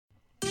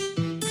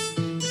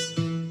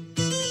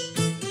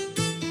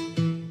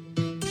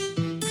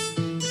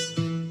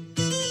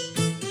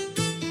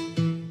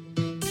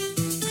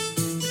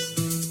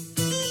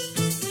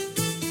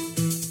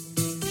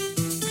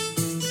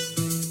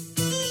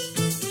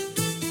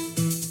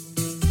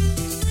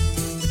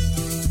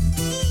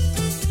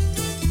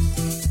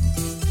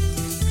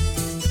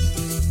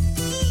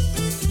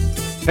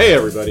Hey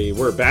everybody,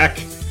 we're back.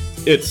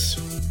 It's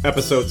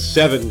episode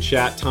 7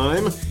 chat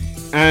time,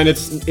 and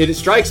it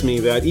strikes me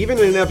that even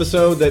in an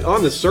episode that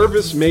on the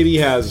surface maybe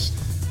has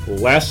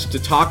less to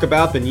talk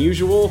about than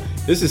usual,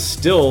 this is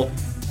still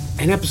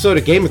an episode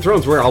of Game of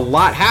Thrones where a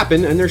lot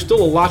happened, and there's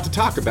still a lot to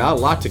talk about,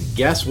 a lot to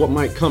guess what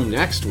might come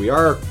next. We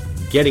are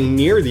getting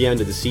near the end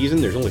of the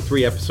season. There's only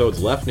 3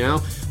 episodes left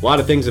now. A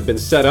lot of things have been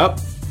set up.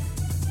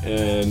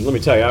 And let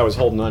me tell you, I was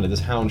holding on to this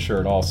hound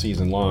shirt all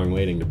season long,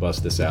 waiting to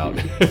bust this out.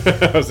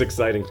 That was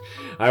exciting.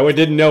 I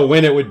didn't know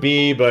when it would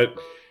be, but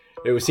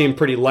it seemed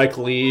pretty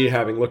likely,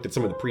 having looked at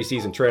some of the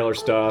preseason trailer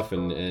stuff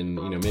and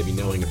you know, maybe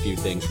knowing a few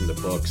things from the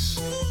books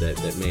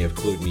that may have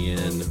clued me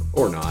in,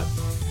 or not.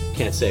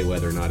 Can't say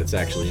whether or not it's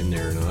actually in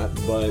there or not,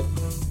 but,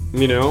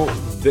 you know,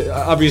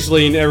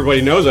 obviously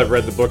everybody knows I've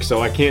read the book,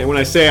 so I can't, when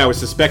I say I was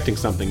suspecting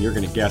something, you're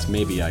going to guess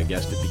maybe I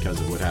guessed it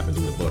because of what happens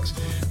in the books.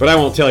 But I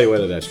won't tell you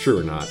whether that's true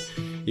or not.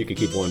 You can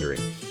keep wondering.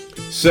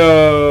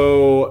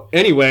 So,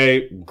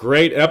 anyway,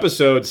 great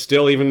episode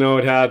still, even though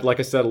it had, like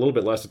I said, a little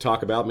bit less to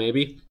talk about,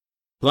 maybe.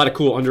 A lot of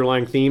cool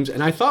underlying themes.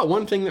 And I thought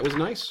one thing that was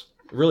nice,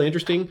 really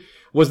interesting,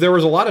 was there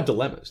was a lot of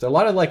dilemmas. A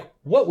lot of, like,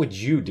 what would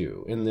you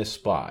do in this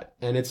spot?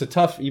 And it's a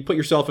tough, you put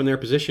yourself in their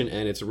position,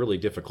 and it's really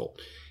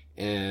difficult.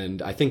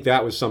 And I think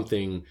that was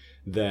something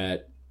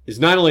that is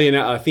not only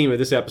a theme of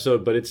this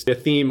episode, but it's a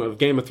theme of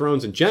Game of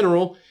Thrones in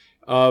general,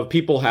 of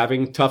people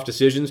having tough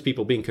decisions,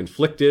 people being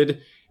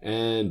conflicted,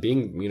 and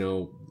being, you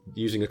know,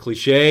 using a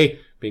cliche,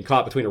 being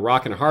caught between a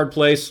rock and a hard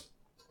place,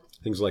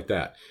 things like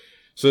that.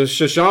 So,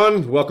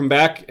 Shashan, welcome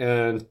back,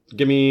 and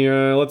give me,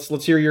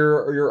 let's hear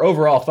your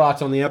overall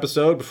thoughts on the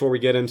episode before we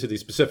get into the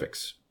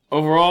specifics.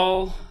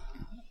 Overall,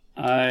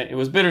 it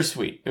was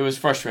bittersweet. It was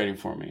frustrating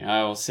for me.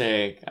 I will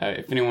say,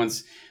 if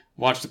anyone's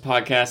watched the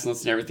podcast and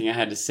listened to everything I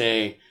had to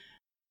say,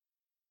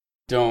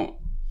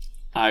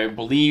 I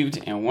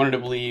believed and wanted to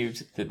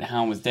believe that the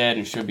Hound was dead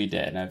and should be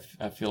dead.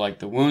 I feel like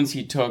the wounds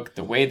he took,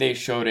 the way they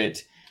showed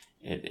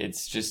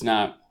it's just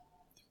not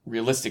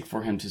realistic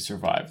for him to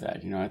survive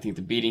that. You know, I think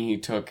the beating he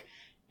took,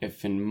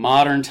 if in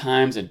modern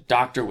times a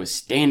doctor was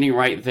standing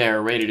right there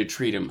ready to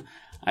treat him,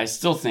 I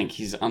still think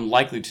he's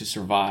unlikely to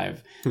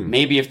survive.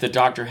 Maybe if the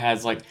doctor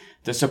has, like,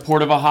 the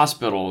support of a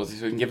hospital, so he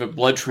can give a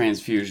blood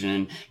transfusion,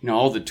 and, you know,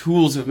 all the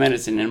tools of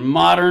medicine in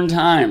modern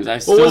times. I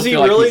still feel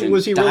like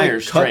he's in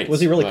dire straits.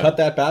 Was he really cut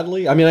that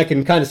badly? I mean, I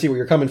can kind of see where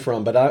you're coming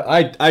from, but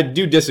I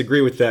do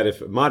disagree with that.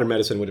 If modern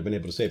medicine would have been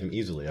able to save him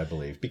easily, I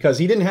believe, because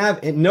he didn't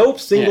have no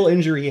single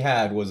injury he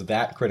had was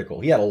that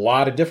critical. He had a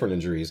lot of different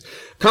injuries.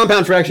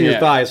 Compound fracture in your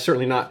thigh is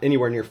certainly not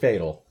anywhere near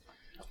fatal.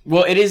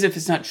 Well, it is if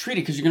it's not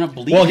treated, because you're going to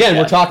bleed. Well, again,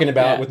 we're talking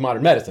about with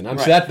modern medicine.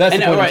 So that's the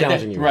point I'm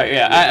challenging you. Right,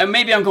 yeah.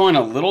 Maybe I'm going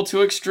a little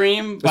too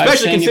extreme.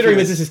 Especially considering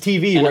this is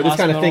TV, where this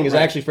kind of thing is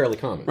actually fairly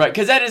common. Right,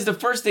 because that is the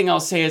first thing I'll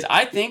say is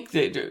I think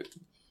that...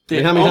 I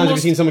mean, how many times have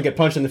you seen someone get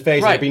punched in the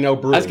face and there'd be no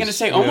bruise? I was going to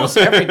say, almost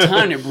every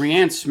time that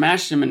Brienne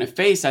smashed him in the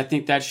face, I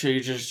think that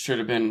should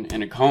have been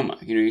in a coma.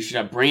 You know, you should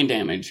have brain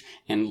damage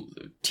and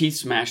teeth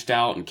smashed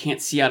out and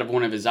can't see out of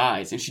one of his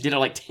eyes. And she did it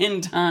like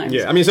 10 times.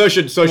 Yeah, I mean, so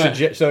should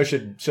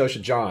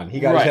Jon. He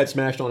got his head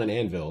smashed on an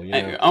anvil. You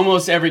know?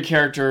 Almost every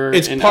character.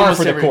 It's par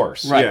for the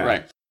course.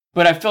 Right.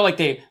 But I feel like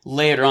they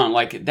lay it on.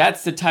 Like,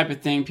 that's the type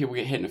of thing people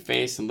get hit in the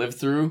face and live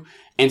through.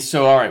 And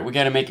so, all right, we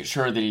got to make it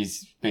sure that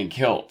he's been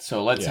killed.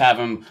 So let's have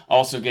him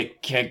also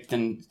get kicked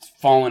and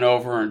fallen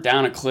over and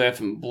down a cliff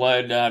and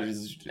blood out of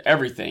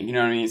everything. You know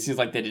what I mean? It seems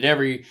like they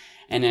did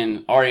and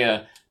then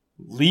Arya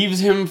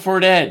leaves him for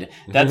dead.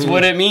 That's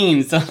what it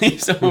means to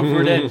leave someone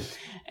for dead.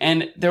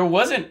 And there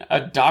wasn't a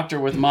doctor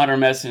with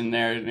modern medicine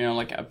there. You know,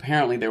 like,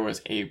 apparently there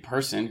was a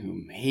person who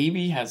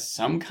maybe has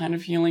some kind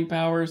of healing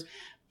powers,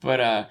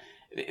 but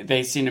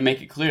they seem to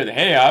make it clear that,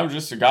 hey, I was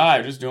just a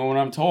guy, just doing what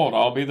I'm told.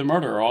 I'll be the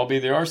murderer. I'll be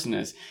the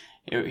arsonist.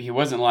 He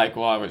wasn't like,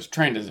 well, I was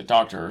trained as a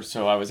doctor,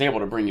 so I was able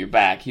to bring you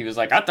back. He was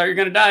like, I thought you were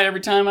going to die every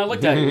time I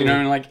looked at you. You know,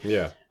 and like,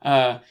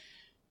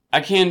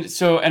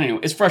 so anyway,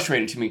 it's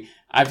frustrating to me.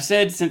 I've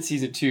said since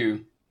season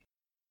 2,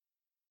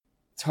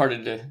 it's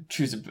harder to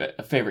choose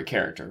a favorite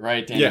character,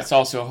 right? And it's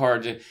also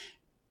hard to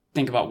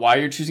think about why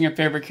you're choosing a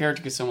favorite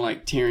character, because someone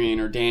like Tyrion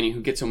or Dany,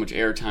 who get so much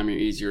airtime, are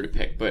easier to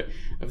pick. But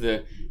of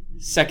the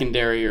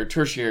secondary or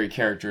tertiary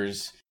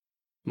characters,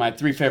 my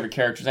 3 favorite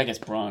characters, I guess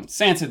Bronn.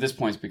 Sansa at this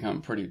point has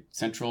become pretty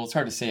central. It's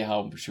hard to say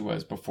how she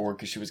was before,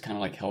 because she was kind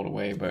of like held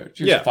away, but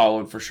she was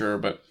followed for sure.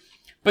 But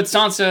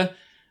Sansa,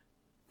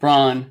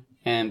 Bronn,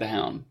 and the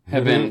Hound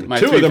have been my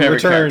 3 favorite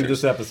characters. 2 of them returned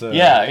this episode.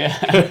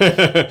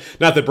 Yeah.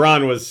 Not that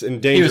Bronn was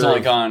in danger he was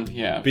only gone,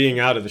 being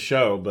out of the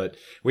show, but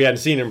we hadn't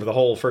seen him for the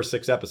whole first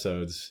 6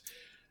 episodes.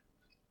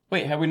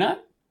 Wait, have we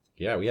not?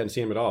 Yeah, we hadn't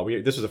seen him at all.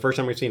 This was the first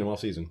time we've seen him all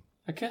season.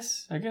 I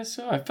guess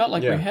so. I felt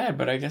like we had,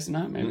 but I guess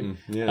not, maybe.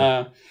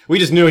 We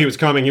just knew he was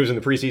coming. He was in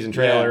the preseason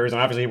trailers,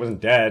 and obviously he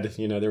wasn't dead.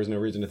 You know, there was no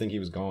reason to think he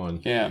was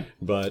gone. Yeah.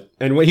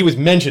 And when he was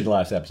mentioned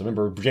last episode,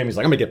 remember Jamie's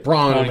like, I'm going to get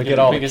Bronn, I'm going to get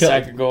all the biggest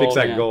sack of gold. Big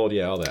sack of gold,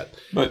 all that.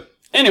 But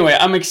anyway,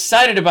 I'm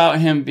excited about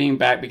him being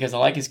back because I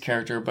like his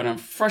character, but I'm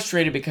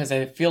frustrated because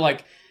I feel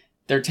like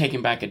they're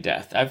taking back a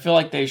death. I feel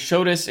like they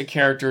showed us a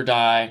character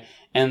die,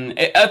 And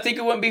I think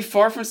it wouldn't be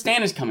far from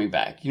Stannis coming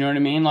back. You know what I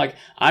mean? Like,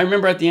 I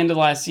remember at the end of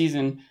last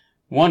season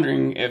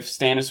wondering if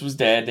Stannis was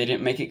dead. They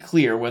didn't make it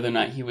clear whether or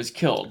not he was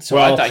killed. So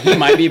I thought he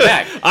might be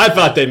back. I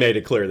thought they made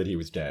it clear that he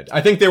was dead. I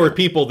think there were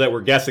people that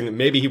were guessing that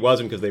maybe he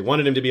wasn't because they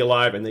wanted him to be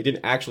alive and they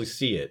didn't actually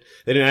see it.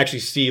 They didn't actually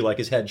see like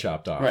his head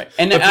chopped off. Right.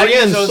 And but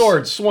Brienne's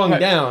sword swung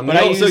down. But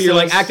also you're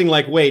like acting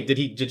like, wait,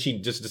 did she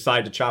just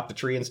decide to chop the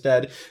tree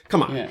instead?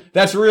 Come on. Yeah.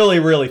 That's really,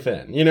 really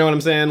thin. You know what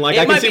I'm saying? Like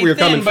I can see where you're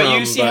coming from. But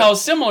you see how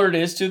similar it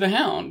is to the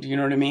Hound. You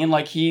know what I mean?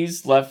 Like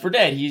he's left for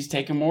dead. He's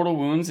taken mortal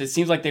wounds. It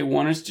seems like they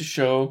want us to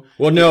show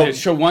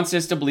wants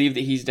us to believe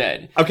that he's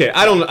dead. Okay,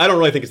 I don't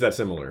really think it's that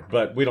similar,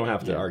 but we don't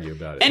have to argue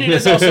about it. And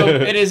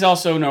it is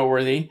also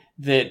noteworthy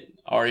that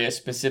Arya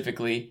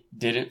specifically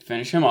didn't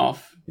finish him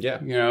off.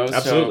 Yeah, you know,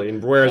 absolutely.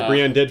 And whereas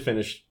Brienne did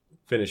finish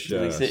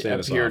Stannis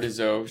it appeared as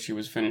though she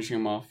was finishing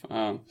him off.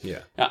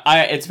 Yeah,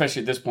 I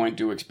especially at this point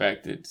do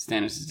expect that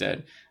Stannis is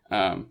dead.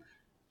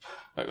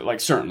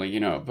 Like certainly, you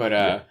know,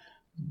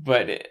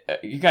 but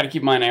you got to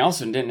keep in mind, I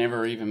also didn't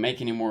ever even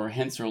make any more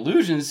hints or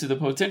allusions to the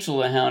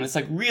potential of the Hound. It's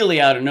like really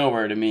out of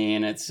nowhere to me,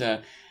 and it's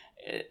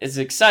as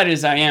excited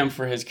as I am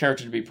for his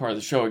character to be part of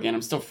the show again,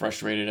 I'm still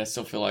frustrated. I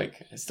still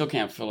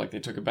can't feel like they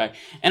took it back.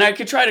 And I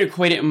could try to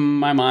equate it in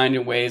my mind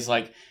in ways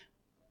like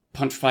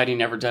punch fighting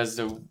never does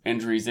the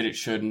injuries that it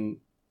should in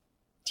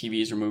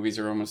TVs or movies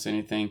or almost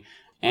anything.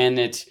 And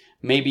it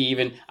maybe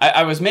even,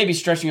 I was maybe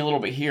stretching a little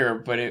bit here,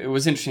 but it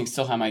was interesting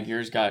still how my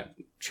gears got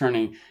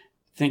churning,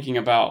 thinking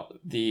about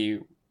the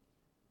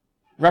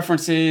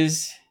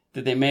references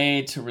that they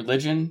made to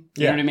religion.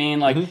 You know what I mean?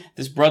 Like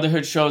this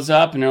brotherhood shows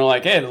up and they're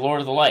like, hey, the Lord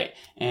of the Light.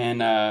 And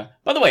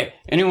by the way,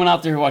 anyone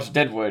out there who watched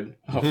Deadwood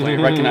hopefully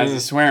recognizes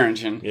the swear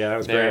engine. Yeah, that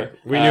was great.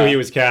 We knew he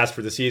was cast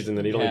for the season,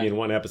 that he'd only be in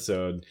one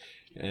episode.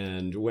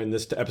 And when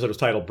this episode was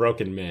titled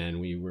Broken Man,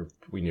 we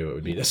knew it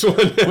would be this one.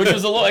 Which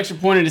was a little extra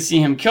pointed to see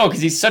him kill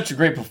because he's such a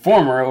great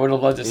performer. I would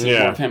have loved to see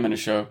more of him in a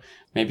show.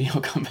 Maybe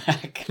he'll come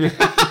back.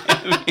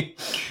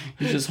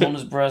 He's just holding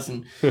his breath.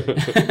 And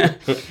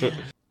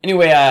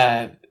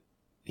anyway,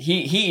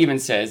 he even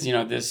says, you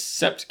know, this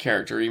Sept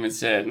character even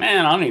said,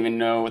 man, I don't even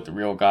know what the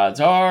real gods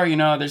are. You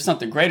know, there's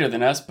something greater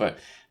than us, but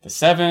the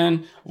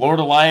Seven, Lord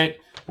of Light,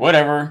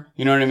 whatever.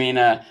 You know what I mean?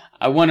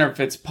 I wonder if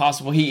it's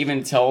possible. He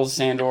even tells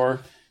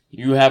Sandor,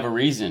 you have a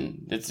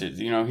reason.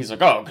 You know, he's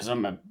like, oh, because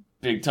I'm a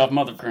big tough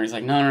motherfucker. He's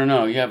like,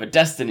 no, you have a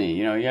destiny.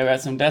 You know, you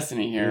have some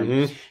destiny here.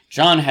 Mm-hmm.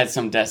 John had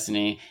some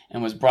destiny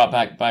and was brought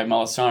back by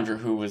Melisandre,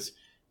 who was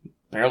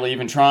barely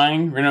even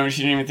trying. You know,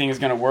 she didn't even think it was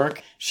going to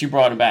work. She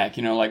brought him back,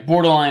 you know, like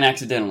borderline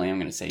accidentally, I'm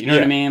going to say. You know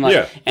what I mean?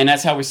 Like, and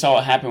that's how we saw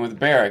it happen with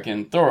Beric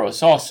and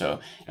Thoros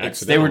also.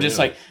 They were just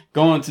like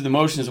going through the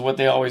motions of what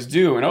they always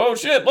do. And oh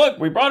shit, look,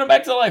 we brought him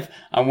back to life.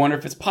 I wonder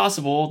if it's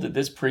possible that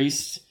this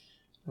priest,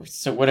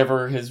 so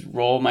whatever his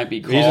role might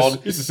be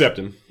called. He's a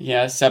Septon.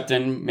 Yeah,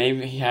 Septon.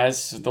 Maybe he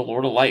has the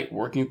Lord of Light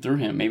working through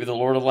him. Maybe the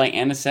Lord of Light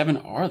and the Seven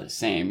are the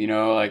same, you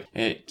know, like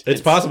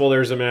it's possible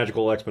there's a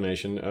magical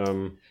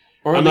explanation.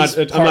 Or I'm not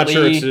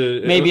sure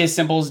it's maybe as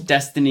simple as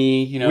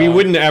destiny, you know. We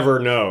wouldn't ever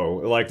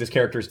know. Like, this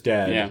character's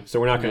dead, so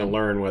we're not going to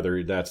learn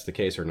whether that's the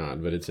case or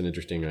not, but it's an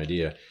interesting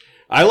idea.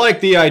 I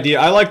like the idea.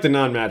 I like the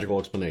non-magical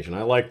explanation.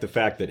 I like the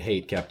fact that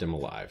hate kept him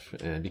alive,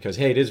 and because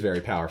hate is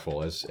very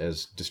powerful,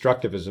 as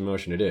destructive as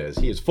emotion it is.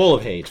 He is full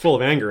of hate, full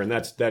of anger, and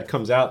that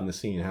comes out in the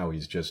scene, how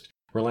he's just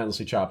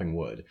relentlessly chopping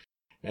wood.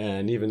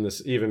 And even the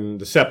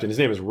Septon, his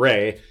name is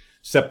Ray,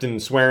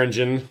 Septon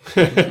Swearingen,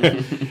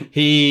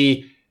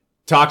 he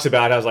talks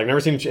about how, never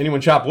seen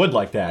anyone chop wood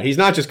like that. He's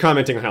not just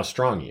commenting on how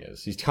strong he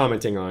is. He's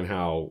commenting on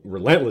how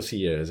relentless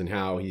he is and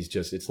how he's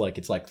just, it's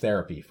like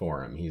therapy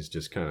for him. He's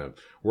just kind of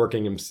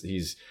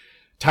he's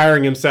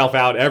tiring himself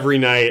out every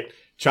night,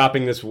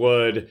 chopping this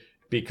wood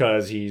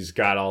because he's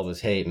got all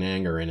this hate and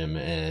anger in him,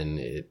 and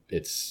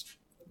it's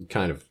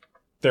kind of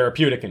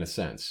therapeutic in a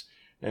sense.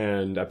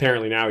 And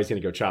apparently now he's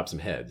going to go chop some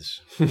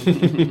heads.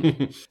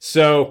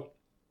 So,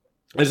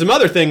 there's some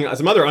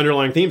other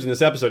underlying themes in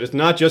this episode. It's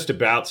not just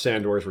about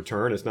Sandor's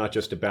return. It's not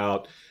just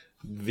about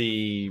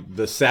the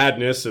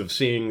sadness of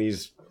seeing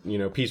these, you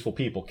know, peaceful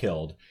people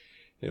killed.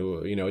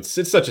 You know, it's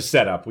such a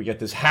setup. We get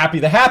this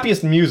the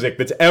happiest music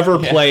that's ever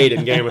played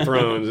in Game of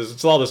Thrones.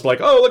 It's all this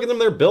like, oh, look at them,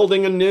 they're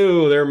building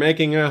anew, they're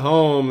making a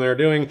home,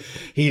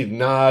 he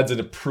nods in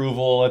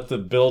approval at the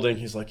building.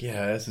 He's like,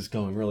 yeah, this is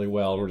going really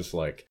well. And we're just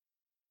like,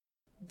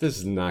 this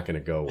is not going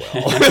to go well.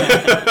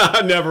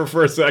 I never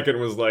for a second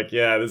was like,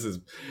 yeah,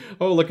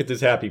 look at this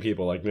happy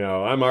people. Like,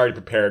 no, I'm already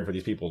prepared for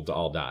these people to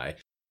all die.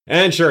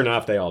 And sure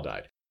enough, they all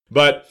died.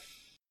 But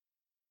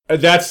I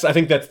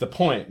think that's the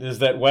point, is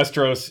that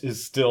Westeros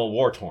is still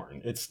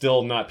war-torn. It's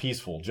still not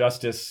peaceful.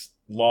 Justice,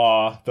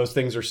 law, those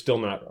things are still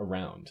not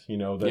around. You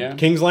know,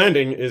 King's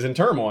Landing is in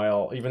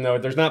turmoil, even though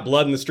there's not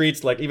blood in the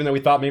streets. Like, even though we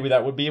thought maybe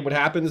that would be what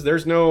happens,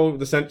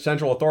 the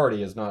central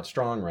authority is not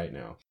strong right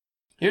now.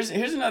 Here's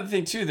another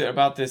thing, too,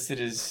 about this that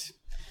is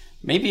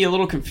maybe a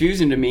little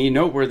confusing to me,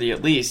 noteworthy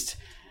at least.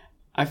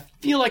 I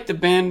feel like the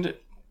band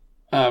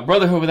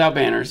Brotherhood Without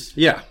Banners.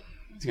 Yeah.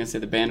 I was going to say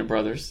The Band of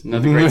Brothers,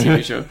 another great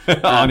TV show.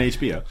 On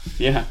HBO.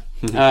 Yeah.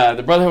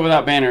 the Brotherhood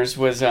Without Banners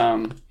was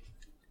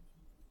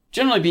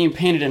generally being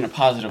painted in a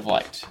positive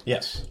light.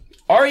 Yes.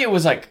 Arya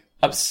was like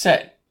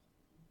upset,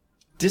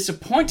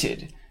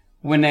 disappointed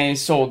when they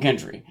sold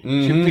Gendry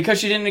because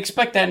she didn't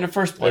expect that in the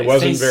first place. It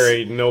wasn't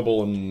very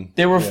noble and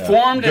they were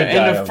formed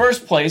in the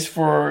first place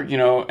for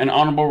an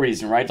honorable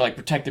reason, right? To like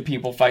protect the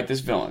people, fight this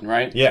villain,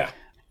 right? Yeah.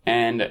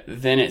 And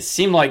then it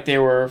seemed like they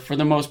were, for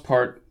the most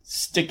part,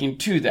 sticking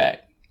to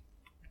that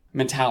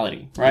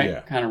mentality, right?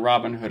 Yeah. Kind of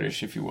Robin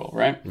Hoodish, if you will,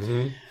 right?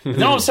 Then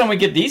all of a sudden we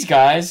get these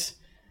guys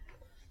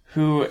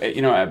who,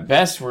 at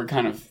best were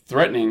kind of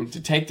threatening to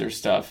take their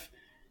stuff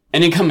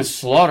and then come and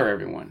slaughter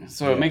everyone.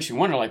 So it makes you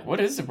wonder, like, what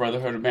is the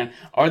Brotherhood of Banners?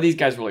 Are these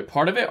guys really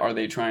part of it? Are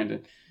they trying to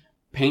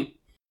paint?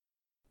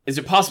 Is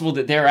it possible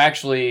that they're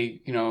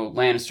actually,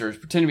 Lannisters,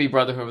 pretend to be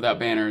Brotherhood Without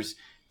Banners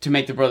to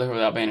make the Brotherhood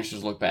Without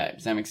Banners look bad?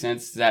 Does that make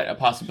sense? Is that a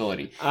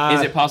possibility?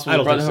 Is it possible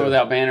the Brotherhood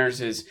Without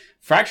Banners is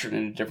fractured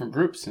into different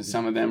groups, and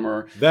some of them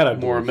are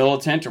more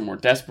militant or more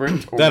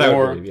desperate,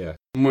 or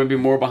maybe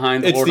more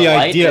behind the Lord of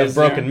Light? It's the idea of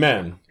broken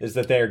men, is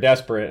that they are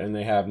desperate and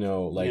they have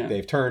no,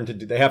 they've turned to,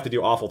 they have to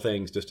do awful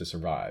things just to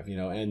survive,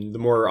 and the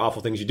more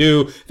awful things you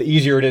do, the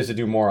easier it is to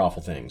do more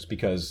awful things,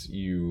 because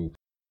you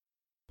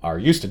are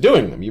used to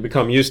doing them. You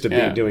become used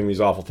to doing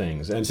these awful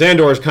things. And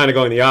Sandor is kind of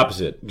going the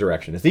opposite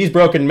direction. If these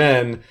broken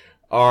men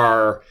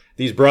are,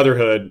 these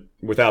Brotherhood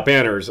Without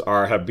Banners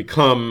have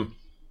become,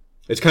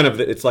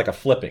 it's like a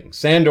flipping.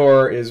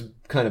 Sandor is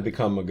kind of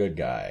become a good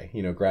guy,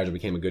 gradually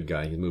became a good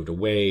guy. He moved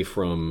away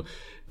from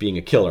being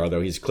a killer,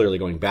 although he's clearly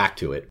going back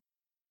to it.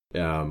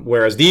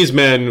 Whereas these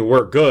men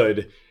were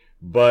good,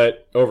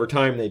 but over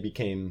time they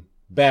became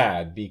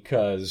bad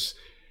because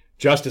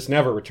justice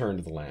never returned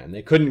to the land.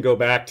 They couldn't go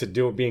back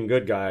to being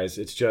good guys.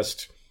 It's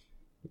just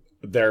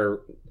they're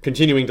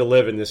continuing to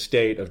live in this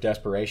state of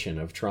desperation,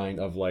 of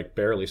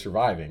barely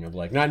surviving, of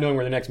not knowing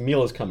where the next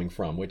meal is coming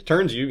from, which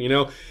turns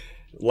you,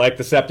 like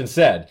the Septon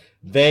said,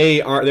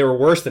 they were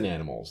worse than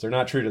animals. They're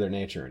not true to their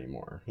nature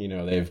anymore.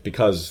 They've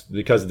because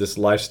of this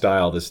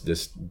lifestyle,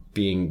 this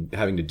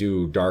having to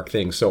do dark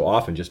things so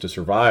often just to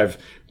survive.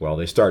 Well,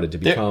 they started to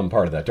become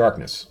part of that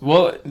darkness.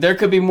 Well, there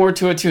could be more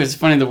to it too. It's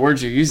funny the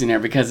words you're using there,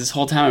 because this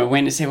whole time I'm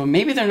waiting to say, well,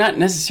 maybe they're not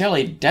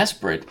necessarily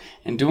desperate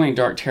and doing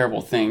dark,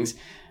 terrible things.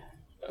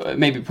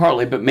 Maybe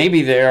partly, but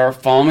maybe they are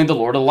following the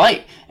Lord of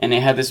Light, and they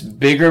have this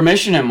bigger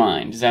mission in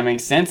mind. Does that make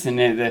sense? And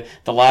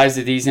the lives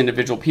of these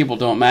individual people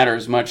don't matter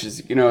as much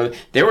as,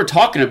 they were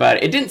talking about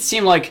it. It didn't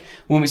seem like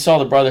when we saw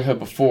the Brotherhood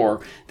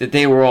before that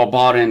they were all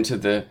bought into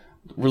the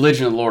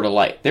religion of the Lord of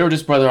Light. They were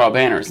just Brotherhood Without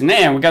Banners. And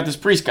man, we got this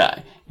priest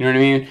guy. You know what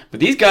I mean? But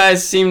these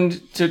guys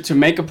seemed to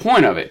make a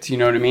point of it. You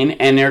know what I mean?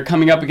 And they're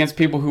coming up against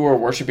people who are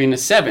worshiping the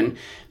Seven.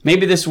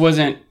 Maybe this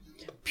wasn't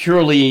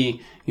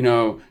purely,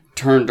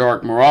 turn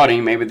dark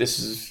marauding. Maybe this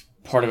is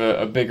part of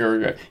a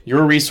bigger,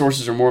 your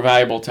resources are more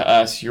valuable to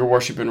us. You're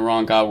worshiping the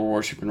wrong God. We're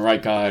worshiping the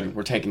right God.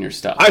 We're taking your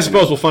stuff. I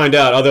suppose we'll find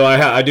out, although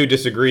I do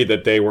disagree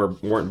that they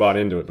weren't bought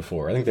into it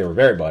before. I think they were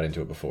very bought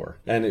into it before.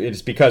 And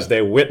it's because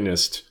they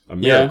witnessed a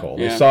miracle.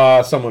 They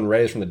saw someone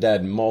raised from the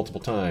dead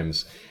multiple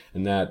times,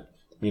 and that,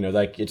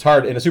 it's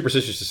hard in a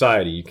superstitious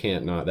society.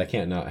 That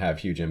can't not have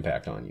huge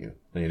impact on you.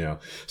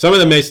 Some of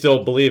them may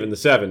still believe in the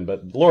Seven,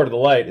 but Lord of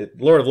Light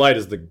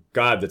is the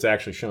God that's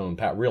actually shown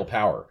real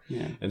power,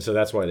 and so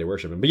that's why they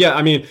worship him. But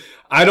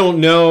I don't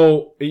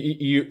know.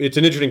 It's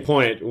an interesting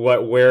point.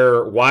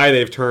 Why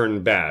they've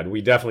turned bad?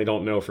 We definitely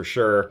don't know for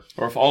sure.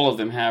 Or if all of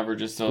them have, or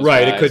just those.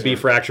 Right, it could be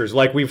fractures.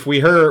 Like we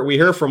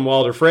hear from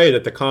Walder Frey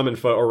that the common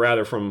folk, or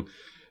rather from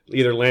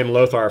either Lam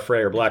Lothar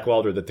Frey or Black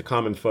Walder, that the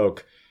common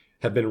folk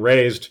have been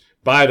raised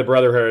by the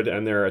Brotherhood,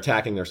 and they're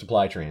attacking their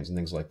supply trains and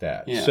things like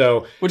that. Yeah.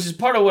 So, which is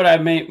part of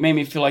what made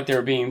me feel like they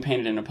were being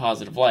painted in a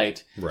positive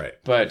light. Right.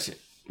 But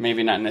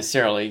maybe not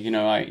necessarily.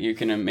 You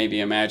can maybe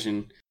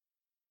imagine.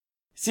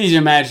 It's easy to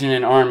imagine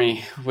an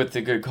army with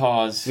the good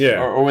cause,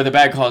 or with a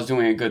bad cause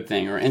doing a good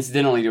thing, or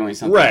incidentally doing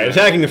something. Right,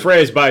 attacking the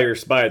Freys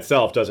by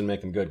itself doesn't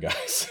make them good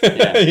guys.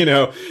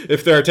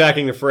 If they're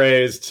attacking the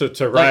Freys to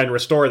try and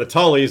restore the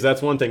Tullys,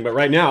 that's one thing. But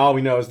right now, all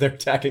we know is they're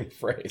attacking the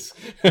Freys,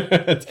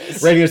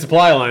 raiding their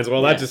supply lines.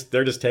 Well,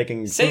 they're just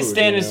taking. Say food,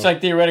 Stannis,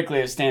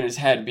 theoretically, if Stannis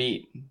had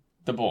beat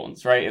the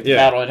Boltons, right? If the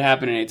battle had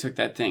happened and they took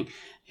that thing,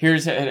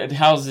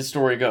 how's the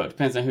story go? It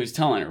depends on who's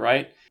telling it,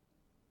 right?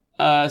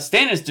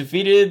 Stannis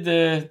defeated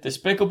the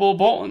despicable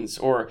Boltons,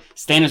 or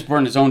Stannis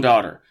burned his own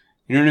daughter.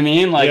 You know what I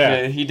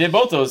mean? He did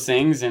both those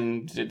things,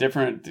 and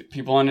different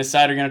people on this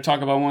side are going to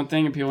talk about one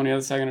thing, and people on the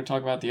other side are going to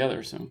talk about the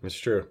other. So that's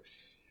true.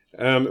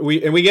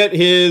 We get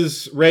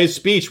his Ray's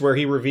speech where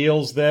he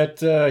reveals that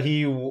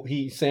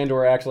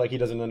Sandor acts like he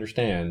doesn't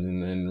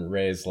understand, and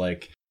Ray's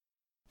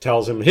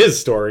tells him his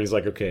story. He's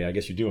like, okay, I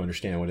guess you do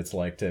understand what it's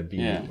like to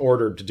be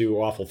ordered to do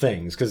awful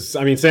things. Because,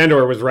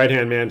 Sandor was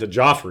right-hand man to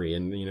Joffrey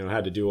and,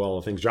 had to do all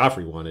the things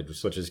Joffrey wanted,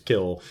 such as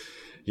kill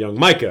young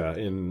Micah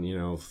in,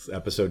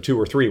 episode 2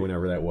 or 3,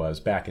 whenever that was,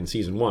 back in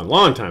season 1,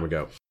 long time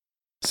ago.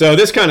 So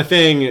this kind of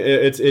thing,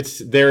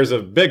 there's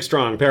a big,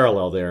 strong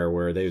parallel there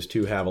where those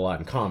two have a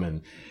lot in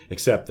common,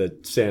 except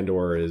that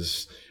Sandor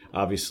is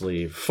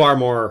obviously far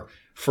more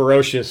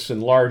ferocious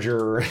and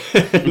larger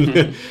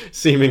and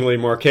seemingly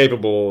more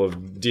capable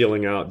of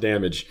dealing out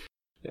damage.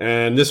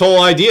 And this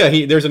whole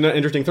idea, there's an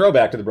interesting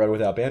throwback to the Brother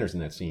Without Banners in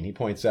that scene. He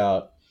points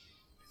out,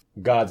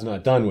 God's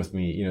not done with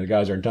me. You know, the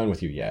gods aren't done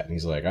with you yet. And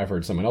he's like, I've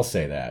heard someone else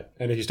say that.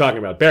 And he's talking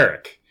about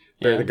Barrack.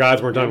 Yeah. The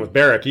gods weren't done with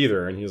Barrack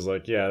either. And he's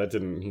like, yeah,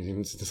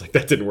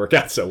 that didn't work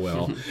out so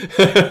well.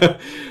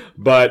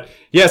 But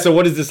yeah, so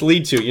what does this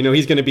lead to? You know,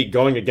 he's going to be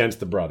going against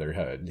the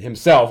Brotherhood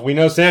himself. We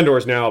know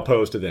Sandor's now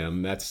opposed to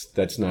them.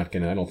 That's not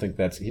going to, I don't think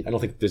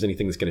there's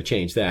anything that's going to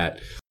change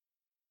that.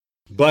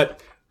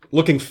 But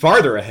looking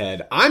farther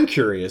ahead, I'm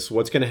curious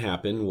what's going to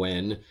happen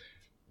when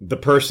the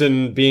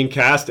person being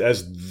cast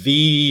as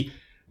the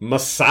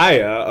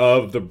Messiah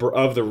of the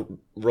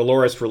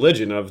R'hllorist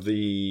religion, of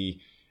the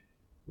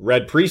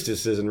Red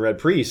Priestesses and Red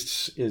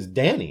Priests, is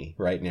Dany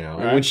right now.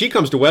 Right. And when she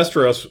comes to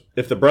Westeros,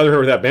 if the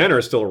Brotherhood Without Banner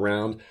is still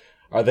around,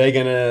 are they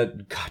going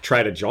to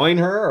try to join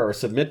her or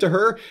submit to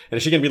her? And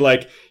is she going to be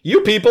like,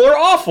 you people are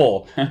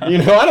awful. You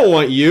know, I don't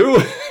want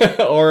you.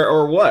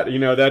 or what? You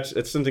know,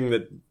 it's something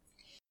that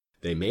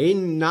they may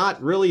not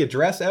really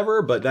address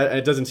ever, but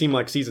it doesn't seem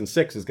like season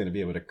 6 is going to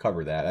be able to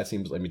cover that. That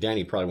seems,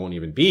 Dany probably won't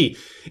even be.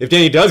 If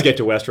Dany does get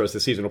to Westeros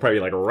this season, it'll probably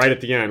be like right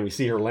at the end. We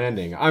see her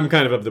landing. I'm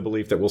kind of the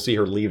belief that we'll see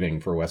her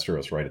leaving for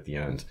Westeros right at the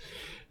end.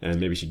 And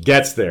maybe she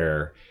gets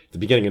there at the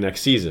beginning of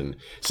next season.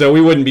 So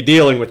we wouldn't be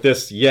dealing with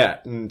this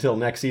yet until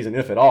next season,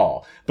 if at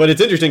all. But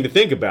it's interesting to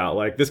think about,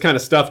 like, this kind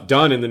of stuff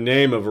done in the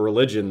name of a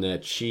religion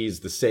that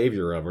she's the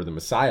savior of or the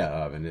messiah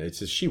of. And it's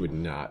just, she would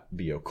not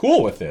be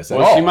cool with this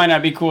at all. She might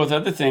not be cool with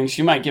other things.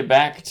 She might get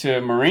back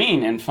to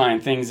Marine and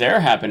find things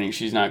there happening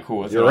she's not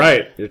cool with. You're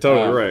right. You're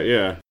totally right,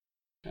 yeah.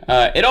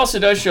 It also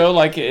does show,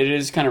 like, it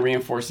is kind of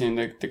reinforcing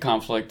the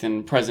conflict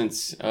and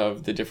presence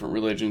of the different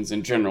religions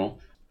in general.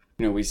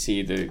 You know, we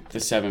see the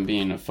 7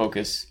 being a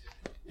focus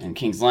in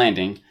King's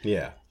Landing.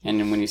 Yeah. And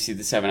then when you see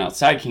the 7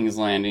 outside King's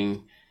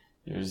Landing,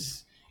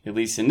 there's, at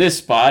least in this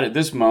spot, at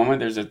this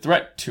moment, there's a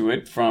threat to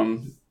it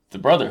from the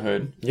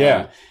Brotherhood.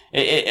 Yeah.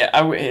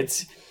 I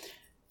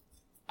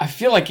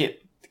feel like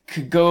it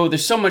could go,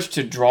 there's so much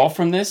to draw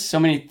from this, so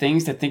many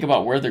things to think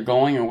about where they're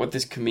going and what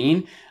this could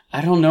mean.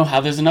 I don't know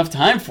how there's enough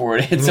time for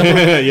it.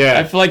 Yeah.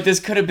 I feel like this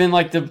could have been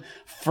like the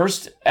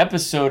first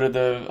episode of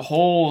the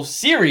whole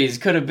series.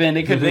 Could have been.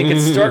 They could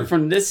start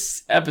from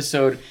this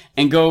episode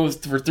and go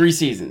for 3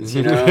 seasons.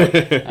 You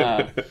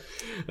know.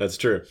 That's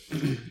true.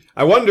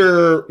 I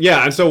wonder.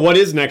 Yeah. And so, what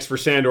is next for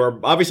Sandor?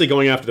 Obviously,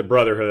 going after the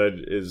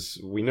Brotherhood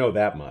we know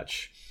that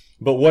much.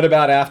 But what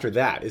about after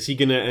that? Is he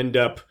going to end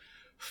up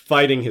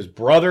fighting his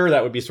brother?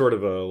 That would be sort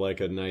of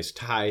a nice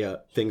tie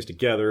up things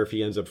together if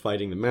he ends up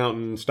fighting the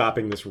Mountain,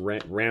 stopping this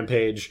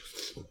rampage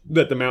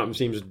that the Mountain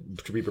seems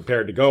to be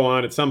prepared to go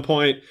on at some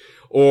point.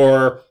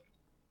 Or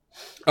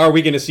are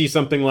we going to see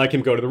something like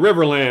him go to the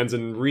Riverlands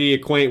and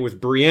reacquaint with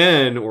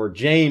Brienne or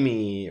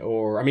Jaime?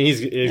 Or, I mean,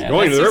 he's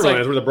going to the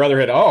Riverlands where the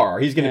Brotherhood are.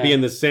 He's going to be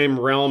in the same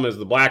realm as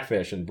the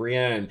Blackfish and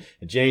Brienne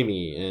and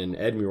Jaime and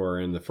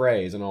Edmure and the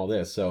Freys and all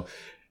this. So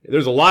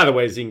there's a lot of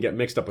ways he can get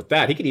mixed up with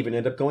that. He could even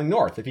end up going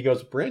north. If he goes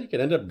to Brienne, he could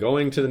end up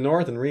going to the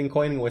north and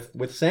reacquainting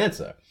with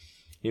Sansa.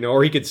 You know,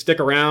 or he could stick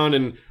around,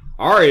 and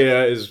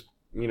Arya is,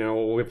 you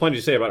know, we have plenty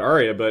to say about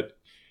Arya, but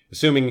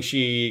assuming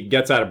she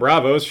gets out of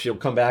Braavos, she'll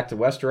come back to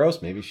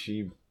Westeros. Maybe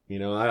she, you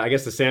know, I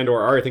guess the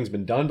Sandor-Arya thing's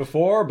been done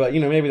before, but, you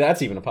know, maybe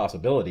that's even a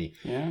possibility.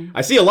 Yeah.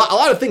 I see a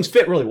lot of things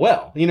fit really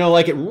well. You know,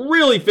 like it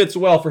really fits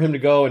well for him to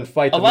go and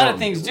fight the Mountain. A lot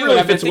of things do. It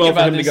really fits well for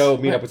him to go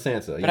meet up with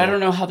Sansa. But I don't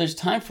know how there's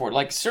time for it.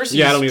 Like,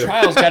 Cersei's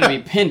trial's got to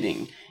be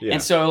pending. Yeah.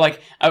 And so,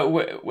 like,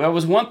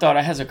 was one thought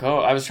I had to go.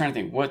 I was trying to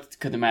think, what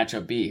could the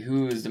matchup be?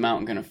 Who is the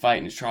Mountain going to fight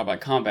in his trial by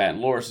combat?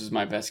 And Loras is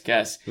my best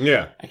guess.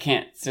 Yeah.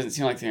 It doesn't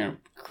seem like they're going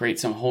to create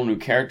some whole new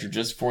character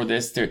just for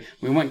this.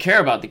 We wouldn't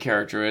care about the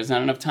character. There's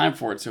not enough time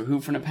for it. So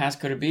who from the past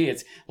could it be?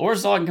 Loras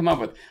is all I can come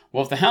up with.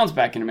 Well, if the Hound's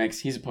back in the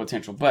mix, he's a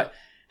potential. But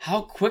how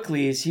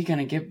quickly is he going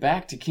to get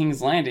back to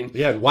King's Landing?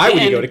 Yeah, why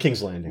would he go to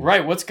King's Landing?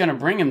 Right, what's going to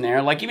bring him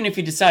there? Like, even if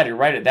he decided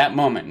right at that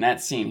moment in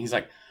that scene, he's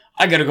like,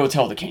 I got to go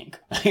tell the king.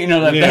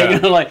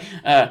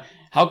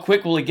 How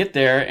quick will he get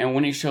there? And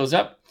when he shows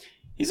up,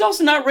 he's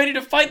also not ready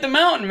to fight the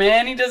Mountain,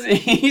 man.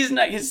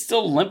 He's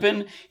still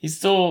limping. He's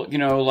still, you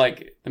know,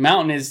 like, the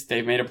Mountain is,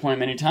 they've made a point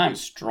many times,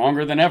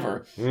 stronger than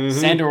ever. Mm-hmm.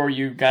 Sandor,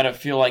 you gotta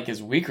feel like,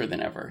 is weaker than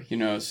ever, you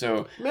know,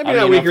 so. Maybe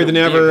not weaker than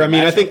ever. I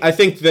mean, I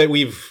think that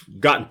we've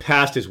gotten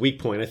past his weak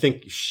point. I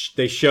think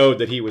they showed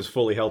that he was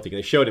fully healthy.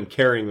 They showed him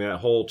carrying that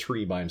whole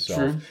tree by himself.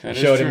 True. They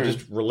showed him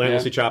just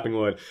relentlessly chopping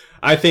wood.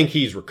 I think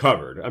he's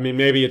recovered. I mean,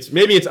 maybe it's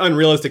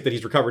unrealistic that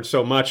he's recovered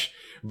so much,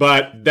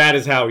 but that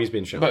is how he's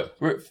been shown. But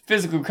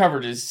physical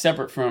recovered is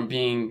separate from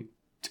being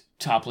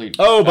toply.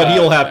 Oh, but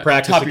he'll have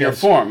practice. Top of your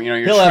form, you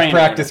know. He'll have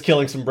practice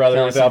killing some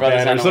brother without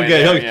banners.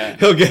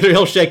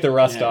 He'll shake the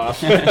rust off.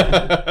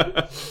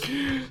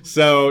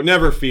 So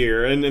never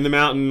fear. And the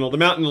Mountain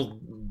will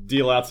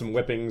deal out some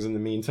whippings in the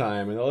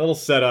meantime, and it'll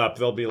set up.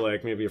 They'll be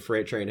like maybe a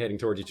freight train heading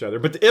towards each other.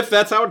 But if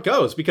that's how it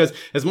goes, because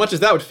as much as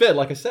that would fit,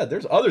 like I said,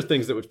 there's other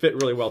things that would fit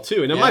really well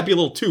too, and it might be a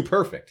little too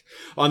perfect.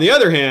 On the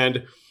other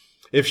hand,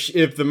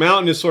 if the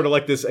mountain is sort of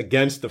like this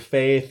against the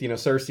faith,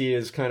 Cersei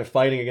is kind of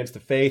fighting against the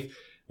faith.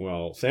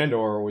 Well,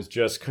 Sandor was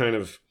just kind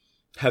of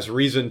has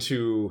reason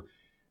to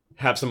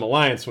have some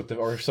alliance with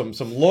or some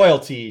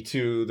loyalty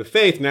to the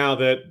faith now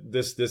that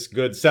this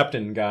good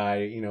Septon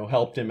guy,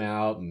 helped him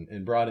out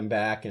and brought him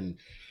back and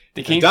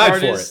the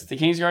Kingsguard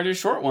is a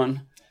short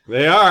one.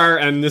 They are,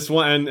 and this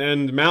one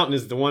and Mountain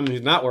is the one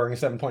who's not wearing a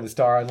 7-pointed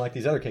star, unlike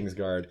these other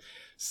Kingsguard.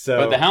 So,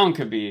 but the Hound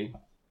could be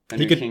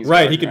he could be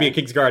a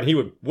Kingsguard. He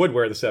would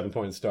wear the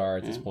 7-pointed star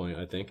at this point,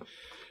 I think.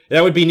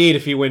 That would be neat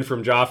if he went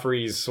from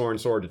Joffrey's Sorin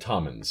Sword to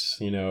Tommen's,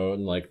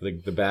 like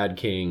the bad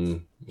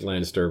King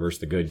Lannister versus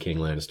the good King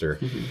Lannister.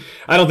 Mm-hmm.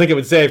 I don't think it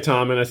would save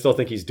Tommen. I still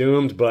think he's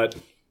doomed, but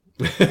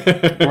King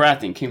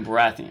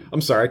Baratheon.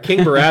 I'm sorry, King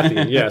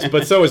Baratheon. Yes,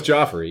 but so is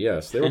Joffrey.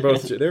 Yes, they were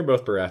both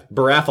Baratheon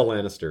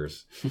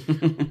Lannisters.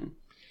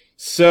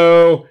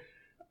 So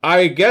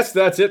I guess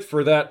that's it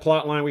for that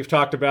plot line. We've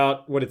talked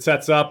about what it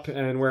sets up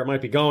and where it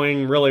might be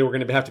going. Really, we're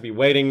going to have to be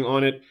waiting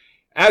on it.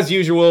 As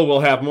usual, we'll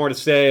have more to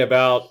say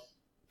about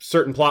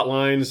certain plot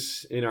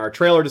lines in our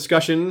trailer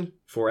discussion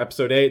for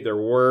episode 8. There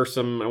were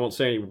some, I won't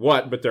say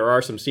what, but there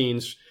are some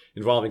scenes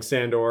involving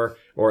Sandor,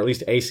 or at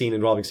least a scene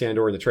involving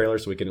Sandor in the trailer,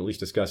 so we can at least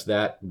discuss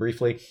that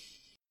briefly.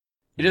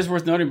 It is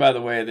worth noting, by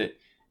the way, that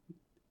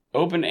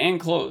open and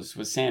closed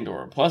with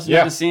Sandor, plus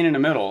another scene in the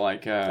middle.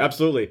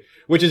 Absolutely.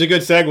 Which is a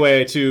good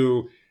segue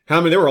to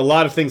there were a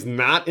lot of things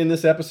not in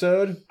this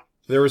episode.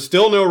 There was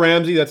still no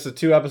Ramsay. That's the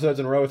 2 episodes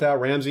in a row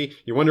without Ramsay.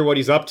 You wonder what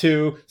he's up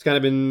to. He's kind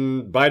of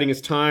been biding his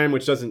time,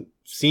 which doesn't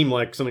seem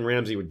like something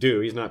Ramsay would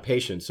do. He's not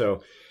patient.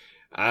 So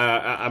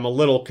I'm a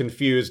little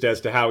confused as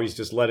to how he's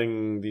just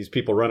letting these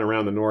people run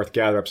around the north,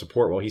 gather up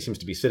support while he seems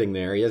to be sitting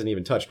there. He hasn't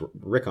even touched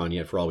Rickon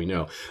yet, for all we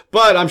know.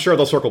 But I'm sure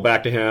they'll circle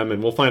back to him,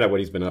 and we'll find out what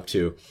he's been up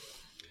to.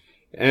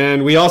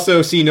 And we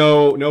also see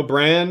no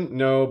Bran,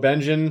 no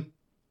Benjen.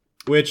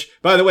 Which,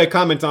 by the way,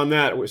 comment on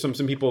that. Some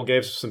people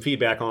gave some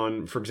feedback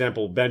on, for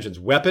example, Benjen's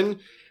weapon,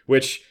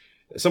 which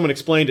someone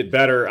explained it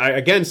better.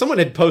 Someone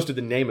had posted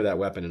the name of that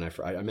weapon, and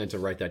I meant to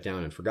write that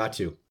down and forgot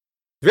to.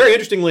 Very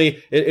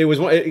interestingly,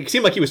 it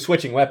seemed like he was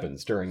switching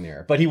weapons during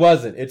there, but he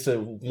wasn't. It's a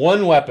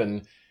one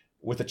weapon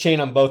with a chain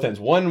on both ends.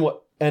 One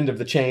end of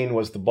the chain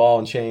was the ball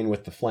and chain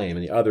with the flame,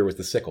 and the other was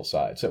the sickle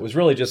side. So it was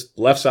really just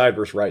left side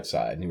versus right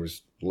side. And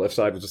left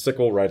side was the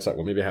sickle, right side,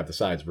 well, maybe I have the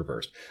sides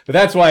reversed. But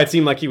that's why it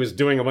seemed like he was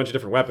doing a bunch of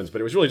different weapons,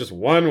 but it was really just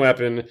one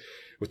weapon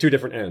with 2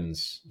 different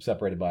ends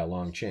separated by a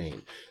long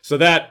chain. So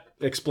that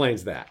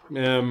explains that.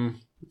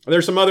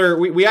 There's some other,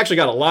 we actually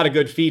got a lot of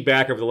good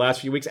feedback over the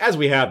last few weeks, as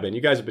we have been.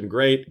 You guys have been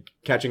great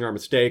catching our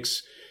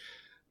mistakes.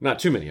 Not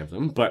too many of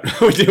them, but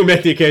we do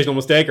make the occasional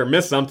mistake or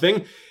miss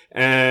something.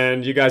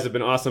 And you guys have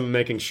been awesome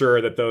making sure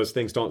that those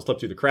things don't slip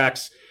through the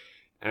cracks.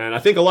 And I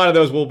think a lot of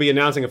those, we'll be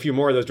announcing a few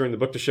more of those during the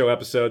Book to Show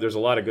episode. There's a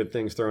lot of good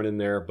things thrown in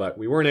there, but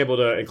we weren't able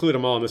to include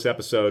them all in this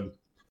episode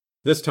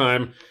this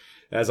time.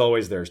 As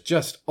always, there's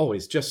just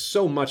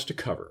so much to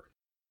cover.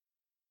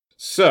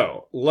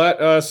 So let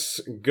us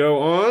go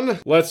on.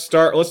 Let's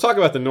talk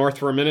about the North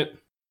for a minute.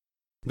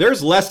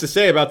 There's less to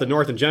say about the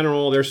North in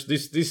general. There's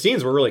these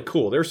scenes were really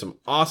cool. There's some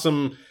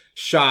awesome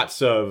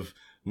shots of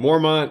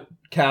Mormont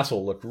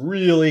Castle, looked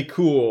really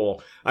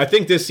cool. I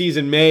think this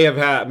season may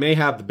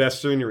have the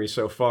best scenery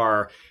so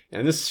far,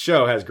 and this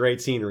show has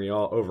great scenery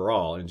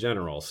overall in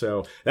general.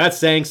 So that's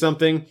saying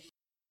something.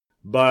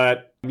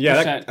 But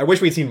yeah, I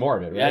wish we'd seen more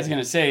of it. Right? Yeah, I was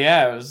gonna say,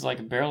 it was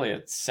like barely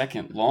a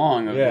second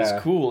long of this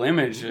cool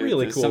image.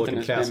 Really cool something looking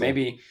that's castle. Been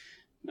maybe,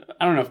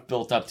 I don't know if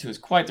built up to is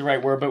quite the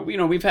right word, but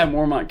we've had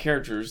Mormont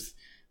characters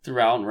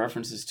throughout and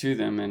references to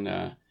them,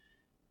 and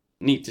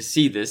neat to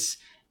see this.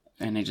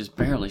 And they just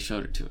barely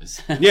showed it to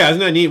us. Yeah, isn't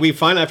that neat? We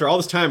find after all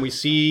this time, we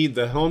see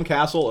the home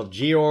castle of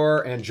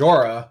Jeor and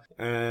Jorah,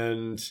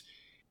 and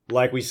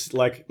like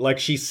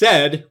she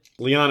said,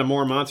 Lyanna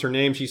Mormont's her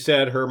name. She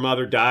said her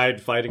mother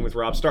died fighting with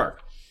Robb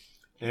Stark,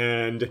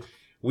 and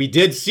we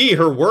did see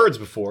her words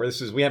before.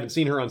 We haven't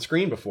seen her on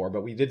screen before,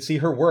 but we did see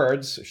her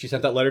words. She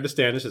sent that letter to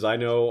Stannis, says, "I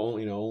know,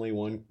 only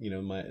one,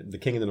 the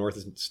king in the north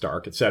is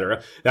Stark,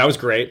 etc." That was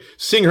great.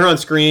 Seeing her on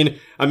screen,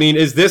 I mean,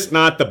 is this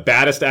not the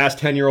baddest ass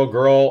 10-year-old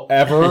girl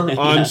ever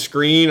on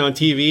screen on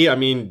TV? I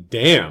mean,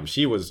 damn,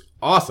 she was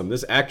awesome.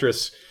 This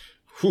actress,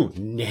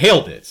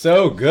 nailed it.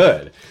 So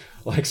good,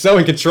 like so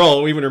in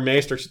control. Even her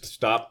maester should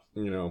stop,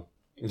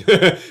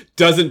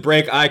 doesn't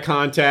break eye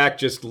contact,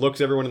 just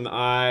looks everyone in the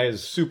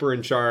eyes, super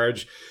in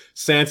charge.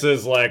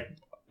 Sansa's like,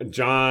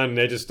 Jon,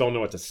 they just don't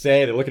know what to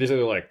say. They look at each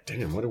other like,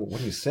 damn, what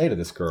do you say to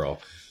this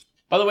girl?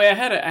 By the way, I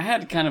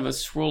had kind of a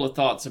swirl of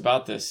thoughts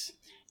about this.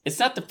 It's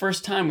not the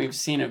first time we've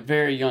seen a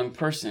very young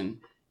person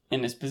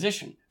in this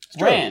position.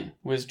 Bran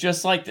was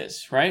just like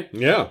this, right?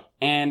 Yeah.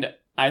 And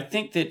I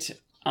think that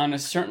on a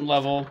certain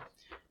level,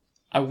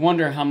 I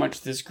wonder how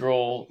much this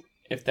girl,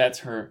 if that's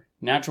her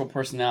natural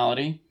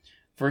personality,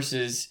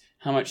 versus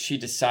how much she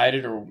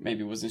decided or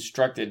maybe was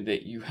instructed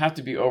that you have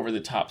to be over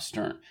the top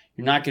stern.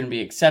 You're not going to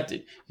be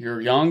accepted.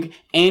 You're young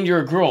and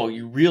you're a girl.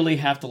 You really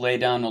have to lay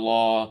down the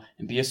law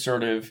and be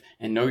assertive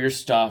and know your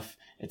stuff,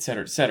 et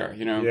cetera, et cetera,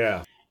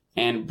 Yeah.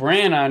 And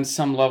Bran, on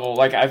some level,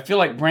 like, I feel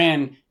like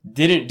Bran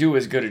didn't do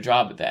as good a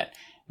job at that.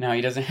 Now,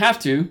 he doesn't have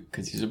to,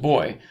 because he's a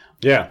boy.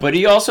 Yeah. But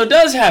he also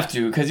does have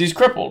to, because he's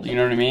crippled, you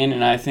know what I mean?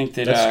 And I think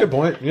that... That's a good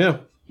point, yeah.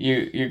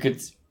 You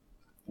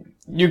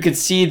could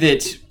see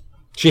that...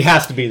 She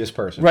has to be this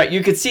person. Right,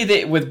 you could see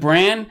that with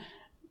Bran,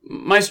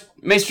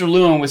 Maester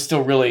Luwin was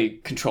still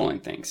really controlling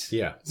things.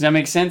 Yeah. Does that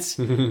make sense?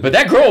 But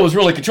that girl was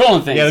really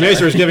controlling things. Yeah, the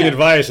Maester was giving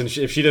advice, and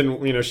if she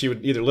didn't, she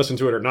would either listen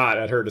to it or not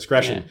at her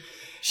discretion. Yeah.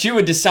 She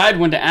would decide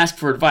when to ask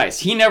for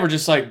advice. He never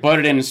just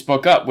butted in and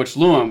spoke up, which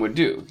Luwin would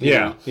do. You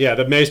know? Yeah.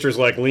 The Maester's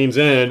leans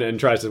in and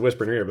tries to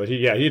whisper in her ear, but he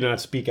did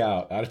not speak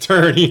out of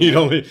turn. He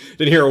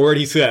didn't hear a word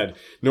he said,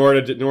 nor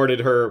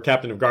did her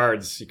captain of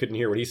guards. He couldn't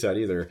hear what he said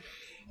either.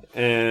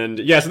 And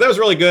so that was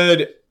really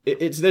good.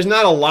 There's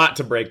not a lot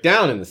to break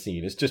down in the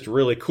scene. It's just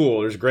really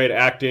cool. There's great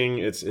acting.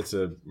 It's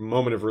a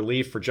moment of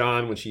relief for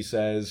Jon when she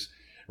says,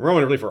 a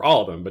moment of relief for all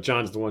of them, but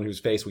Jon's the one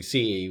whose face we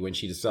see when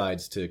she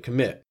decides to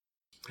commit.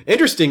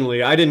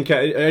 Interestingly, I didn't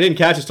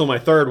catch this till my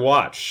third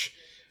watch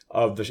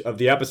of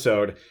the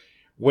episode,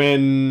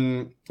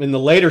 when in the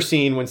later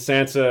scene when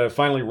Sansa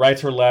finally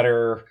writes her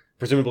letter,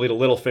 presumably to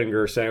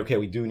Littlefinger, saying, "Okay,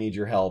 we do need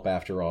your help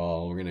after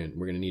all. We're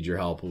gonna need your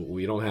help.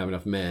 We don't have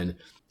enough men."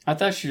 I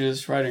thought she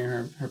was writing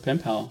her pen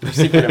pal, her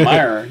secret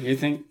admirer. You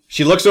think?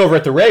 She looks over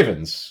at the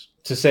Ravens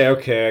to say,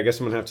 "Okay, I guess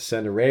I'm gonna have to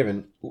send a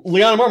Raven."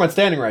 Lyanna Mormont's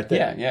standing right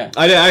there. Yeah.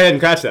 I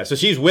hadn't catch that. So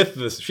she's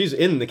she's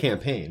in the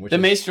campaign. The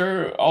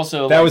Maester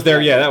also. That was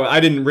there. Yeah, I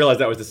didn't realize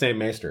that was the same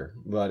Maester,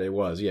 but it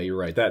was. Yeah, you're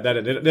right. That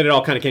it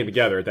all kind of came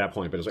together at that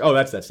point. But it was like, oh,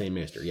 that's that same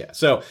Maester. Yeah.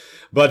 So,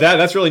 but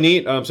that's really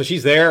neat. So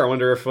she's there. I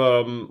wonder if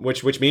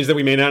which means that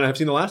we may not have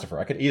seen the last of her.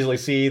 I could easily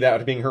see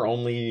that being her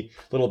only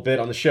little bit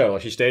on the show.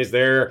 She stays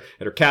there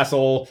at her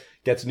castle,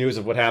 gets news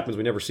of what happens.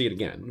 We never see it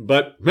again.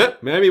 But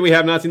maybe we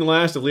have not seen the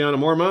last of Lyanna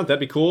Mormont. That'd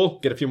be cool.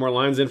 Get a few more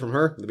lines in from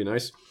her. That'd be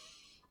nice.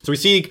 So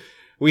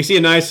we see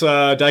a nice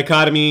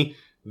dichotomy.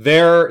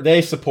 They're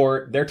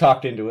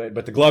talked into it,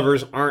 but the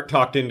Glovers aren't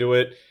talked into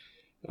it.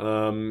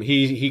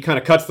 He kind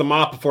of cuts them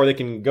off before they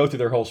can go through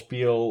their whole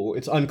spiel.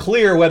 It's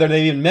unclear whether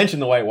they even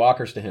mention the White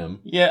Walkers to him.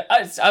 Yeah,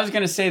 I was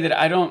going to say that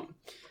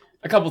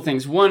a couple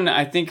things. One,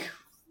 I think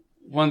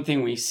one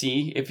thing we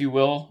see, if you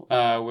will,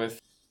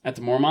 at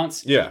the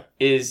Mormonts,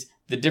 is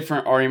the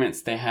different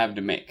arguments they have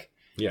to make.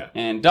 Yeah.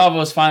 And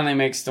Davos finally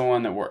makes the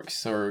one that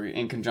works, or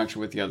in conjunction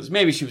with the others.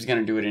 Maybe she was going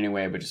to do it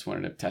anyway, but just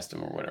wanted to test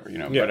him or whatever,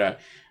 Yeah. But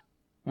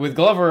with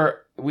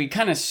Glover, we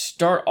kind of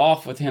start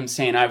off with him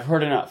saying, "I've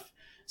heard enough."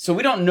 So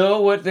we don't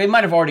know what they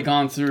might have already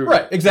gone through.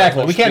 Right,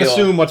 exactly. We can't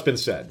assume what's been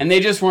said. And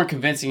they just weren't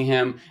convincing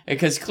him,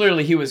 because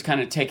clearly he was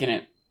kind of taking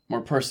it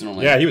more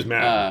personally. Yeah, he was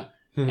mad.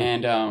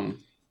 And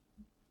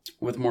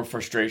with more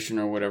frustration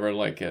or whatever,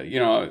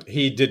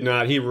 he did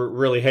not. He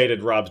really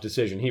hated Rob's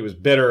decision. He was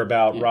bitter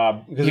about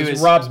Rob,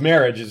 because Rob's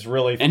marriage is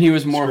really, and he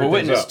was more of a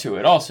witness to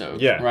it also.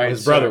 Yeah, right.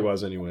 His brother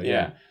was anyway.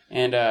 Yeah,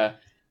 and by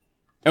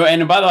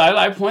the way,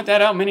 I point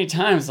that out many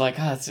times.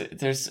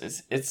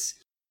 It's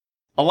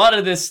a lot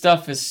of this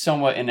stuff is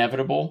somewhat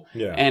inevitable.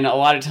 Yeah, and a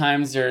lot of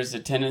times there's a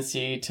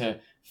tendency to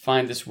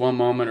find this one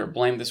moment or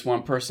blame this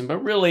one person, but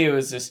really it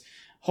was this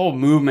whole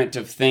movement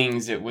of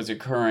things that was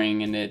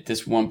occurring, and that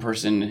this one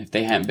person, if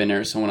they hadn't been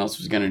there, someone else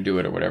was going to do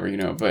it or whatever,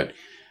 But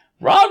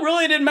Rob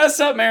really did mess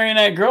up marrying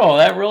that girl.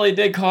 That really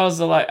did cause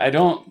a lot. I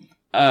don't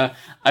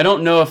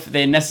know if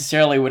they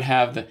necessarily would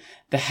have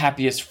the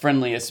happiest,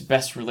 friendliest,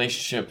 best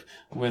relationship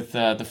with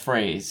the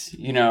Freys,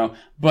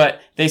 But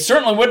they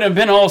certainly wouldn't have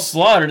been all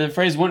slaughtered. The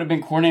Freys wouldn't have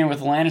been coordinated with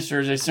the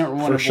Lannisters. They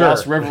certainly wouldn't have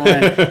lost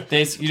Riverwind.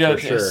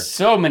 There's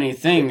so many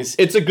things.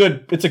 It's a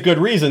good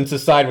reason to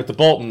side with the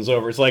Boltons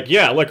over. It's like,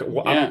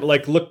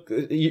 look.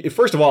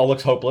 First of all, it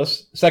looks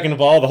hopeless. Second of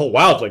all, the whole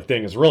wildling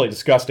thing is really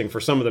disgusting for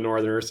some of the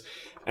Northerners.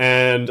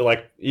 And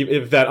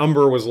if that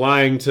Umber was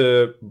lying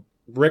to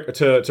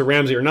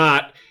Ramsay or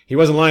not, he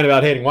wasn't lying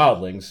about hating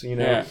wildlings,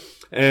 Yeah.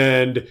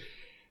 And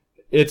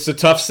it's a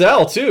tough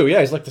sell too. Yeah,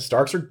 he's like, the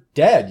Starks are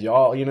dead,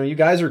 y'all. You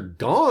guys are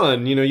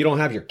gone. You don't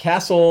have your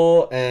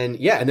castle, and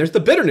there's the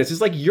bitterness. It's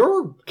like,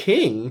 your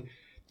king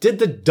did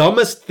the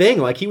dumbest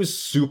thing. He was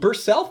super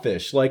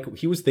selfish.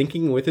 He was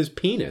thinking with his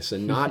penis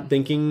and not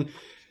thinking,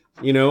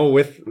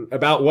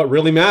 about what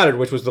really mattered,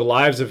 which was the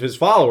lives of his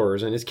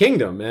followers and his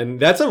kingdom. And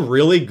that's a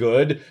really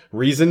good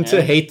reason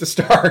to hate the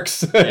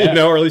Starks, or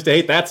at least to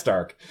hate that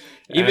Stark.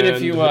 Even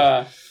if you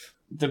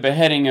the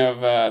beheading of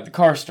the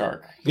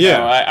Karstark.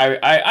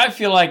 I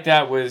feel like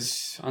that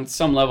was on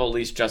some level at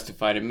least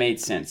justified. It made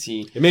sense.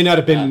 It may not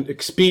have been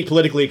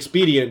politically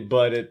expedient,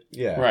 but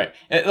right.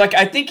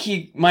 I think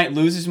he might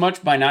lose as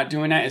much by not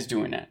doing that as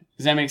doing that.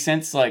 Does that make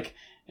sense?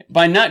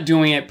 By not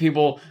doing it,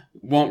 people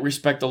won't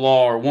respect the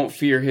law or won't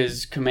fear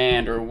his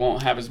command or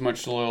won't have as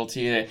much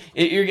loyalty.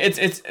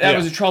 That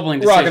was a troubling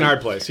decision. Rock and hard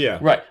place, yeah.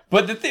 Right.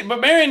 But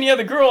marrying the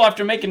other girl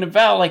after making the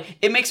vow,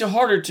 it makes it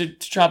harder to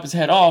chop his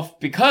head off,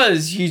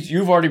 because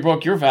you've already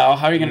broke your vow.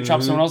 How are you going to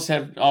chop someone else's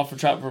head off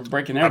for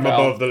breaking their vow? I'm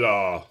above the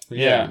law.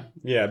 Yeah.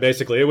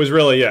 Basically, it was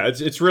really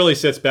It's really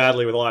sits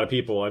badly with a lot of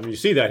people. I mean, you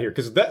see that here,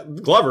 because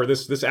Glover,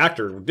 this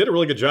actor, did a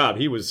really good job.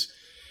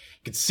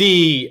 could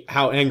see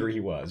how angry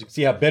he was. You could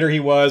see how bitter he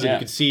was, and you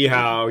could see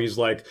how he's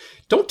like,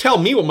 don't tell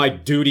me what my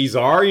duties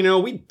are. You know,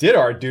 we did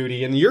our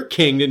duty, and your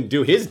king didn't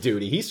do his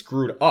duty. He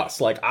screwed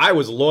us. Like, I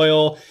was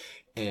loyal,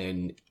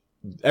 and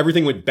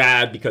everything went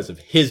bad because of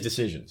his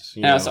decisions.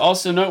 Now, it's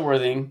also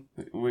noteworthy.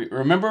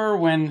 Remember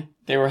when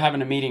they were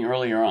having a meeting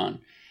earlier on,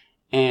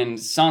 and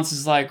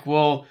Sansa's like,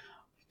 well,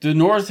 the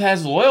North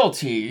has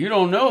loyalty. You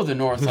don't know the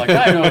North like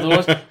I know the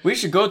North. We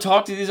should go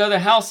talk to these other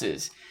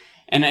houses.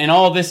 And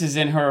all this is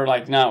in her,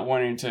 like, not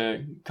wanting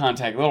to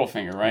contact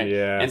Littlefinger, right?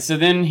 Yeah. And so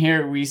then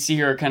here we see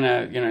her kind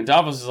of,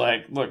 Davos is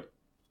like, look,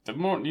 I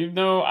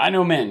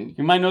know men.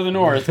 You might know the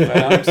North,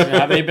 but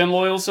have they been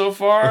loyal so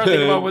far?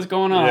 Think about what's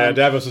going on. Yeah,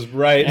 Davos is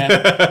right.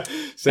 And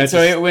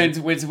so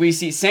we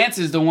see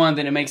Sansa's the one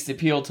that it makes the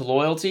appeal to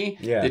loyalty.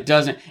 Yeah. It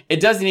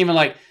doesn't even,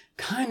 like,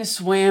 kind of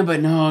swam, but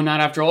no,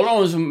 not after all. It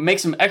almost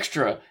makes him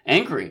extra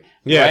angry.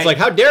 Yeah, right? It's like,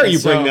 how dare you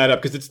bring that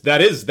up? Because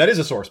that is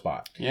a sore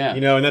spot. Yeah,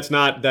 and that's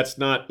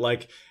not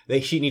like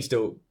she needs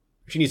to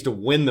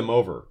win them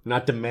over,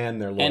 not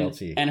demand their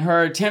loyalty. And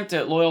her attempt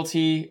at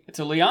loyalty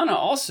to Lyanna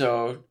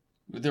also,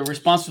 the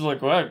response was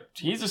like, "What?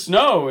 He's a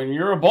Snow and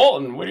you're a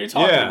Bolton. What are you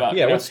talking about?"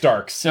 Yeah, what's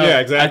Starks? So yeah,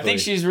 exactly. I think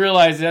she's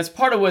realized that's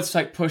part of what's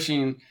like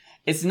pushing.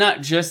 It's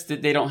not just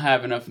that they don't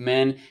have enough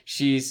men.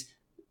 She's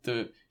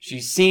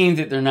seen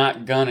that they're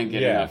not gonna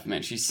get enough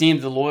men. She's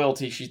seen the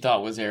loyalty she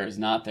thought was there is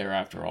not there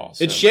after all.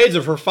 So. It's shades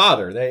of her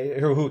father,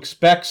 who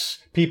expects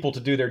people to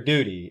do their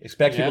duty,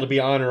 expects people to be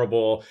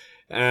honorable,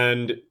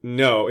 and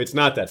no, it's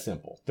not that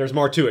simple. There's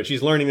more to it.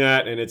 She's learning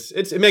that, and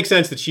it makes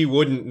sense that she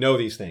wouldn't know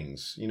these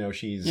things.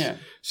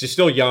 She's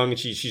still young, and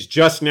she's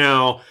just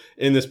now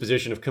in this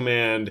position of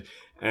command.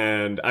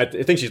 And I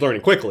think she's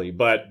learning quickly,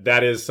 but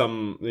that is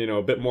some,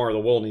 a bit more of the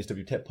wool needs to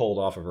be pulled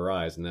off of her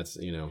eyes, and that's,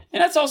 And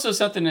that's also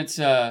something that's,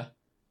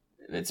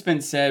 it's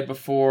been said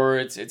before.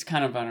 It's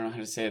kind of, I don't know how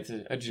to say it,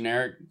 it's a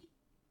generic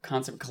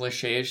concept,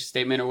 cliche-ish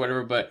statement or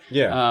whatever, but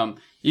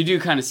you do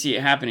kind of see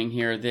it happening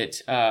here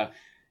that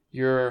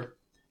your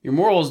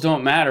morals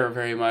don't matter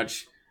very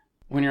much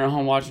when you're at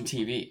home watching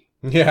TV.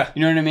 Yeah.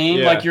 You know what I mean?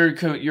 Yeah. Like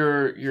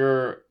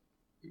your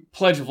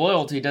pledge of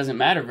loyalty doesn't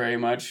matter very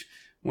much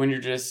when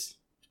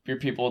your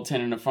people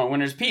attending the front, when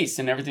there's peace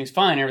and everything's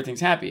fine,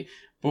 everything's happy.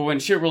 But when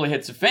shit really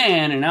hits the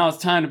fan and now it's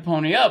time to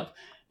pony up,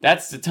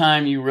 that's the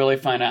time you really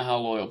find out how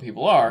loyal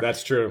people are.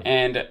 That's true.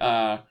 And,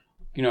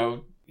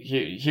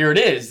 here it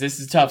is. This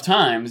is tough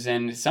times,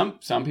 and some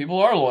people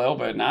are loyal,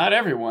 but not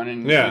everyone.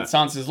 And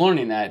Sansa's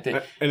learning that.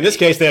 In this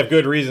case, they have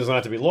good reasons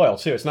not to be loyal,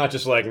 too. It's not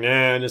just like, we're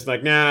not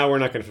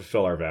going to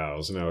fulfill our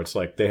vows. No, it's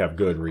like they have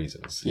good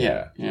reasons.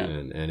 Yeah.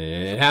 And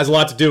it has a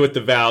lot to do with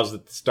the vows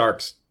that the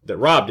Starks, that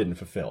Robb didn't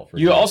fulfill. For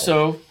example.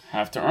 Also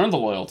have to earn the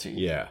loyalty.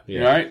 Yeah.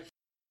 Right?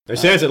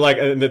 Sansa,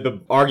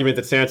 the argument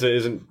that Sansa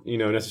isn't,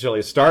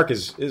 necessarily a Stark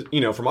is,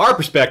 from our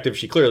perspective,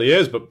 she clearly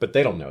is, but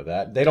they don't know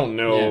that. They don't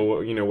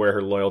know, where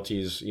her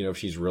loyalties, if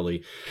she's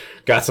really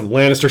got some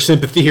Lannister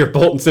sympathy or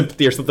Bolton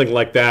sympathy or something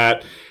like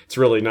that. It's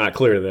really not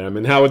clear to them.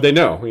 And how would they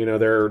know?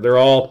 They're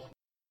all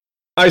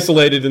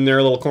isolated in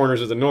their little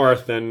corners of the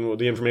North, and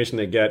the information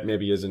they get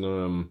maybe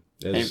isn't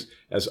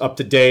as up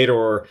to date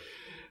or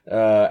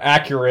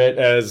accurate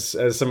as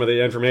some of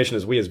the information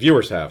as we as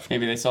viewers have.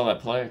 Maybe they saw that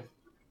play.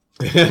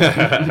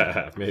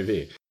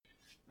 Maybe.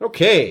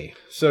 Okay,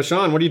 so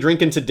Sean, what are you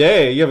drinking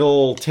today? You have a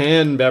little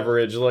tan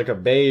beverage, like a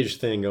beige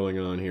thing going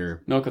on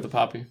here. Milk of the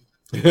poppy.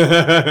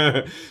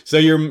 So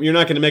you're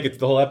not going to make it through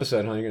the whole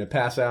episode, huh? You're going to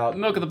pass out.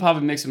 Milk of the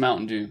poppy makes a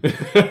Mountain Dew.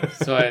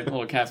 So I had a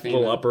little caffeine. A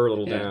little upper, a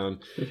little down.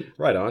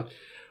 Right on.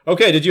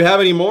 Okay, did you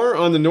have any more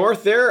on the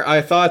North there?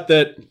 I thought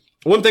that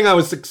one thing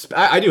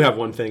I do have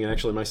one thing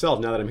actually myself.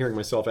 Now that I'm hearing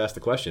myself ask the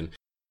question,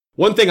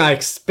 one thing I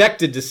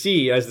expected to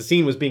see as the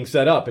scene was being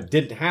set up, it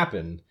didn't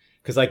happen.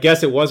 Because I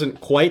guess it wasn't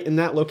quite in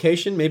that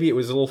location. Maybe it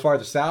was a little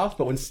farther south.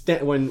 But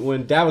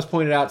when Davos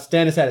pointed out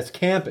Stannis had his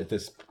camp at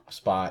this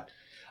spot,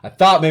 I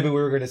thought maybe we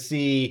were going to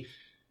see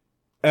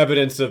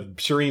evidence of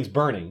Shireen's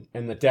burning,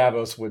 and that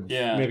Davos would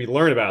maybe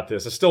learn about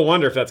this. I still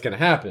wonder if that's going to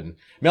happen.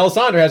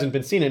 Melisandre hasn't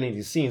been seen in any of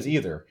these scenes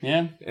either.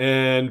 Yeah.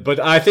 But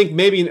I think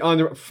maybe on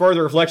the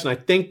further reflection, I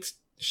think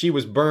she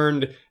was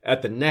burned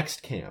at the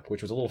next camp,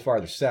 which was a little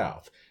farther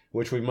south.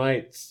 Which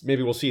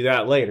maybe we'll see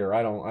that later.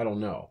 I don't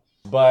know.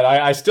 But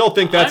I still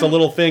think that's a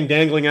little thing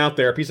dangling out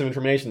there, a piece of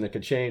information that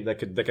could change, that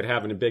could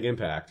have a big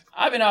impact.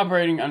 I've been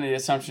operating under the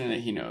assumption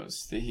that he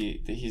knows, that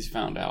he's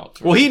found out.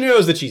 Well, he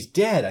knows that she's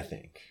dead, I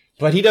think.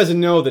 But he doesn't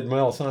know that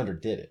Melisandre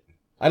did it.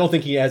 I don't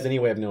think he has any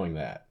way of knowing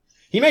that.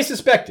 He may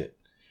suspect it,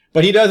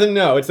 but he doesn't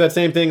know. It's that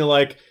same thing of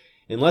like,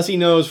 unless he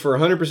knows for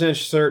 100%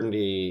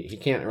 certainty, he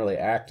can't really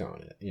act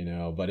on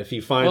it, But if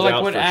he finds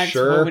out for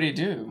sure... What would he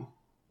do?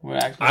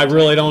 I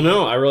really don't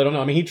know.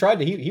 I mean, he tried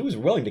to... He was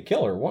willing to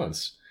kill her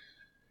once.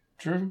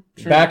 True.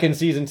 Back in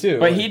season 2.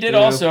 But he did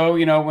also,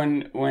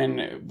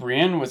 when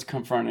Brienne was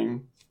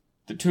confronting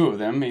the two of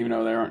them, even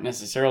though they aren't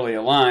necessarily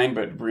aligned,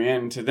 but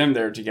Brienne, to them,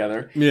 they're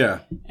together. Yeah.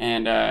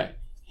 And the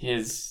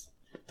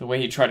way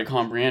he tried to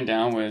calm Brienne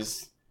down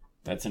was,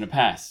 that's in the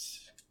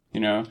past.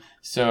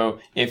 So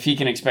if he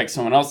can expect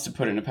someone else to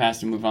put it in the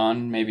past and move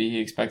on, maybe he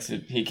expects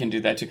that he can do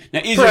that too.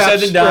 Now, easier said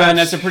than done.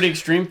 That's a pretty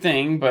extreme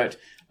thing, but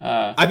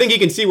I think he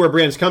can see where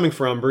Brienne's coming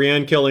from.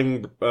 Brienne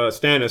killing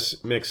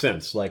Stannis makes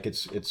sense. Like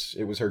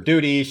it was her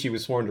duty. She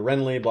was sworn to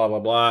Renly. Blah blah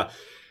blah.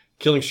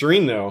 Killing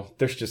Shireen, though,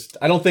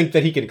 I don't think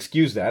that he can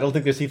excuse that. I don't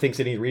think he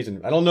thinks any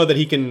reason. I don't know that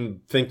he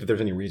can think that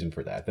there's any reason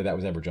for that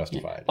was ever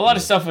justified. A lot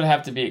of stuff would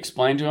have to be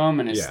explained to him,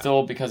 and it's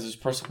still, because of his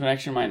personal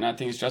connection, might not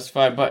think it's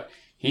justified, but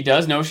he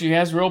does know she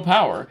has real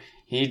power.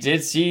 He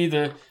did see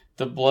the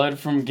blood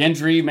from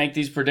Gendry make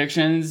these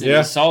predictions, and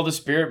he saw the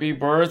spirit be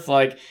birthed.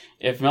 Like,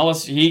 if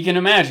he can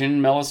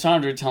imagine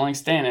Melisandre telling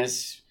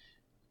Stannis,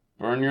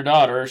 burn your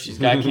daughter, she's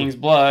got king's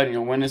blood,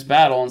 you'll win this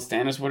battle, and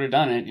Stannis would have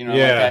done it.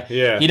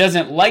 He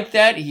doesn't like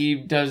that. He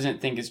doesn't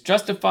think it's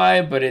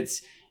justified, but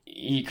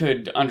he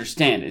could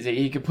understand it.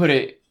 He could put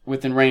it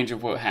within range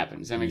of what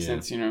happens. That makes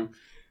sense,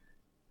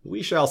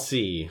 We shall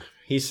see.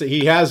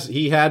 He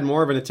had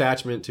more of an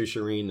attachment to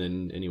Shireen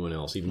than anyone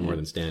else, even more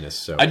than Stannis.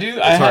 So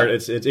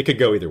it could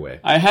go either way.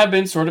 I have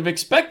been sort of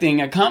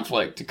expecting a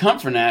conflict to come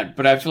from that,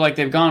 but I feel like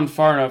they've gone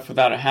far enough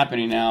without it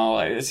happening now.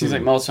 It seems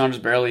like Melisandre's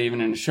barely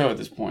even in the show at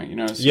this point,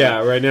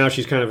 So right now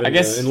she's kind of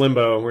in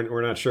limbo.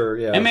 We're not sure.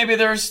 Yeah, and maybe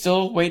they're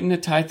still waiting to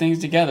tie things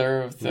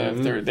together. If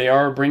they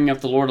are bringing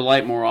up the Lord of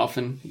Light more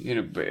often,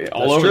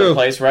 all over the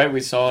place, right?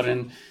 We saw it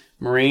in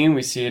Marine,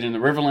 we see it in the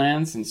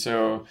Riverlands, and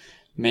so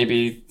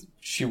maybe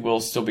she will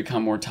still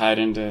become more tied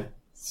into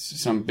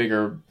some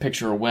bigger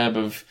picture or web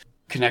of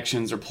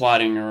connections or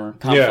plotting or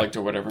conflict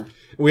or whatever.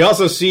 We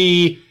also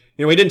see,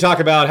 we didn't talk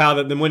about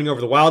how them winning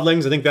over the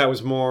wildlings. I think that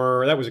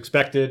was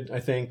expected, I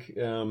think.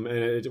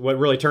 And what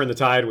really turned the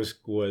tide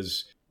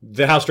was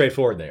how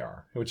straightforward they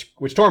are, which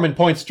Tormund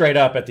points straight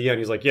up at the end.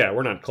 He's like, yeah,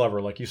 we're not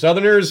clever like you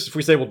Southerners. If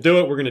we say we'll do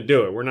it, we're going to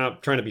do it. We're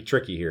not trying to be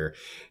tricky here.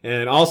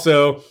 And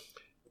also,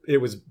 it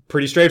was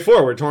pretty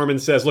straightforward.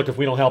 Tormund says, look, if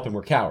we don't help him,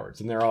 we're cowards.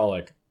 And they're all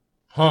like,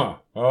 huh.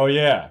 Oh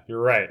yeah, you're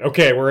right.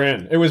 Okay, we're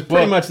in. It was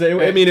pretty much.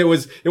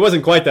 It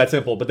wasn't quite that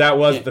simple, but that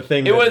was the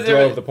thing that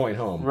drove the point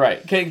home. Right.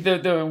 Okay.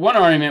 The one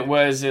argument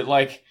was that,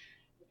 like,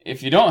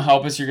 if you don't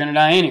help us, you're going to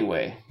die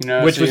anyway.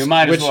 You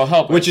might as well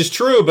help us. Which is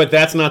true, but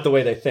that's not the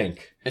way they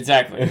think.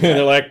 Exactly.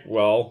 They're like,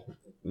 well,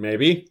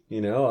 maybe.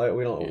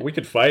 We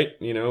could fight.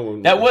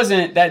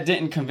 That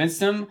didn't convince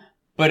them,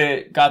 but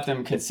it got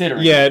them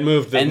considering. Yeah, it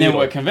moved. Then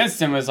what convinced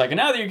them was like,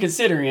 now that you're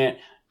considering it,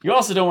 you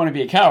also don't want to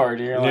be a coward.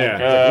 You're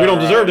like, we don't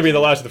deserve to be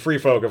the last of the free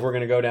folk if we're going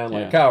to go down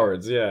like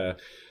cowards. Yeah.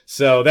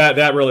 So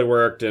that really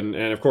worked. And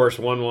of course,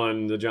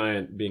 1-1, the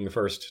giant being the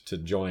first to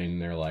join,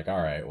 they're like,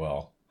 all right,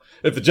 well,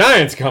 if the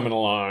giant's coming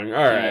along,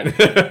 all right.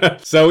 Yeah.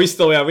 So we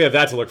have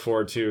that to look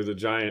forward to, the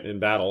giant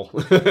in battle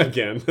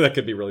again. That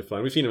could be really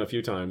fun. We've seen him a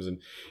few times,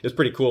 and it's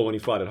pretty cool when he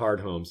fought at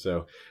Hardhome.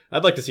 So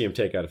I'd like to see him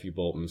take out a few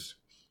Boltons.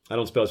 I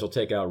don't suppose he'll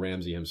take out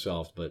Ramsay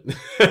himself, but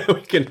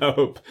we can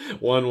hope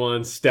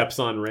 1-1 steps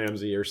on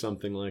Ramsay or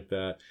something like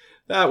that.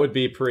 That would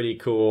be pretty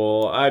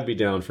cool. I'd be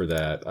down for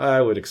that.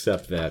 I would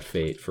accept that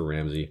fate for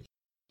Ramsay.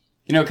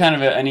 Kind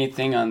of a neat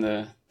thing on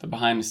the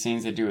behind the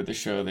scenes they do with the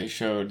show. They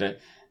showed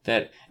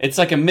that it's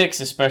like a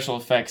mix of special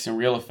effects and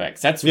real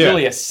effects. That's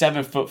really a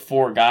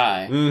 7'4"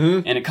 guy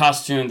in a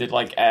costume that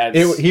like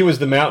adds. He was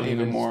the mountain,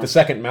 even more. The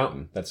second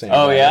mountain. That same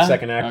guy, the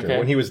second actor. Okay.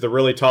 When he was the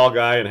really tall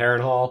guy in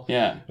Harrenhal.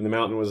 Yeah. And the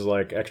mountain was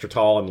like extra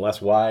tall and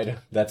less wide.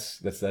 That's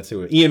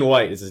who. Ian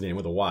White is his name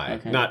with a Y.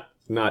 Okay.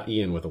 Not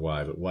Ian with a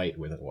Y, but White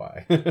with a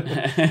Y.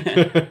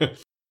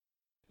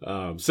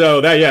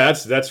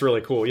 That's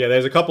really cool. Yeah,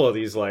 there's a couple of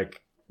these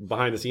like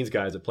behind the scenes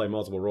guys that play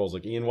multiple roles.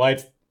 Like Ian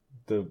White's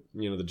the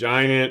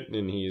giant,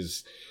 and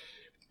he's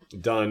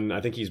done, I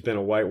think he's been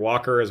a White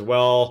Walker as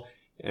well,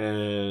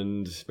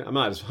 and I'm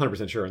not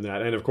 100% sure on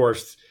that. And of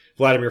course,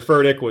 Vladimir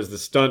Furtick was the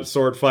stunt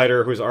sword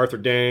fighter who's Arthur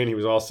Dane. He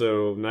was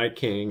also Night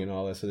King and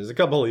all this. So they have a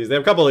couple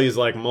of these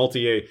like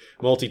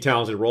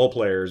multi-talented role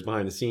players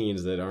behind the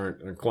scenes that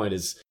aren't quite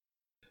as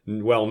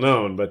well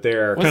known, but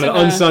they're kind of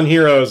unsung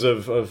heroes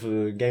of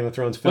Game of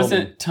Thrones filming.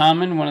 Wasn't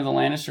Tommen one of the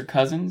Lannister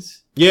cousins?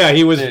 Yeah,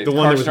 he was the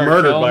one that was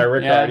murdered by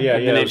Rickard. Yeah,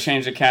 and then they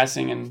changed the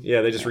casting and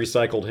they just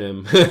recycled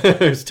him.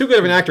 It's too good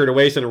of an actor to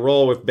waste in a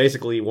role with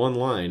basically one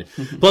line.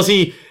 Plus,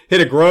 he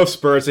hit a growth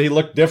spurt, so he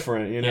looked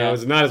different.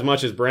 It's not as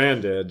much as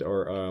Bran did,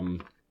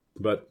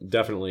 but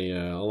definitely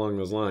along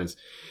those lines.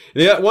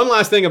 One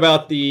last thing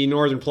about the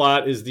northern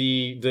plot is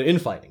the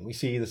infighting. We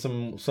see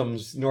some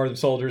northern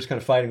soldiers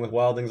kind of fighting with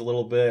wildlings a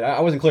little bit.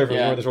 I wasn't clear if it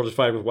was northern soldiers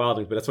fighting with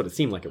wildlings, but that's what it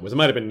seemed like it was. It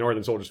might have been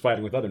northern soldiers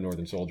fighting with other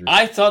northern soldiers.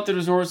 I thought there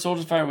was northern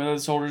soldiers fighting with other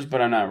soldiers,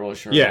 but I'm not really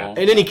sure. Yeah,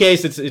 in any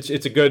case,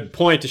 it's a good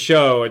point to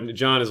show. And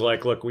Jon is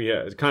like, look,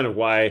 it's kind of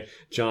why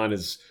Jon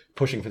is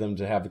pushing for them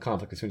to have the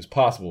conflict as soon as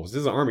possible, because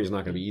this army is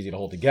not going to be easy to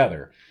hold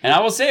together. And I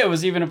will say, it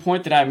was even a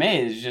point that I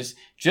made, is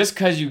just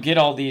because you get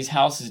all these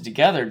houses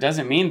together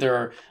doesn't mean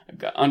they're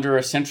under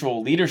a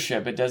central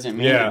leadership. It doesn't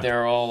mean that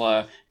they're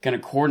all going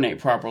to coordinate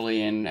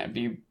properly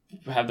and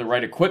have the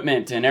right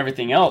equipment and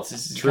everything else.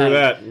 This is true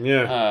that.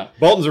 Yeah.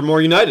 Boltons are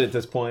more united at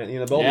this point.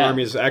 The Bolton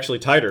army is actually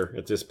tighter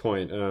at this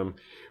point,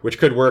 which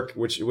could work,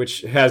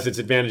 which has its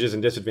advantages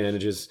and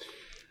disadvantages.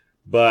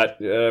 But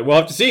we'll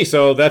have to see.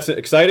 So that's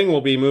exciting.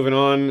 We'll be moving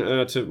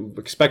on to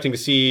expecting to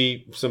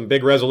see some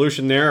big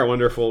resolution there. I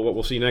wonder if what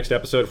we'll see next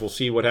episode, if we'll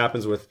see what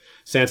happens with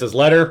Sansa's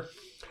letter.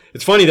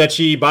 It's funny that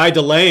by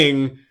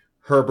delaying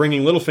her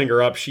bringing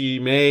Littlefinger up, she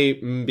may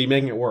be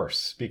making it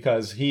worse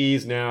because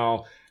he's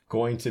now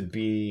going to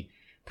be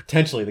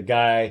potentially the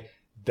guy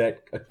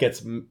that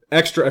gets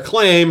extra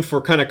acclaim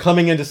for kind of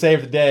coming in to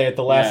save the day at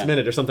the last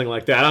minute or something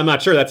like that. I'm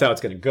not sure that's how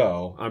it's going to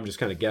go. I'm just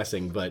kind of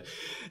guessing, but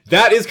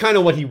that is kind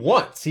of what he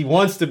wants. He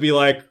wants to be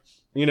like,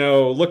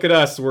 look at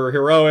us. We're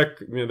heroic.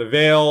 The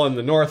Vale and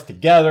the North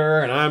together,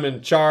 and I'm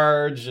in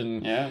charge,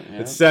 and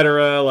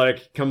etc.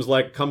 Comes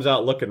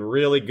out looking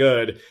really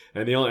good,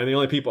 and the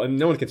only people, and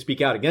no one can speak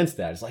out against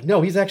that. It's like,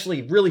 no, he's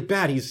actually really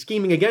bad. He's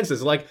scheming against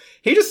us. Like,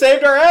 he just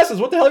saved our asses.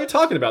 What the hell are you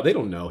talking about? They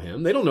don't know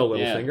him. They don't know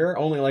Littlefinger.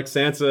 Only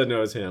Sansa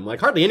knows him. Like,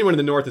 hardly anyone in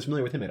the North is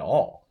familiar with him at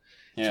all.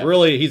 Yeah.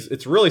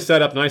 It's really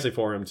set up nicely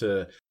for him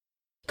to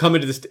come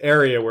into this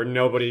area where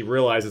nobody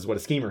realizes what a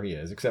schemer he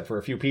is, except for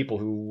a few people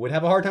who would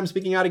have a hard time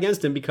speaking out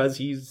against him because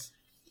he's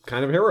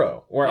kind of a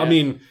hero. Or,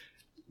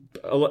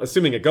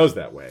 assuming it goes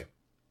that way.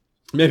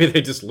 Maybe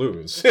they just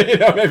lose.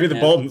 Maybe the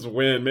Boltons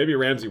win. Maybe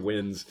Ramsay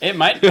wins. It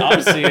might,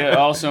 honestly, it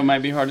also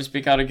might be hard to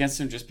speak out against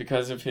him just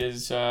because of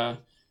his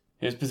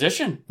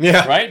position.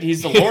 Yeah. Right?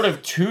 He's the lord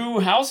of two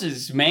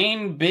houses,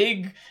 main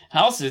big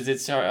houses.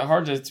 It's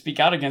hard to speak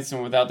out against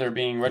him without there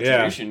being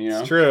retribution,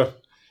 It's true.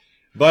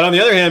 But on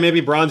the other hand,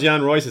 maybe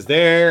Bronzion Royce is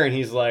there, and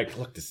he's like,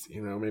 look, this,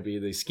 maybe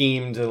they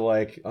scheme to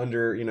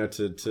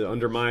to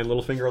undermine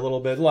Littlefinger a little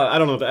bit. I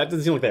don't know. That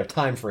doesn't seem like they have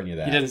time for any of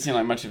that. He doesn't seem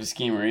like much of a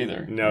schemer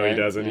either. No, right? He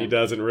doesn't. Yeah. He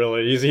doesn't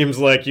really. He seems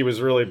like he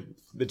was really.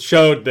 It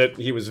showed that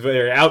he was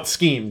very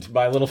out-schemed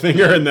by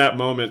Littlefinger in that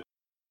moment.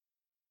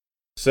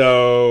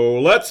 So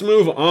let's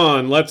move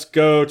on. Let's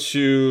go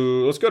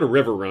to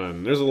River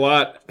Run. There's a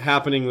lot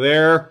happening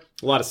there.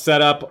 A lot of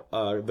setup.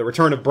 The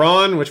return of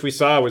Bronn, which we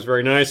saw, was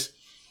very nice.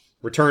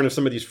 Return of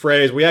some of these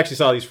Freys. We actually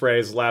saw these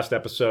Freys last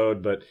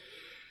episode, but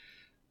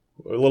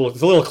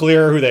it's a little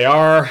clearer who they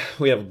are.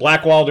 We have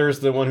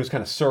Blackwalder's the one who's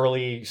kind of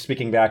surly,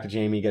 speaking back to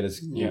Jaime,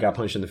 got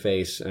punched in the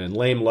face, and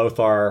Lame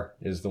Lothar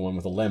is the one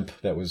with a limp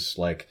that was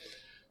like,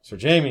 Sir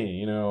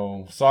Jaime,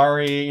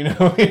 sorry,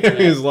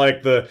 he's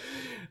like the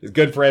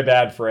good Frey,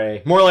 bad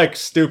Frey, more like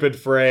stupid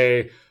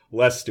Frey,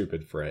 less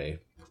stupid Frey.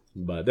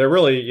 But they're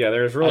really,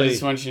 there's really. I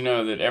just want you to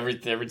know that every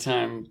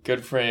time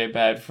good Frey,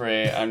 bad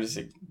Frey, I'm just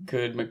a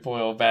good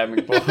McBoyle, bad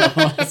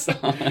McBoyle. So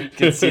I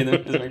can see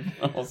them as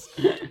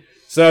McBoyles.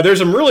 So there's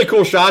some really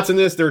cool shots in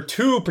this. There are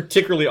two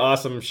particularly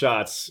awesome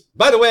shots.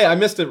 By the way, I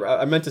meant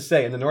to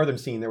say in the northern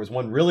scene there was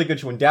one really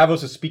good shot when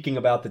Davos is speaking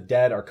about the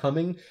dead are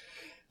coming.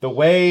 The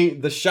way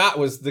the shot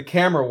was, the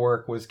camera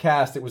work was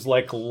cast, it was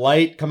like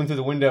light coming through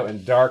the window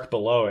and dark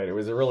below it. It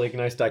was a really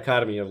nice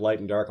dichotomy of light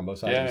and dark on both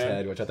sides of his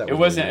head, which I thought was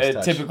wasn't really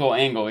nice a touch. Typical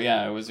angle.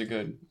 Yeah, it was a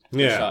good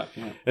shot.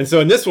 Yeah. And so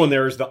in this one,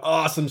 there was the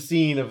awesome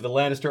scene of the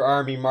Lannister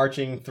army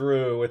marching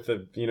through with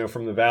the,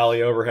 from the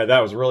valley overhead. That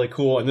was really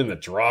cool. And then the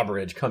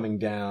drawbridge coming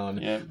down,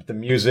 the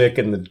music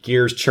and the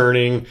gears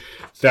churning.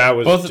 That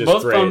was just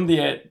both great. From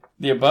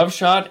the above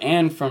shot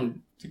and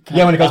from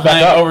when it goes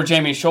back up over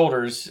Jaime's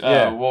shoulders,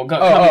 coming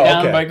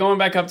down by going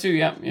back up too.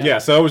 Yeah.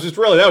 So it was just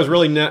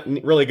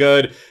really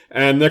good,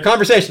 and their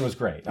conversation was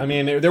great. I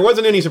mean, there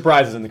wasn't any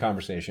surprises in the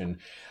conversation.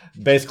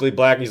 Basically,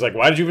 he's like,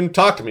 "Why did you even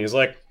talk to me?" He's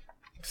like,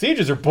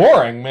 "Sieges are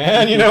boring,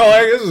 man.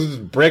 This is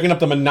breaking up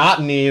the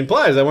monotony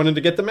implies I wanted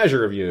to get the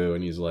measure of you."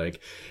 And he's like,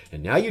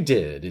 "And now you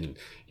did." And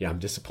I'm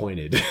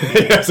disappointed.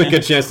 That's a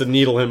good chance to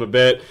needle him a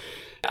bit.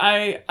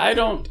 I've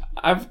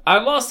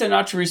lost a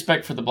notch of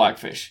respect for the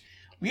Blackfish.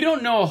 We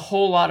don't know a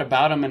whole lot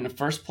about him in the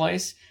first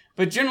place,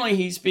 but generally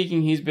he's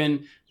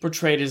been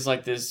portrayed as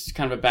like this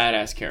kind of a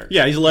badass character.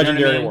 Yeah, he's a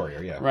legendary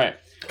warrior, yeah. Right.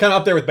 Kind of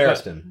up there with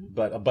Barristan,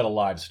 but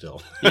alive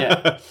still.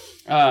 Yeah.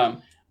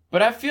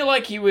 But I feel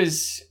like he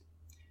was,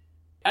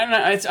 I don't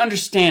know, it's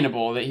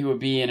understandable that he would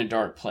be in a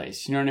dark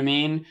place, you know what I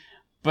mean?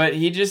 But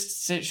he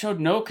just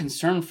showed no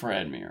concern for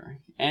Edmure.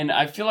 And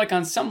I feel like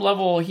on some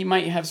level he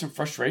might have some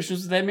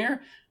frustrations with Edmure,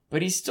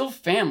 but he's still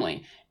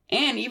family.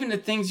 And even the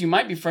things you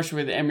might be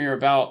frustrated with Edmure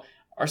about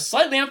are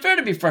slightly unfair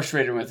to be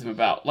frustrated with him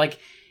about. Like,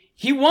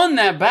 he won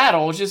that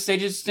battle, they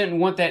just didn't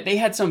want that. They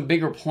had some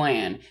bigger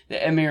plan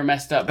that Edmure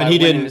messed up by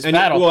winning this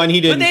battle. And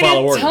he didn't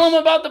follow orders. But they didn't tell him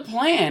about the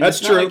plan. That's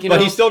true, but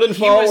he still didn't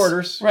follow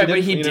orders. Right, but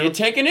he did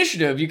take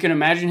initiative. You can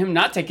imagine him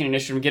not taking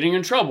initiative and getting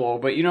in trouble.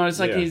 But, it's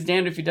like he's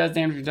damned if he does,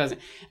 damned if he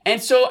doesn't.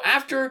 And so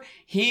after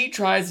he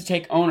tries to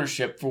take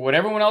ownership for what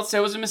everyone else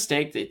said was a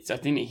mistake,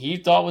 something that he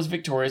thought was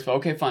victorious, but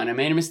okay, fine, I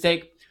made a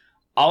mistake.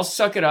 I'll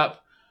suck it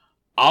up.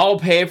 I'll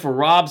pay for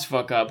Rob's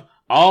fuck up.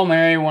 I'll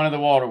marry one of the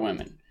Walder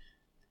women.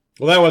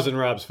 Well, that wasn't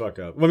Rob's fuck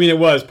up. I mean, it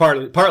was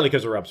partly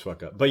because of Rob's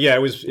fuck up. But yeah,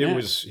 it was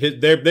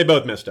they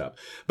both messed up.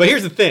 But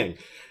here's the thing.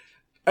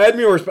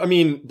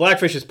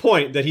 Blackfish's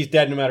point that he's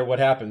dead no matter what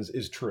happens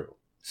is true.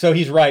 So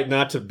he's right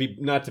not to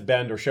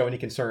bend or show any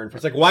concern.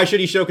 It's like, why should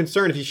he show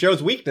concern? If he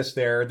shows weakness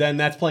there, then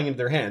that's playing into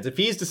their hands. If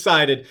he's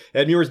decided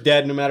Edmure's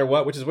dead no matter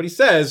what, which is what he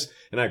says,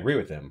 and I agree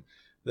with him,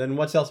 then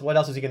what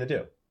else is he going to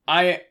do?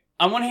 I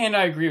on one hand,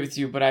 I agree with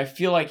you, but I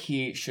feel like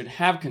he should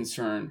have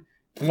concern.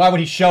 Why would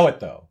he show it,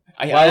 though?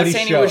 I'm not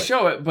saying he would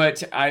show it,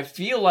 but I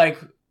feel like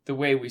the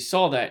way we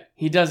saw that,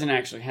 he doesn't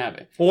actually have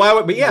it. Well, why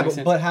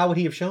would? But how would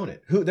he have shown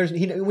it?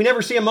 We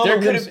never see a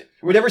moment.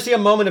 We never see a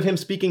moment of him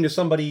speaking to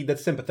somebody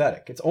that's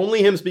sympathetic. It's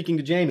only him speaking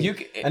to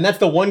Jaime, and that's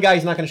the one guy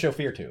he's not going to show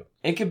fear to.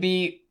 It could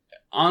be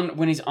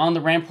when he's on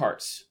the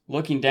ramparts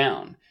looking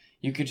down.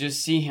 You could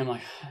just see him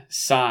like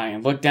sigh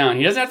and look down.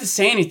 He doesn't have to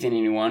say anything to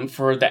anyone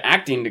for the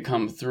acting to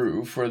come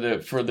through, for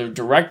the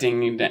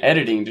directing and the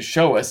editing to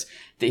show us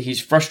that he's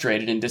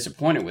frustrated and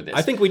disappointed with this.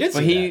 I think we did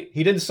see that.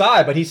 He didn't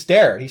sigh, but he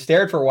stared. He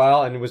stared for a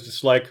while and was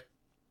just like,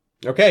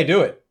 okay,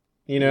 do it.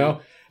 You know?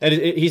 Mm-hmm. And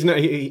he's not.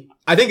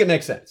 I think it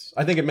makes sense.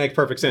 I think it makes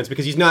perfect sense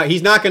because he's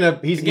not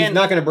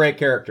gonna break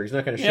character. He's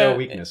not gonna show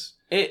weakness.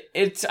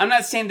 I'm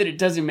not saying that it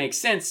doesn't make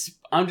sense.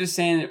 I'm just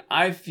saying that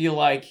I feel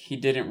like he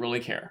didn't really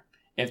care.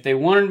 If they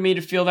wanted me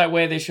to feel that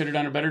way, they should have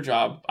done a better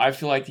job. I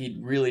feel like he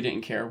really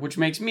didn't care, which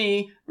makes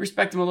me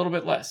respect him a little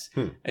bit less.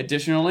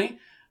 Additionally,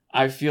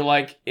 I feel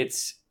like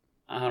it's,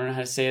 I don't know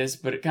how to say this,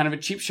 but it's kind of a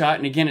cheap shot.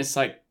 And again, it's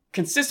like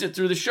consistent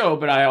through the show,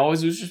 but I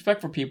always lose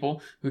respect for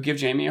people who give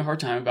Jaime a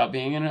hard time about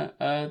being in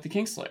the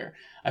Kingslayer.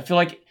 I feel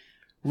like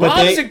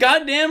Rob's a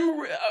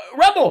goddamn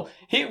rebel.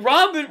 King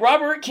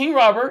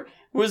Robert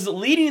was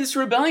leading this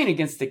rebellion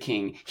against the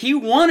king. He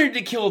wanted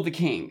to kill the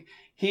king.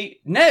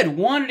 Ned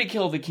wanted to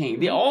kill the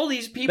king. All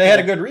these people. They had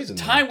a good reason.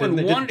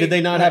 Tywin wanted. Did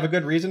they not have a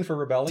good reason for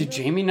rebelling? Did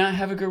Jaime not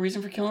have a good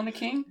reason for killing the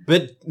king?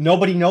 But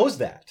nobody knows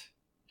that.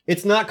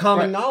 It's not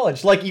common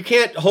knowledge. Like, you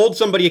can't hold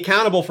somebody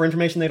accountable for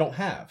information they don't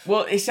have.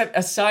 Well, except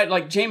aside,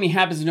 like, Jaime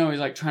happens to know he's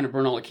like trying to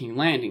burn all the King's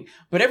Landing,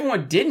 but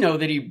everyone did know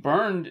that he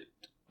burned.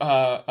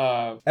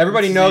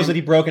 Everybody knows that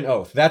he broke an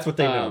oath. That's what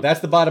they know. That's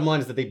the bottom line,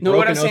 is that they broke an oath. No,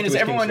 what I'm saying is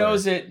everyone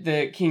knows that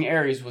the King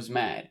Aerys was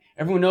mad.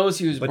 Everyone knows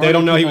he was burning. But they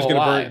don't know he was going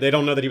to burn. They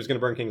don't know that he was going to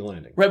burn King's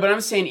Landing. Right, but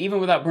I'm saying even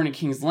without burning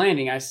King's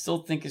Landing, I still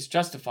think it's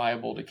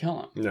justifiable to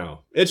kill him. No,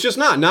 it's just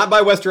not. Not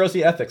by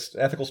Westerosi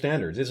ethical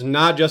standards. It's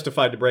not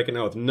justified to break an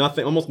oath.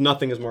 Almost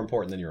nothing is more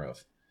important than your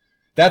oath.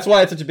 That's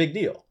why it's such a big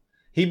deal.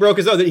 He broke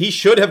his oath. He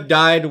should have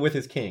died with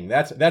his king.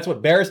 That's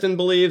what Barristan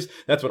believes.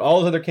 That's what all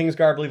his other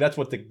Kingsguard believe. That's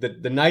what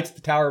the knights at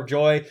the Tower of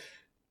Joy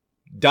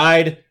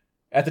died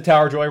at the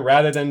Tower of Joy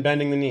rather than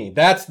bending the knee.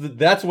 That's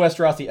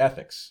Westerosi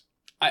ethics.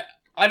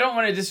 I don't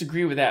want to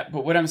disagree with that,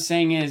 but what I'm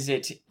saying is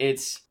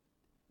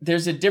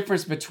there's a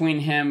difference between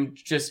him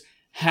just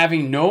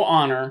having no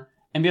honor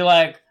and be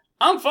like,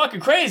 I'm fucking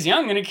crazy,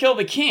 I'm gonna kill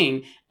the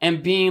king,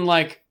 and being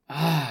like, I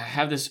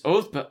have this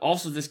oath, but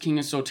also this king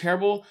is so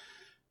terrible.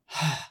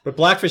 But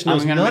Blackfish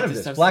knows none of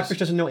this. Blackfish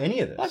doesn't know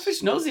any of this.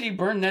 Blackfish knows that he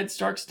burned Ned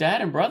Stark's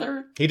dad and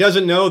brother. He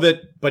doesn't know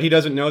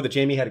that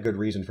Jaime had a good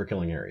reason for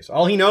killing Aerys.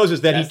 All he knows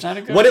is that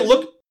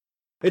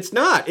It's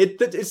not.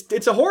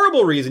 It's a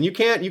horrible reason. You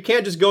can't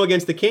just go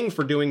against the king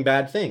for doing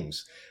bad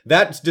things.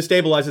 That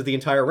destabilizes the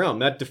entire realm.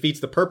 That defeats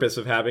the purpose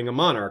of having a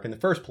monarch in the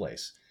first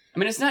place. I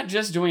mean, it's not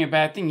just doing a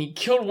bad thing. He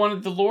killed one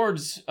of the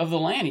lords of the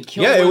land.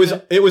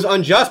 It was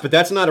unjust, but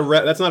that's not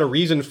a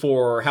reason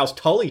for House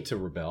Tully to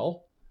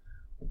rebel.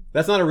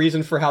 That's not a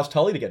reason for House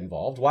Tully to get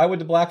involved. Why would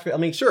the Blackfish? I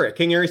mean, sure,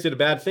 King Aerys did a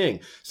bad thing.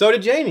 So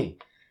did Jaime.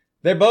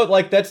 They're both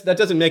like, that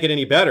doesn't make it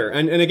any better.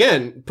 And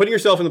again, putting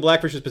yourself in the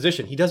Blackfish's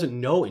position, he doesn't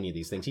know any of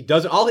these things. He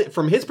doesn't,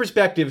 from his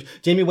perspective,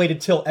 Jaime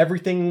waited till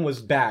everything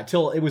was bad,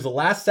 till it was the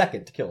last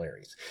second to kill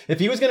Aerys. If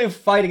he was going to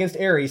fight against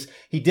Aerys,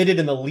 he did it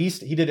in the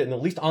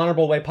least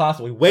honorable way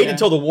possible. He waited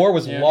until the war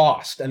was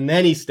lost, and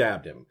then he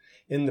stabbed him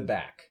in the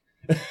back.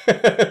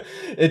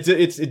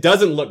 It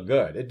doesn't look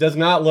good. It does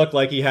not look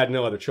like he had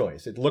no other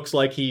choice. It looked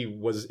like he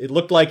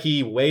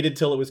waited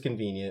till it was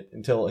convenient,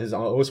 until his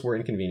oaths were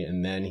inconvenient,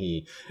 and then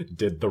he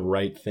did the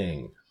right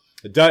thing.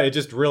 It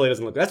just really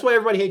doesn't look good. That's why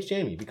everybody hates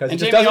Jaime, because it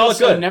just doesn't look good.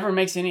 He also never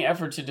makes any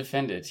effort to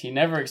defend it. He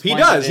never explains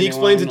it. He does. He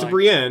explains it to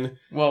Brienne.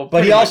 Well,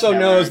 but he also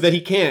knows that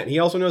he can't. He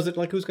also knows that,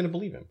 like, who's going to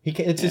believe him? He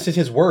can't. It's just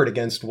his word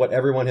against what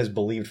everyone has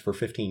believed for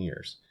 15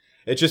 years.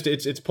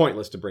 It's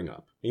pointless to bring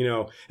up, you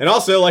know. And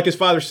also, like his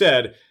father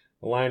said,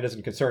 the lion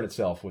doesn't concern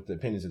itself with the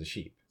opinions of the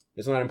sheep.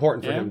 It's not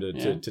important for him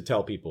to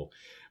tell people.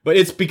 But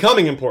it's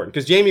becoming important,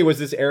 because Jaime was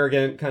this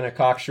arrogant, kind of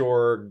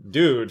cocksure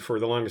dude for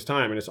the longest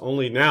time, and it's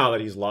only now that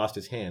he's lost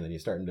his hand that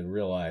he's starting to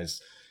realize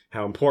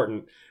how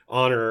important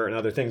honor and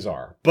other things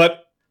are.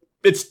 But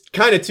it's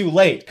kind of too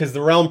late, because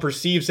the realm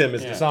perceives him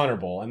as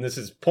dishonorable, and this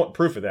is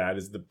proof of that,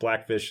 is the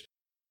Blackfish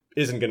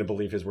isn't going to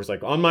believe his words.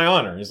 Like, on my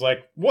honor. He's like,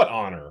 what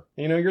honor?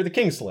 You know, you're the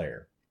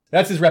Kingslayer.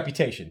 That's his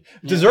reputation.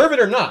 Yeah. Deserve it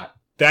or not,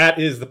 that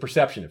is the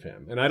perception of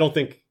him. And I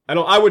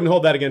wouldn't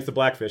hold that against the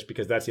Blackfish,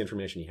 because that's the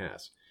information he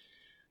has.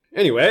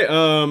 Anyway,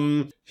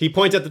 he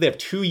points out that they have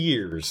 2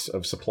 years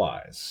of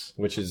supplies,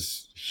 which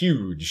is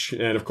huge.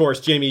 And of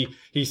course, Jaime,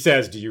 he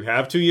says, do you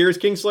have 2 years,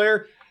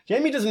 Kingslayer?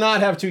 Jaime does not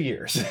have 2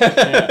 years.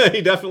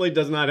 He definitely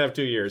does not have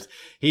 2 years.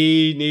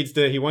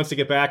 He wants to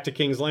get back to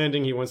King's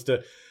Landing. He wants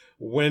to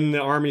win the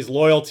army's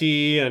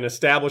loyalty and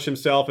establish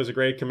himself as a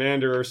great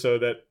commander, so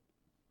that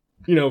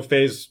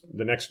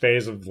the next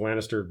phase of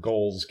Lannister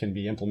goals can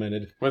be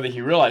implemented. Whether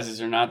he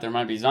realizes or not, there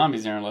might be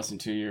zombies there in less than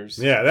 2 years.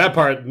 Yeah, that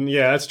part.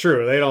 Yeah, that's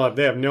true.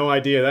 They have no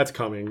idea that's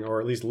coming, or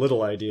at least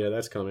little idea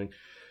that's coming.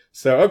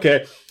 So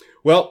okay,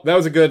 well, that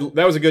was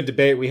a good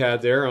debate we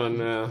had there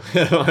on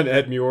on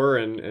Ed Muir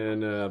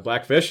and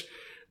Blackfish.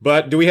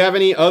 But do we have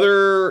any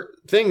other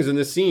things in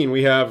this scene?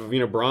 We have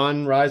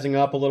Bronn rising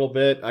up a little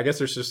bit. I guess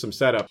there's just some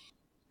setup.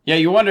 Yeah,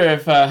 you wonder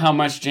if how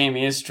much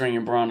Jaime is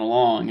stringing Bronn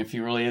along, if he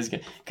really is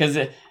good. Because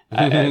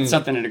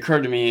something that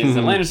occurred to me is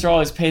that Lannister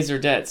always pays their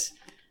debts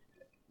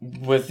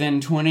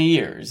within 20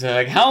 years.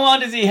 Like, how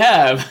long does he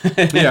have?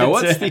 Yeah,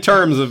 what's the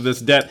terms of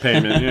this debt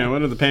payment? Yeah,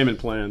 what are the payment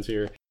plans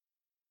here?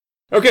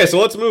 Okay, so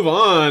let's move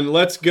on.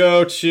 Let's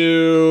go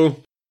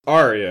to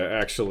Arya,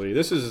 actually.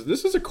 This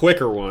is a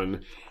quicker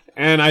one.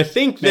 And I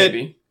think that...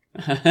 Maybe.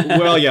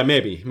 Well, yeah,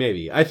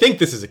 maybe. I think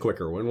this is a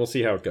quicker one. We'll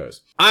see how it goes.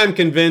 I'm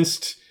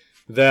convinced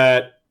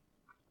that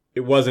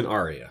it wasn't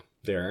Arya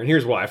there, and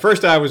here's why.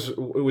 First, it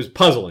was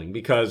puzzling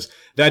because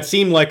that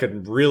seemed like a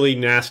really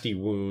nasty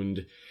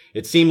wound.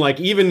 It seemed like,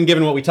 even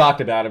given what we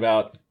talked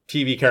about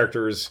TV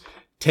characters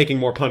taking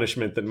more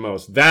punishment than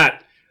most,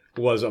 that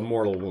was a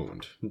mortal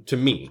wound to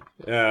me.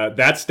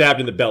 That stabbed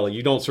in the belly.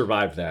 You don't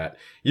survive that.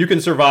 You can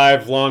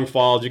survive long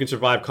falls. You can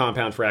survive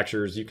compound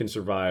fractures. You can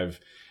survive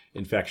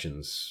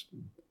infections.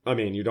 I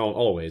mean, you don't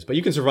always, but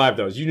you can survive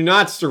those. You do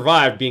not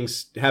survive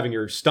having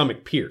your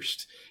stomach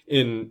pierced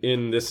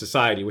in this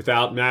society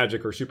without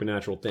magic or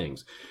supernatural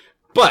things.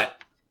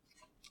 But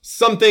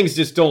some things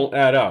just don't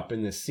add up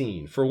in this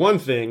scene. For one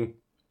thing,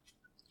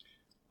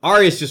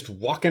 Arya's just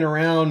walking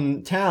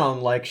around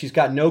town like she's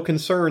got no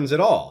concerns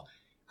at all.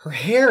 Her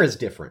hair is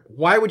different.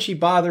 Why would she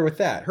bother with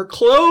that? Her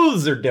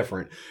clothes are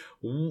different.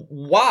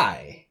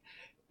 Why?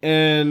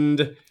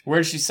 And where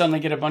did she suddenly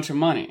get a bunch of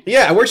money?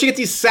 Yeah, where'd she get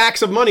these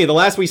sacks of money? The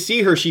last we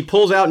see her, she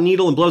pulls out a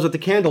needle and blows out the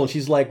candle, and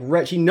she's like,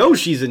 she knows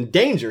she's in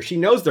danger. She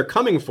knows they're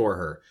coming for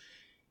her.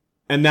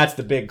 And that's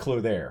the big clue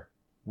there.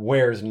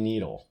 Where's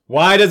Needle?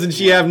 Why doesn't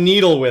she have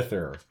Needle with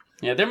her?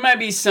 Yeah, there might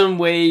be some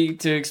way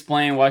to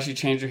explain why she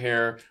changed her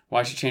hair,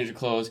 why she changed her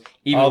clothes,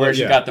 even where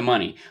she got the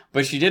money.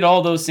 But she did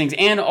all those things,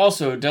 and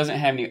also doesn't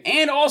have any,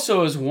 and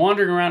also is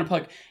wandering around a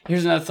park.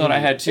 Here's another thought I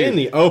had too. In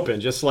the open,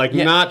 just like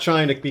not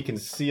trying to be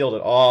concealed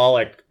at all,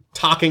 like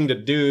talking to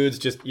dudes,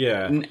 just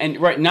and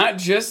right, not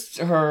just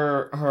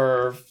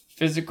her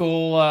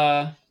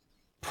physical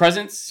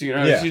presence.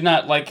 She's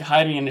not like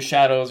hiding in the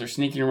shadows or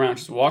sneaking around.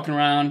 She's walking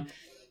around.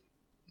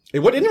 It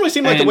didn't really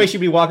seem like the way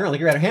she'd be walking around. Like,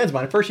 she had her hands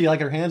behind her. First, she had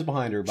her hands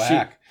behind her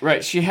back.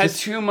 She had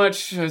too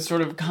much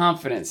sort of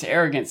confidence,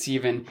 arrogance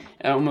even.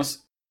 Almost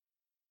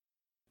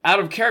out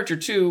of character,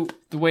 too.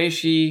 The way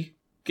she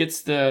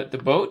gets the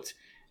boat.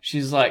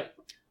 She's like,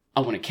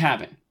 I want a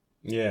cabin.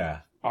 Yeah.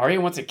 Arya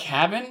wants a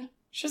cabin?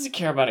 She doesn't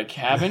care about a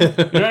cabin.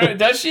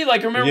 Does she?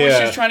 Like, remember when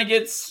she was trying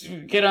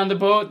to get on the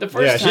boat the first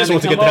time? Yeah, she just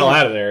wants to get the hell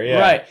out of there. Yeah.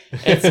 Right.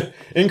 It's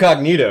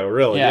incognito,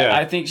 really. Yeah,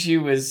 I think she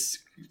was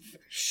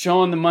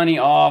showing the money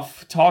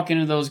off, talking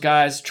to those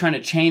guys, trying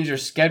to change their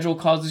schedule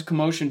causes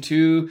commotion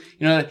too.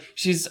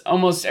 She's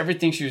almost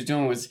everything she was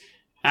doing was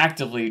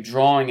actively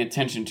drawing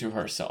attention to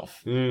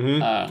herself.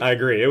 Mm-hmm. I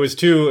agree. It was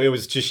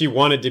just she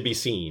wanted to be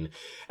seen.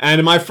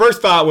 And my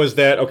first thought was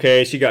that,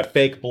 okay, she got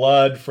fake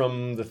blood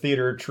from the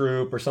theater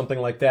troupe or something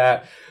like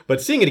that.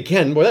 But seeing it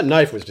again, boy, that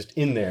knife was just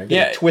in there.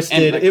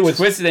 Twisted. And, it was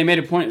twisted. They made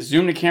a point,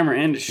 zoom the camera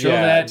in to show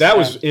that. That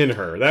was in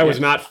her. That was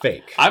not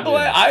fake.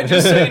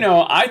 Just so you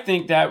know, I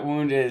think that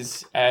wound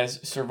is as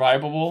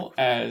survivable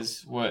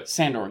as what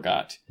Sandor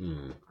got.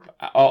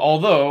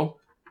 Although,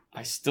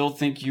 I still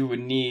think you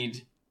would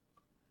need...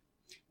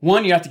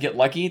 One, you have to get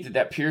lucky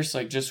that pierce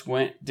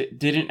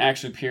didn't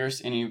actually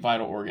pierce any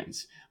vital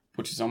organs,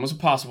 which is almost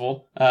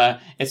impossible,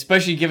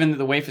 especially given that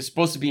the waif is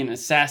supposed to be an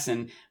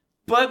assassin,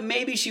 but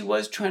maybe she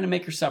was trying to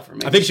make her suffer.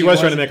 I think she was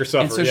trying to make her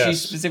suffer, and so she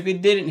specifically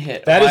didn't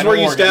hit. That is where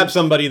you stab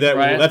somebody.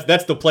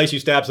 That's the place you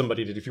stab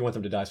somebody if you want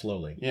them to die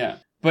slowly. Yeah.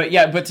 But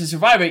to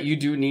survive it, you're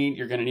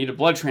going to need a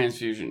blood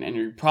transfusion, and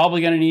you're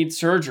probably going to need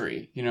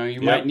surgery.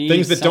 You might need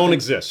things that don't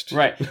exist.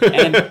 Right.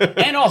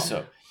 And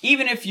also...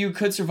 Even if you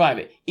could survive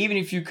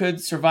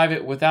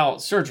it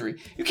without surgery,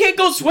 you can't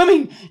go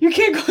swimming. Have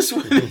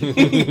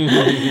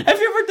you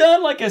ever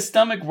done like a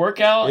stomach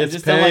workout? It's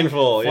just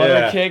painful. Done, like,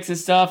 flutter kicks and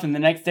stuff, and the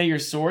next day you're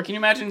sore. Can you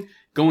imagine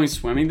going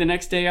swimming the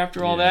next day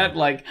after all that?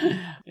 Like,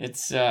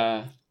 it's.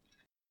 I've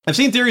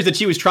seen theories that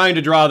she was trying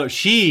to draw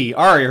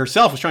Arya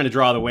herself was trying to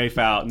draw the waif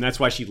out, and that's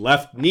why she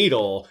left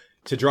Needle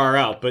to draw her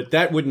out. But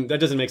that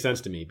doesn't make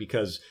sense to me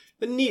because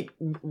the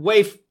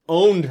waif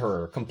owned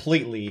her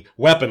completely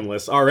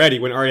weaponless already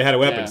when Arya had a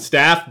weapon. Yeah.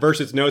 Staff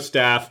versus no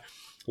staff.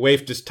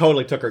 Waif just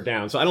totally took her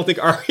down. So I don't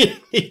think Arya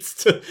needs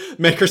to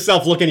make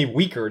herself look any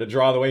weaker to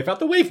draw the waif out.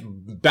 The waif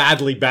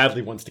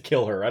badly wants to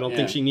kill her. I don't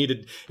think she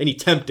needed any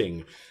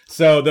tempting.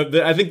 So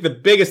I think the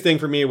biggest thing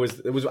for me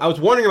was I was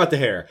wondering about the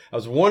hair. I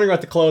was wondering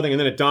about the clothing, and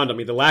then it dawned on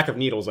me the lack of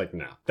Needle was like,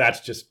 no, that's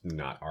just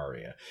not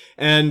Arya.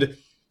 And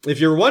if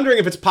you're wondering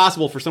if it's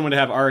possible for someone to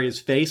have Arya's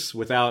face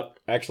without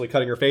actually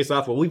cutting her face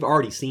off, well, we've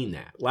already seen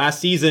that. Last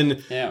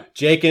season,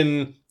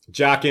 Jaqen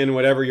Jaqen,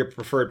 whatever your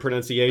preferred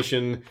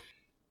pronunciation,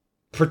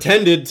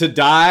 pretended to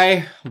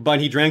die,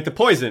 but he drank the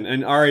poison.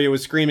 And Arya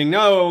was screaming,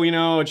 no,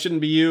 it shouldn't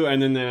be you.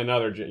 And then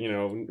another,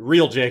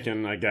 real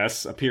Jaqen, I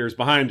guess, appears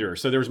behind her.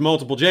 So there's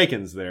multiple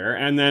Jaqens there.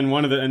 And then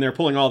and they're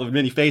pulling all the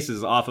many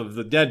faces off of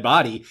the dead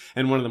body.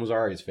 And one of them was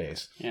Arya's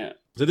face. Yeah.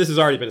 So this has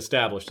already been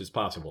established as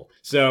possible.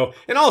 So,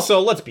 and also,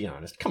 let's be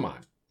honest, come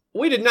on.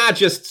 We did not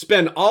just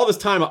spend all this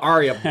time with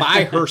Arya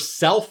by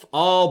herself,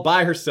 all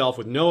by herself,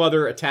 with no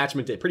other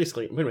attachment to pretty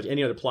much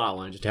any other plot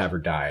line, just to have her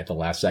die at the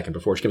last second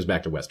before she comes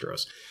back to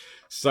Westeros.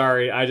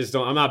 Sorry,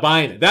 I'm not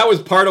buying it. That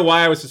was part of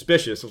why I was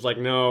suspicious. I was like,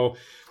 no,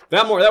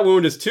 that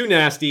wound is too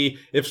nasty.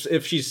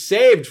 If she's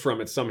saved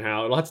from it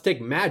somehow, it'll have to take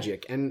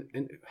magic.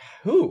 And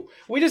who?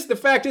 The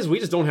fact is, we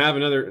just don't have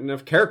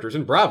enough characters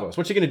in Bravos.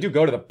 What's she going to do?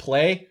 Go to the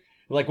play?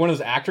 Like one of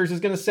those actors is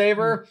going to save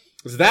her?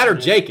 Is that or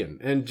Jaqen?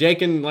 And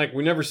Jaqen,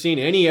 we've never seen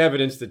any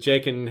evidence that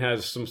Jaqen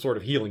has some sort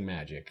of healing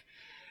magic.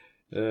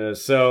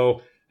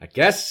 So I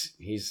guess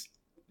he's...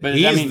 But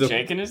does that mean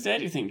Jaqen is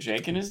dead? You think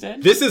Jaqen is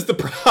dead? This is the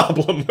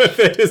problem with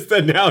it, is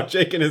that now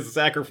Jaqen has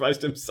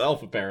sacrificed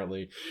himself,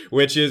 apparently.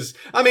 Which is,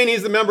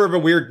 he's a member of a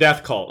weird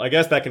death cult. I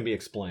guess that can be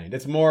explained.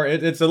 It's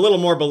a little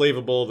more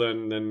believable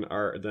than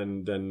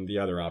the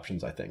other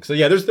options, I think. So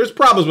yeah, there's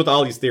problems with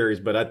all these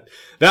theories, but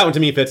that one to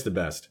me fits the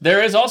best.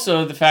 There is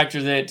also the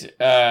factor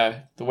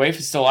that the waif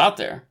is still out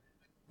there,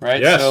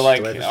 right? Yes, so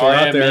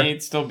Arya may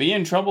still be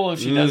in trouble if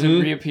she doesn't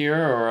reappear,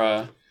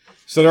 or...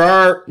 So there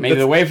are... Maybe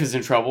the waif is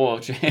in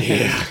trouble.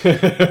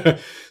 Yeah.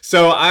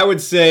 So I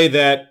would say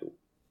that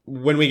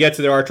when we get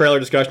to our trailer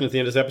discussion at the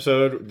end of this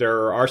episode,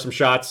 there are some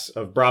shots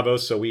of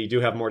Bravos, so we do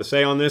have more to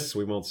say on this.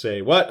 We won't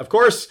say what, of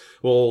course.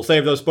 We'll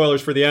save those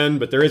spoilers for the end,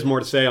 but there is more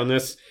to say on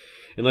this.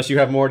 Unless you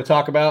have more to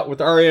talk about with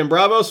Arya and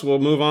Bravos, we'll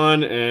move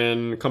on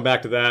and come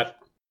back to that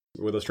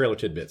with those trailer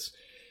tidbits.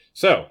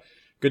 So,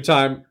 good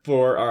time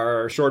for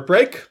our short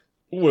break.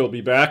 We'll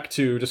be back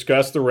to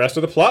discuss the rest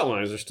of the plot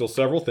lines. There's still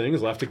several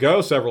things left to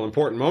go, several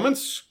important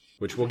moments,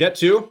 which we'll get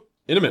to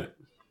in a minute.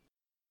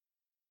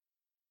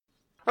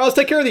 All right, let's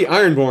take care of the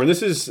Ironborn.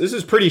 This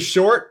is pretty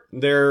short.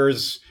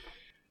 There's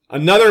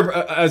another,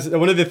 as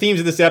one of the themes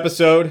of this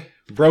episode,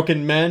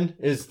 broken men,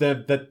 is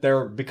that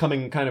they're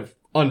becoming kind of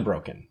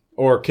unbroken,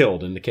 or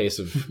killed in the case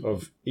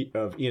of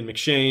Ian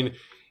McShane.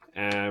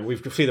 And we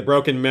see the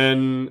broken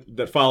men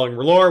that following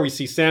R'hllor. We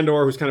see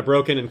Sandor, who's kind of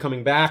broken and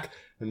coming back.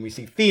 And we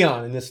see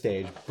Theon in this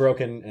stage,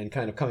 broken and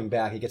kind of coming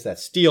back. He gets that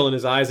steel in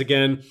his eyes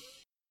again.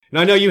 And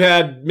I know you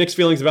had mixed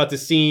feelings about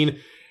this scene.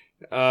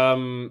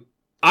 I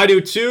do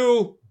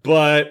too,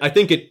 but I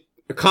think it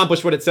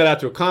accomplished what it set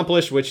out to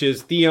accomplish, which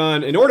is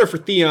Theon, in order for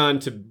Theon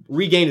to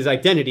regain his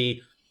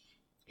identity,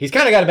 he's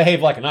kind of got to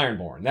behave like an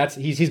Ironborn.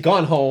 He's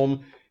gone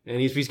home,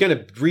 and he's going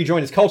to rejoin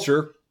his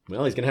culture.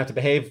 Well, he's going to have to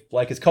behave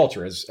like his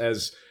culture,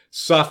 as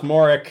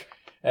sophomoric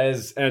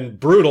and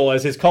brutal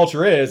as his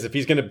culture is. If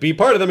he's going to be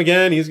part of them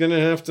again, he's going to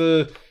have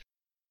to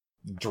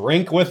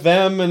drink with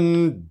them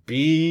and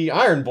be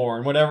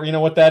Ironborn, whatever,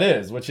 what that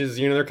is, which is,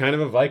 they're kind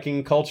of a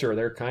Viking culture.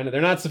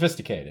 They're not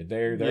sophisticated.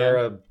 They're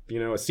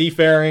a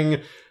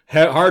seafaring,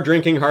 hard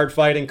drinking, hard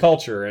fighting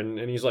culture. And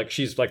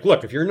she's like,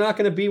 look, if you're not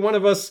going to be one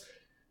of us,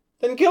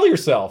 then kill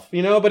yourself,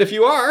 but if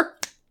you are,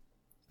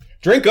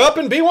 drink up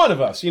and be one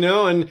of us,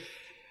 and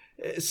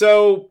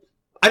so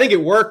I think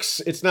it works.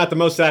 It's not the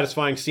most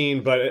satisfying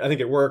scene, but I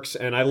think it works.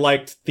 And I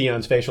liked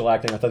Theon's facial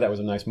acting. I thought that was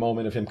a nice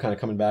moment of him kind of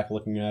coming back,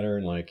 looking at her,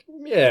 and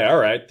yeah, all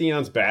right,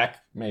 Theon's back,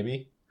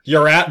 maybe.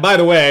 By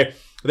the way,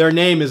 their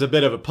name is a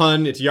bit of a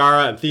pun. It's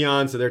Yara and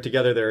Theon, so they're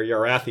together. They're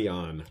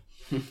Yarathion.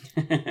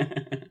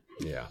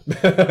 Yeah.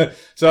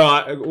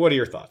 So, what are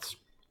your thoughts?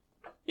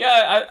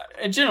 Yeah,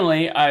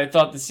 generally, I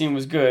thought the scene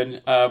was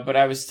good, but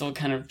I was still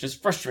kind of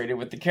just frustrated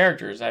with the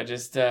characters. I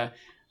just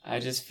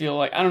feel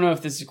like, I don't know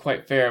if this is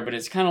quite fair, but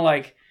it's kind of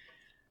like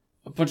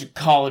a bunch of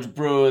college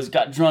bros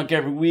got drunk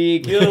every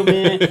week,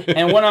 man?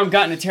 And one of them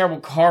got in a terrible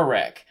car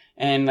wreck.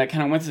 And I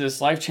kind of went through this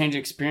life-changing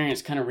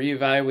experience, kind of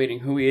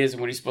reevaluating who he is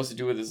and what he's supposed to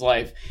do with his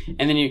life.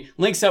 And then he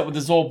links up with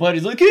his old buddy.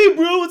 He's like, hey,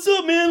 bro, what's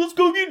up, man? Let's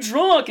go get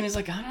drunk. And he's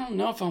like, I don't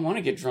know if I want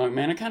to get drunk,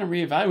 man. I kind of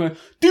reevaluate.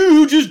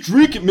 Dude, just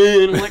drink it,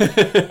 man. I'm like,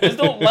 I just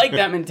don't like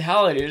that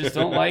mentality. I just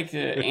don't like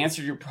the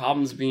answer to your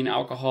problems being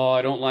alcohol.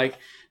 I don't like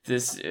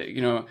this,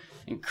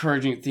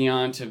 encouraging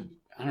Theon to,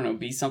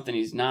 be something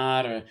he's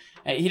not. Or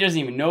he doesn't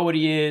even know what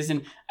he is.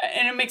 And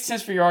it makes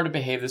sense for Yara to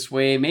behave this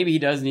way. Maybe he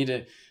does need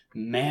to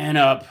man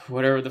up,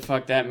 whatever the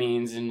fuck that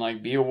means,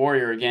 and be a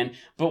warrior again.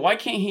 But why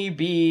can't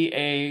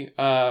he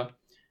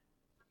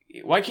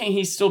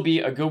still be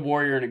a good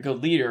warrior and a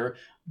good leader,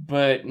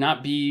 but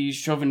not be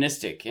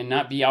chauvinistic and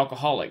not be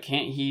alcoholic?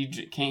 Can't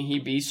he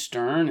be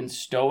stern and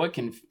stoic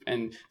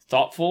and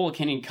thoughtful?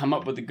 Can he come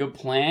up with a good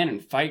plan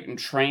and fight and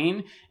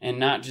train and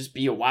not just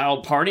be a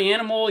wild party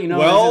animal?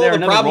 Well,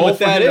 the problem with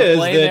that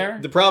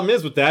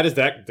is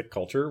that the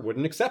culture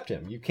wouldn't accept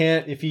him. You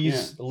can't, if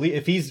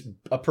he's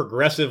a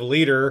progressive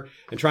leader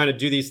and trying to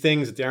do these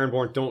things that the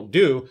Ironborn don't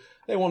do,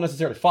 they won't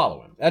necessarily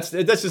follow him. That's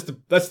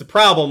the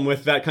problem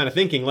with that kind of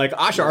thinking. Like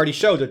Asha already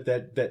showed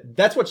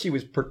that's what she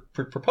was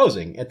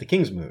proposing at the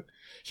Kingsmoot.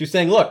 She was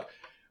saying, look,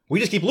 we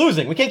just keep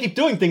losing. We can't keep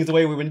doing things the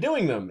way we've been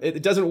doing them.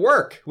 It doesn't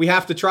work. We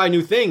have to try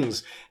new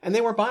things. And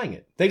they weren't buying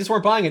it. They just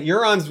weren't buying it.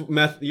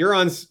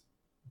 Euron's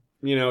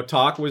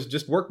talk was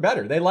just work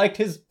better. They liked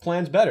his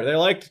plans better. They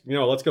liked,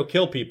 let's go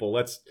kill people.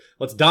 Let's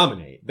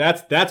dominate.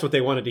 That's what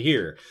they wanted to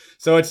hear.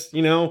 So it's,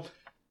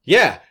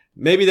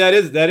 maybe that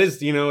is,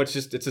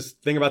 it's a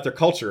thing about their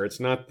culture.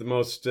 It's not the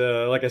most,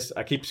 like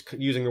I keep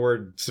using the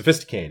word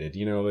sophisticated.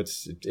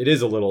 It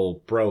is a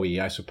little bro-y,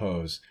 I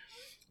suppose.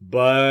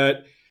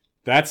 But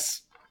that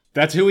is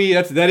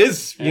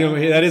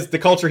the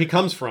culture he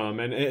comes from.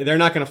 And they're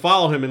not going to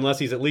follow him unless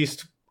he's at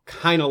least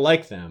kind of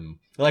like them.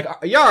 Like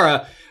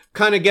Yara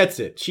kind of gets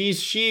it.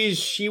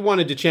 She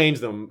wanted to change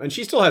them, and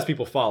she still has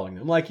people following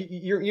them. Like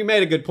you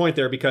made a good point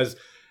there, because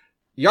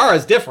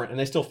Yara's different and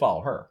they still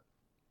follow her.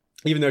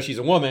 Even though she's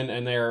a woman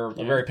and they're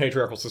a very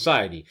patriarchal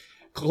society.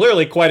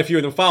 Clearly, quite a few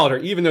of them followed her.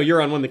 Even though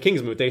Euron won the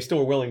King's Moot, they still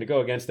were willing to go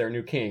against their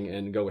new king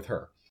and go with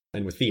her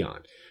and with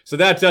Theon. So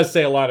that does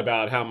say a lot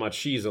about how much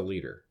she's a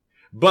leader.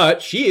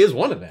 But she is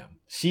one of them.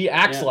 She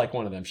acts like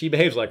one of them. She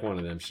behaves like one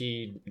of them.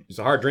 She is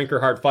a hard drinker,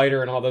 hard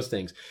fighter, and all those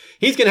things.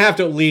 He's going to have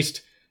to at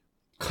least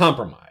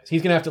compromise.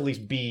 He's going to have to at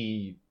least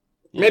be...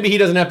 Maybe he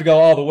doesn't have to go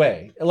all the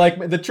way.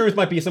 Like, the truth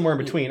might be somewhere in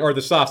between, or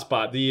the soft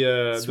spot,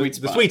 the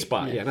sweet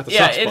spot. Yeah, not the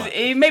soft spot.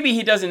 Maybe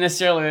he doesn't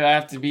necessarily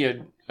have to be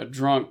a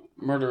drunk,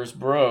 murderous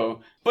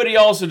bro, but he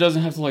also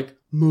doesn't have to,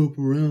 mope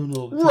around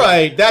all the time.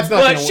 Right, that's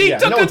not But she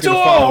took him to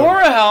a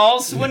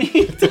whorehouse when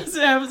he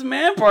doesn't have his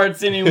man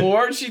parts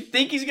anymore. She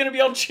think he's going to be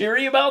all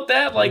cheery about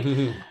that?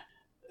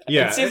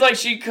 It seems like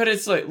she could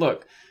have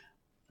look,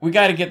 we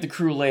got to get the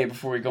crew laid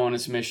before we go on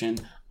this mission.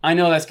 I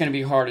know that's going to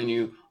be hard on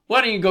you. Why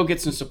don't you go get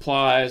some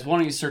supplies? Why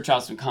don't you search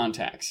out some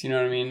contacts? You know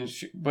what I mean?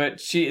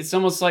 It's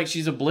almost like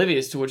she's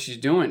oblivious to what she's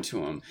doing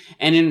to him.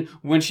 And then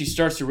when she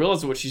starts to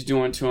realize what she's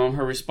doing to him,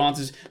 her response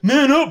is,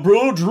 "Man up,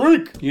 bro,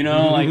 drink." I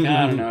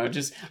don't know.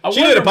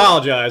 She did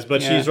apologize,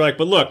 but she's like,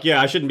 "But look,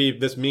 I shouldn't be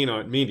this mean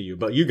to you,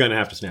 but you're gonna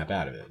have to snap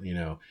out of it."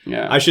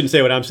 Yeah. I shouldn't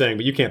say what I'm saying,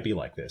 but you can't be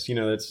like this.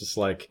 It's just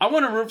like I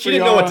want to root for she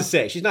didn't know what to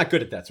say. She's not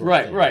good at that sort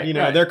of thing.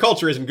 Right. Their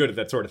culture isn't good at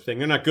that sort of thing.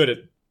 They're not good at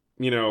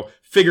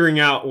figuring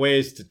out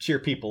ways to cheer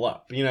people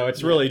up.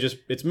 It's really just,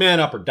 it's man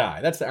up or die.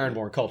 That's the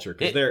Ironborn culture,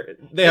 because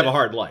they have a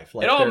hard life.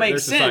 It all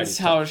makes sense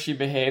how she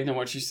behaved and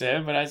what she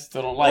said, but I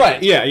still don't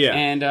like it. Yeah.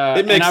 And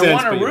I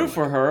want to root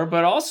for her,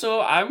 but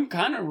also I'm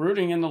kind of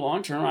rooting in the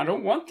long term. I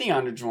don't want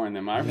Theon to join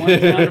them. I want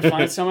Theon to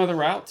find some other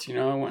routes.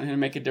 I want him to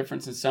make a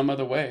difference in some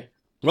other way.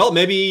 Well,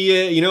 maybe,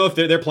 if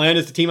their plan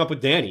is to team up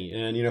with Dany,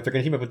 and, if they're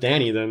going to team up with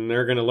Dany, then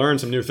they're going to learn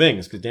some new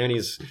things, because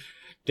Dany's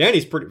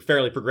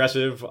fairly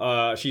progressive.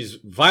 She's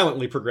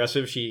violently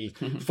progressive. She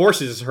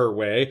forces her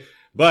way,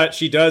 but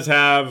she is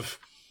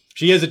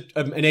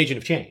an agent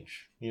of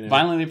change.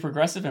 Violently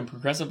progressive and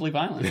progressively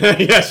violent.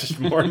 Yes,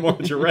 more and more.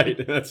 You're right.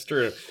 That's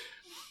true.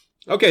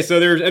 Okay, so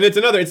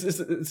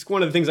it's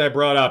one of the things I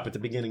brought up at the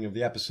beginning of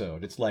the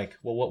episode. It's like,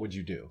 well, what would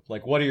you do?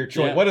 Like, what are your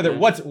choices?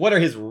 What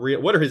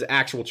are his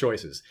actual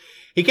choices?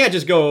 He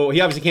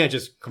obviously can't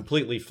just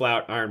completely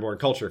flout Ironborn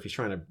culture if he's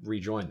trying to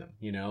rejoin them,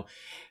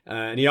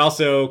 and he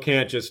also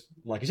can't just,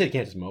 like you said, he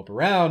can't just mope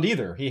around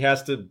either. He's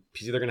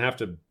either going to have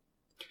to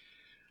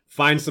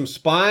find some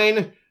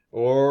spine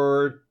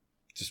or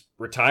just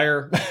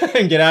retire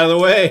and get out of the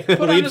way.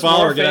 Put on his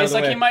war face.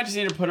 He might just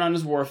need to put on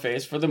his war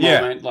face for the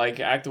moment.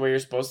 Act the way you're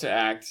supposed to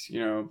act.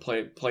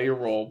 Play your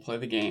role, play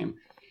the game,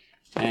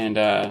 and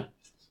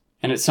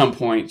at some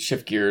point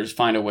shift gears,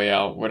 find a way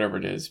out, whatever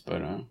it is.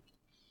 But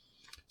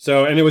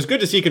So, and it was good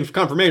to see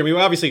confirmation. We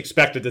obviously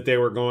expected that they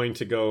were going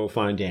to go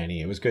find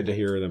Dany. It was good to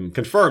hear them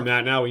confirm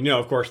that. Now we know,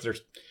 of course, they're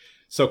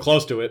so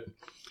close to it.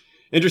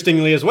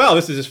 Interestingly as well,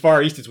 this is as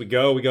far east as we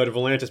go. We go to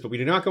Volantis, but we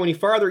do not go any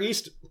farther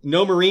east.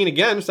 No Marine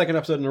again, second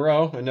episode in a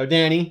row. And no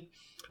Dany.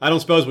 I don't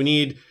suppose we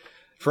need...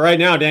 For right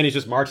now, Dany's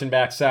just marching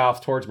back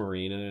south towards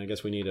Marine. And I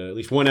guess we need at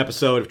least one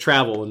episode of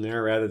travel in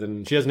there rather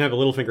than... She doesn't have a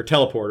Littlefinger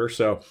teleporter,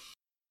 so...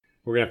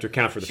 We're going to have to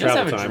account for the travel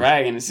time. She does have a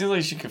dragon. It seems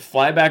like she could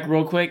fly back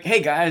real quick.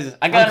 Hey, guys,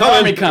 I got an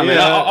army coming.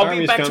 Yeah, I'll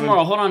be back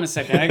tomorrow. Hold on a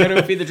second. I got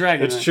to feed the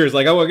dragon. It's true. It's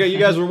like, oh, you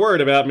guys were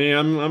worried about me.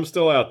 I'm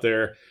still out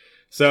there.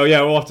 So,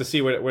 yeah, we'll have to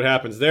see what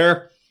happens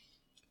there.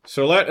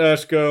 So let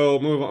us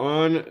move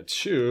on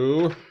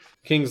to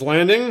King's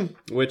Landing,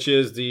 which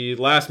is the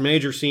last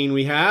major scene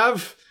we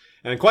have.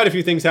 And quite a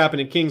few things happen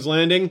at King's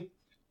Landing.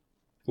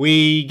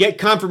 We get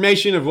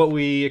confirmation of what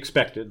we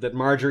expected, that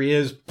Marjorie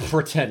is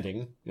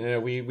pretending.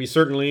 We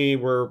certainly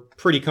were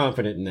pretty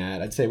confident in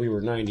that. I'd say we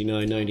were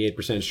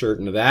 98%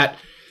 certain of that.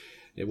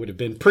 It would have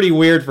been pretty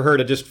weird for her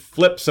to just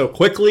flip so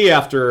quickly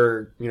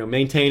after,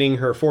 maintaining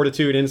her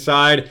fortitude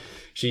inside.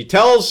 She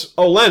tells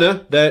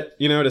Olenna that,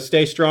 to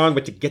stay strong,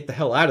 but to get the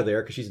hell out of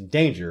there because she's in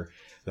danger.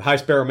 The High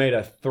Sparrow made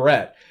a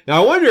threat.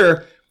 Now, I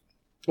wonder,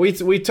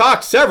 we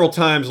talked several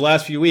times the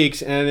last few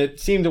weeks, and it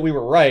seemed that we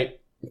were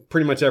right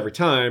pretty much every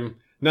time.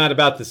 Not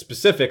about the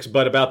specifics,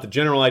 but about the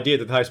general idea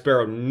that the High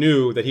Sparrow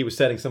knew that he was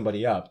setting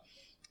somebody up.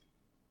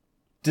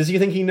 Does he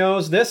think he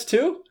knows this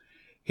too?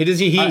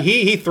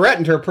 He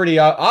threatened her pretty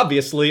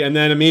obviously, and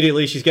then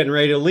immediately she's getting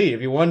ready to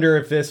leave. You wonder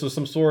if this was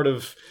some sort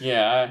of...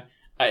 Yeah,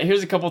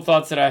 here's a couple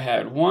thoughts that I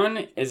had.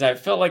 One is I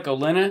felt like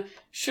Olenna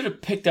should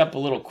have picked up a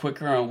little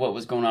quicker on what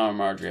was going on with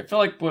Marjorie. I felt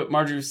like what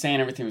Marjorie was saying,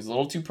 everything was a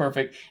little too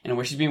perfect, and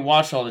where she's being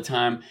watched all the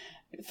time.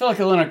 I feel like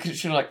Olenna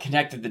should have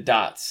connected the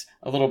dots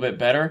a little bit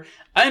better.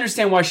 I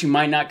understand why she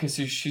might not, because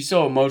she's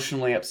so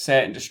emotionally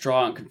upset and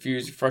distraught and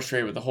confused and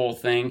frustrated with the whole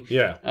thing.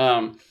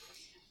 Yeah.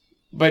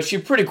 But she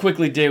pretty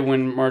quickly did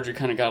when Marjorie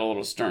kind of got a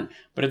little stern.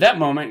 But at that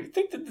moment, I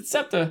think that the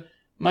Septa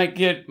might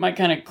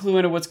kind of clue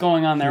into what's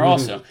going on there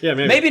also. Yeah,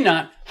 maybe. Maybe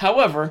not.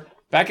 However,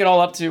 back it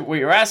all up to what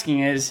you're asking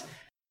is,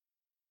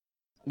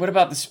 what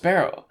about the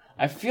Sparrow?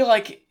 I feel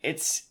like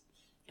it's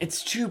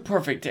too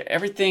perfect.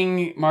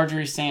 Everything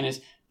Marjorie's saying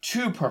is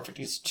too perfect.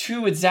 It's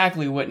too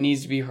exactly what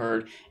needs to be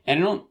heard.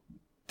 And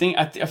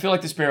I feel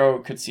like the Sparrow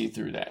could see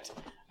through that.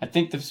 I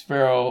think the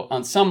Sparrow,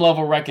 on some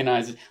level,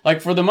 recognizes,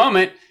 like, for the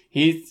moment,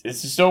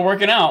 it's still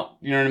working out.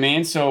 You know what I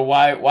mean? So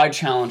why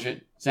challenge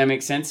it? Does that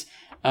make sense?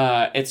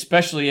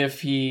 Especially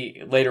if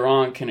he later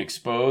on can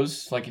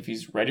expose, like if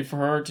he's ready for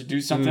her to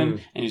do something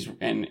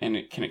and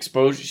it can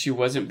expose she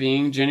wasn't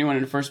being genuine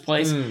in the first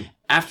place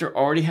after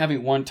already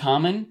having won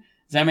Tommen.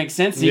 Does that make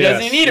sense? He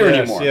doesn't need her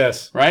anymore.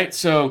 Yes. Right?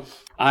 So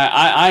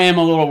I am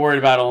a little worried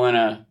about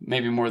Olenna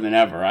maybe more than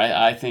ever.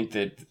 I think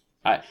that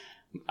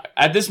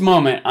at this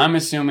moment, I'm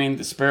assuming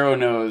the Sparrow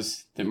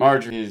knows that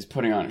Marjorie is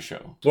putting on a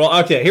show.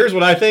 Well, okay, here's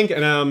what I think,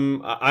 and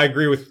I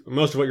agree with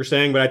most of what you're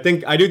saying, but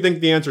I do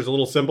think the answer is a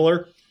little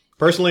simpler.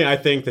 Personally, I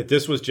think that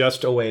this was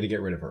just a way to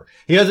get rid of her.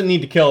 He doesn't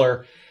need to kill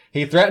her.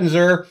 He threatens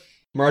her.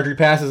 Marjorie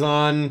passes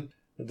on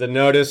the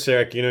notice,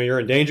 like, you're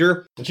in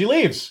danger, and she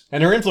leaves,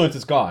 and her influence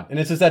is gone. And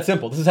it's just that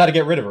simple. This is how to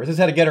get rid of her. This is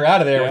how to get her out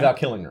of there without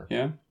killing her.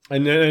 Yeah.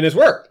 And it's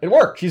worked. It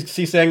worked.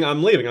 She's saying,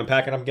 I'm leaving. I'm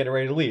packing up. I'm getting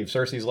ready to leave.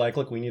 Cersei's like,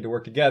 look, we need to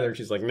work together.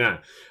 She's like, nah,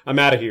 I'm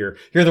out of here.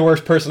 You're the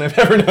worst person I've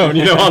ever known.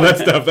 All that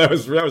stuff. That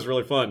was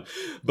really fun.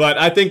 But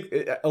I think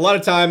a lot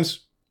of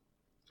times,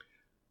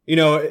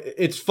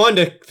 it's fun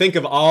to think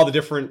of all the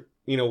different,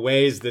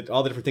 ways that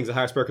all the different things that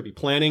High Sparrow could be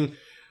planning.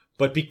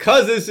 But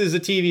because this is a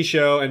TV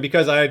show, and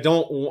because I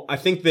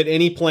think that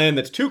any plan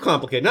that's too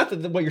complicated, not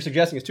that what you're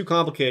suggesting is too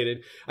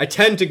complicated, I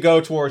tend to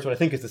go towards what I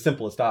think is the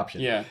simplest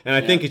option. Yeah. And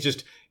I think it's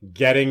just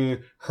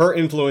getting her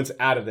influence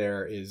out of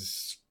there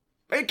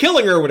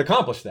killing her would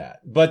accomplish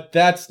that. But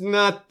that's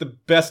not the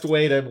best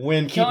way to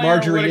keep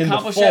Marjorie in the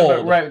fold.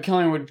 That, but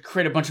killing her would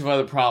create a bunch of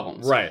other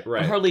problems. Right.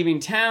 Her leaving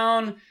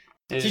town...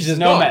 She's just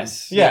no gone.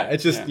 Mess. Yeah,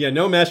 it's just,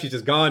 no mess. She's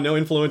just gone. No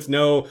influence.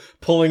 No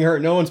pulling her.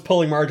 No one's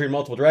pulling Marjorie in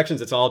multiple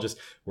directions. It's all just,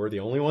 we're the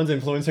only ones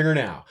influencing her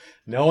now.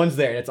 No one's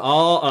there. It's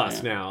all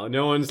us now.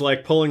 No one's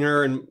pulling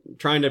her and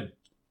trying to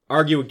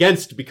argue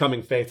against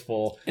becoming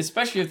faithful.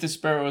 Especially if the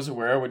Sparrow is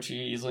aware, which he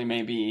easily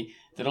may be,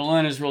 that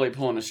Olenna's really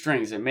pulling the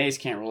strings. And Mace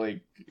can't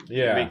really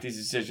make these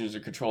decisions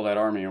or control that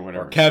army or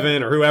whatever. Or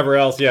Kevin or whoever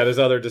else. Yeah, there's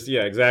other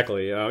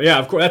exactly.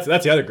 Of course.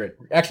 That's the other great.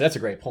 Actually, that's a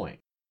great point.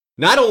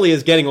 Not only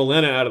is getting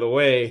Olenna out of the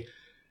way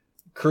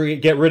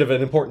get rid of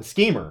an important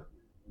schemer,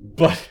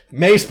 but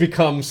Mace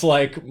becomes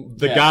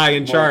the guy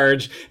in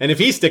charge, and if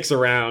he sticks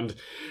around,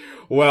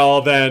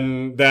 well,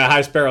 then the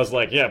High Sparrow's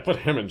like, put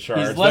him in charge.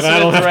 He's less then I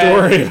don't have to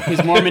worry.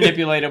 He's more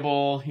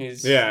manipulatable.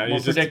 He's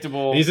more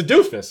predictable. He's a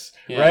doofus,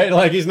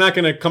 right? He's not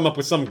going to come up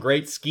with some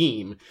great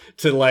scheme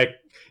to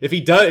if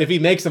he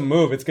makes a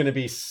move, it's going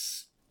to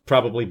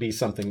probably be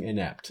something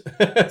inept.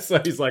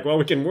 So he's like, well,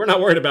 we're not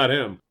worried about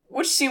him.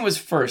 Which scene was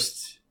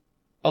first?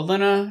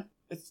 Olenna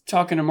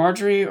talking to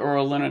Marjorie or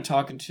Olenna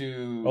talking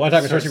to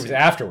Cersei was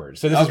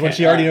afterwards. So this is when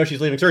she already knows she's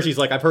leaving. Cersei's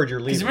like, I've heard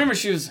you're leaving. Because remember,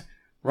 she was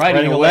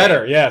writing a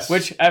letter, yes.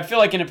 Which I feel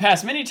like in the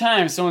past, many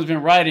times, someone's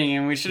been writing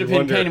and we should have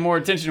been paying more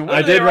attention.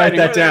 I did write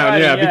that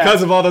down,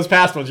 because of all those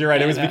past ones. You're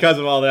right, it was because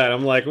of all that.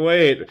 I'm like,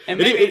 wait.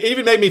 It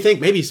even made me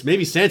think maybe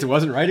Sansa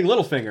wasn't writing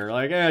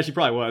Littlefinger. She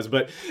probably was.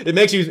 But it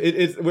makes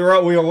you, we're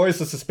always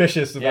so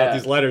suspicious about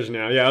these letters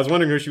now. Yeah, I was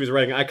wondering who she was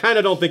writing. I kind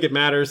of don't think it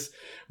matters.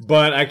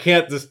 But I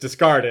can't just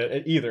discard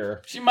it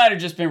either. She might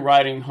have just been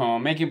riding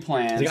home, making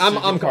plans. I'm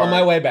on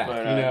my way back,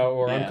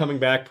 I'm coming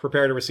back,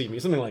 prepare to receive me,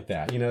 something like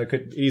that. It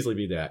could easily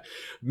be that.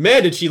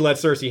 Man, did she let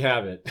Cersei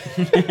have it?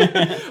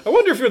 I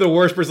wonder if you're the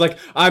worst person.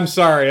 I'm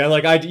sorry.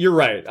 You're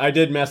right. I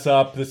did mess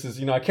up. This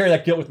is, I carry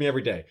that guilt with me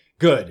every day.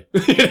 Good.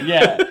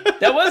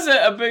 That was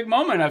a big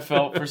moment I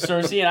felt for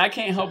Cersei, and I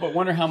can't help but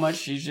wonder how much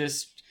she's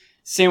just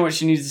saying what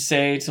she needs to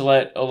say to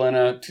let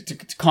Olenna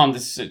to calm the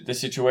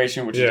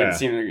situation, which didn't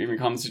seem to even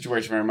calm the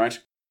situation very much.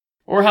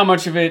 Or how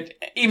much of it,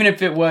 even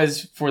if it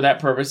was for that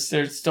purpose,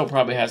 there still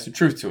probably has some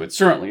truth to it.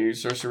 Certainly,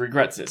 Cersei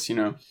regrets this,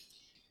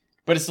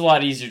 But it's a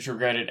lot easier to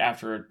regret it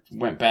after it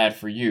went bad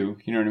for you,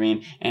 you know what I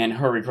mean? And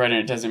her regretting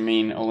it doesn't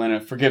mean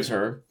Olenna forgives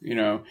her,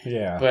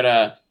 Yeah.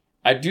 But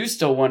I do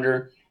still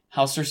wonder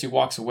how Cersei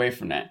walks away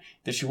from that.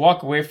 Does she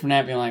walk away from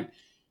that being like,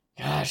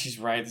 gosh, she's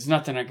right. There's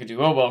nothing I could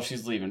do. Oh, well,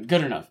 she's leaving.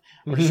 Good enough.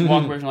 Or does she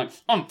walk away from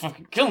I'm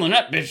fucking killing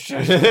that bitch.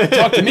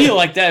 Talk to me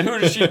like that. Who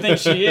does she think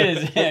she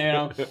is?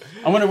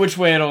 I wonder which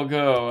way it'll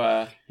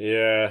go.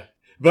 Yeah.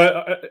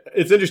 But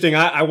it's interesting.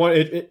 I want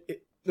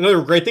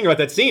another great thing about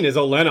that scene is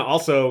Olenna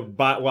also,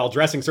 while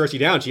dressing Cersei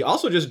down, she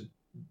also just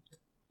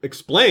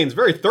explains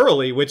very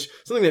thoroughly, which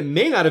something that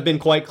may not have been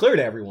quite clear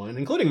to everyone,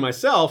 including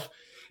myself,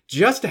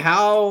 just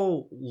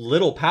how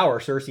little power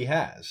Cersei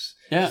has.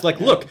 Yeah. It's like,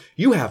 look,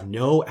 you have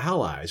no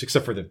allies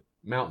except for the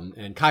mountain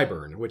and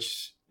Qyburn,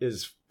 which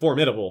is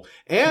formidable.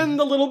 And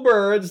the little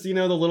birds, the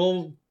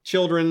little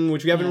children,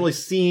 which we haven't really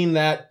seen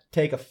that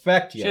take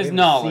effect yet. She has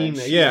knowledge.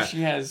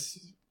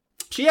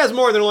 She has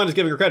more than Olenna's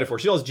giving her credit for.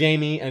 She knows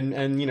Jaime, and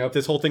if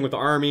this whole thing with the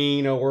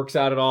army, works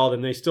out at all,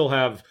 then they still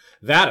have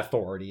that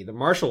authority, the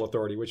martial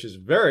authority, which is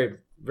very,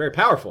 very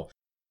powerful.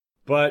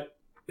 But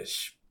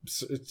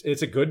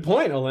it's a good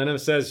point. Olenna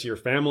says your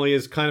family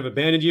has kind of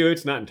abandoned you.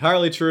 It's not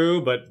entirely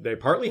true, but they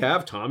partly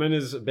have. Tommen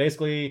is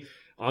basically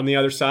on the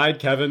other side.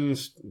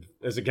 Kevin's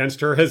as against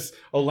her as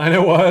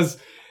Olenna was.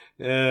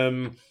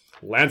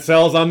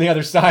 Lancel's on the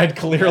other side,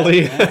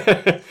 clearly.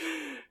 Yeah.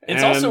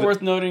 It's also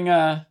worth noting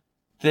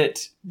that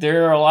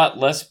there are a lot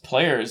less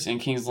players in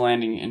King's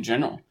Landing in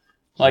general.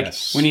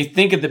 When you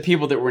think of the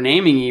people that we're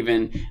naming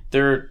even,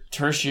 they're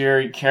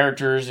tertiary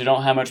characters who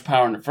don't have much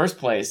power in the first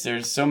place.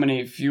 There's so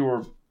many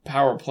fewer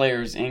power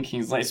players in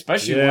King's Landing,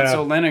 especially once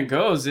Olenna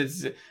goes.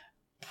 It's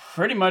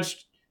pretty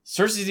much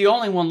Cersei's the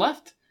only one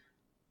left.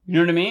 You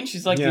know what I mean?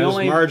 She's like the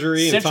only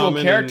Marjorie central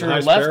character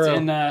left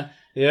in... there's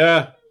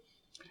no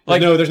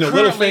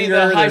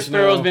Littlefinger. The High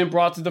Sparrow's been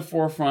brought to the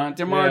forefront.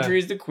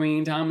 Marjorie's the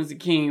queen, Tommen's the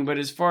king. But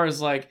as far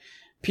as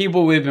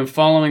people we've been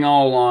following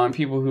all along,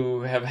 people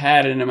who have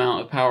had an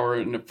amount of power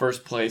in the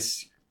first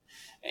place,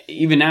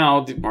 even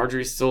now,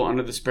 Marjorie's still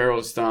under the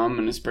Sparrow's thumb,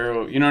 and the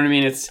Sparrow, you know what I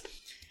mean? It's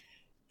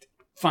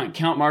fine.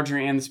 Count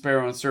Marjorie and the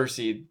Sparrow and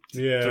Cersei.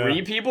 Yeah.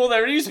 3 people?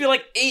 There used to be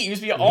 8. It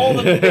used to be all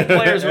the big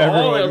players were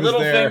all there.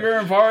 Littlefinger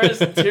and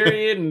Varys and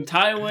Tyrion and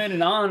Tywin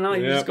and on and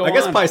on. You just go I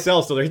guess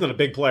Pycelle's still there. He's not a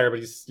big player, but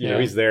he's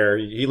he's there.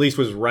 He at least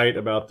was right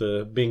about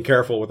the being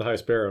careful with the High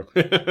Sparrow.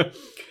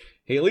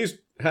 He at least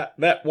had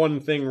that one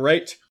thing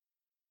right.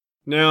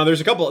 Now,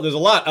 there's a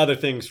lot other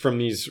things from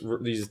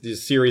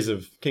these series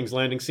of King's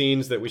Landing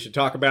scenes that we should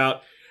talk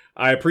about.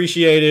 I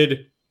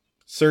appreciated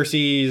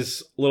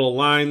Cersei's little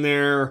line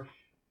there.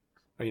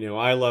 You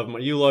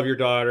love your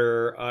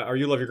daughter, or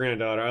you love your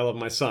granddaughter. I love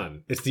my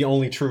son. It's the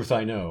only truth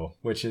I know,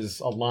 which is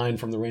a line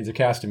from the Reigns of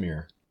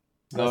Castamere.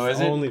 Oh, is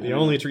it?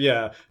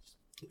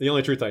 The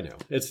only truth I know.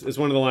 It's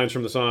one of the lines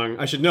from the song.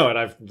 I should know it.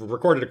 I've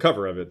recorded a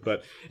cover of it.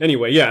 But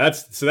anyway,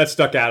 that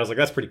stuck out. I was like,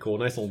 that's pretty cool.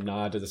 Nice little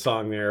nod to the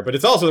song there. But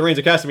it's also the Reigns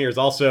of Castamere is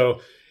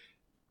also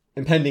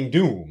impending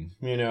doom.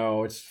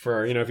 It's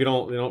for if you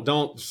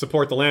don't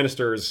support the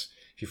Lannisters,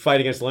 if you fight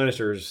against the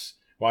Lannisters,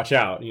 watch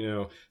out.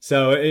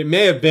 So there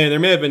may have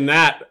been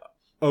that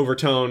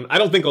overtone. I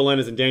don't think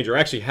Olenna's in danger.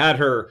 I actually had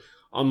her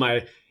on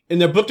in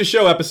the Book to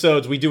Show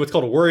episodes, we do what's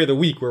called a Worry of the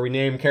Week, where we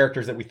name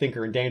characters that we think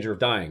are in danger of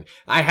dying.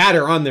 I had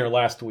her on there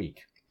last week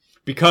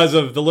because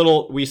of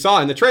we saw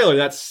in the trailer,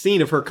 that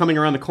scene of her coming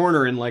around the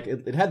corner and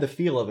it had the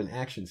feel of an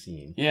action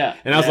scene. Yeah.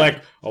 And I was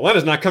like,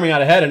 Olenna's not coming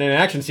out ahead in an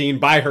action scene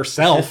by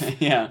herself.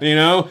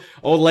 Yeah.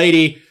 Old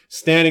lady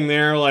standing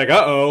there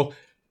uh-oh.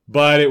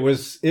 But it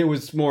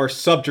was more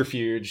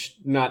subterfuge,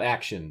 not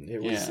action.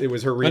 It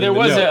was her reading. But there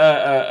was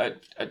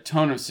a a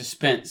tone of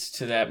suspense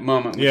to that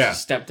moment when she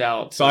stepped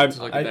out. So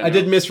I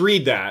did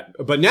misread that.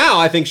 But now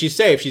I think she's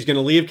safe. She's going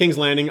to leave King's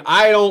Landing.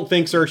 I don't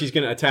think Cersei's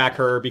going to attack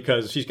her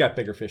because she's got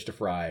bigger fish to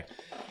fry.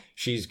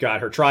 She's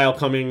got her trial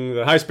coming.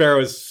 The High Sparrow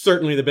is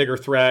certainly the bigger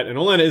threat. And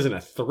Olenna isn't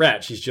a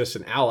threat. She's just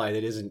an ally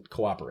that isn't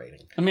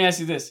cooperating. Let me ask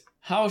you this.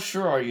 How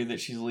sure are you that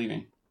she's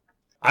leaving?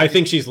 I do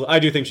think she's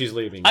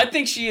leaving. I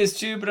think she is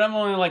too, but I'm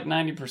only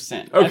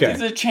 90%. Okay. I think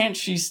there's a chance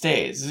she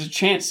stays. There's a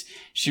chance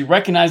she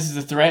recognizes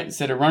the threat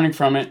instead of running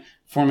from it,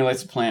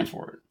 formulates a plan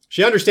for it.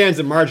 She understands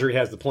that Marjorie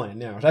has the plan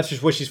now. That's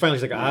just what she's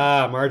like,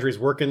 Marjorie's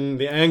working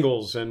the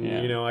angles and,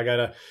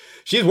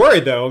 She's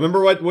worried though.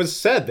 Remember what was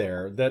said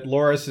there, that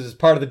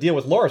part of the deal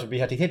with Loras would be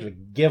he had to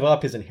give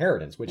up his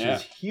inheritance, which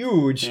is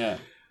huge. Yeah.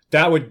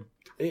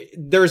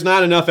 There's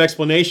not enough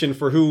explanation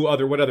for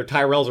what other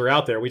Tyrells are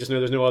out there. We just know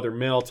there's no other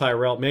male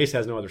Tyrell. Mace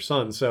has no other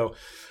son, so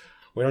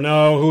we don't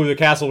know who the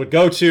castle would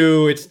go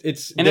to.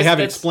 They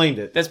haven't explained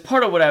it. That's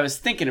part of what I was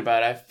thinking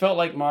about. I felt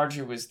like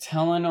Marjorie was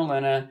telling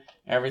Olenna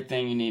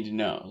everything you need to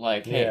know.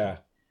 Hey,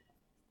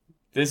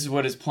 this is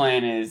what his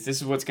plan is. This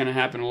is what's going to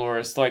happen to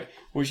Loras.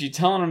 Was she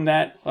telling him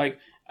that?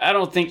 I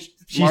don't think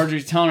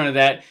Marjorie's telling her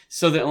that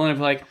so that Olenna would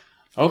be like,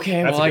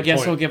 okay, well, I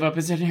guess he'll give up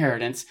his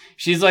inheritance.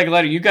 She's like,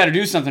 you got to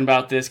do something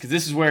about this because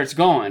this is where it's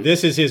going.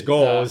 This is his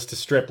goal, is to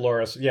strip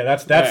Loras. Yeah,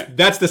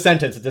 that's the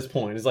sentence at this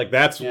point. It's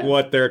that's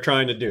what they're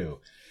trying to do.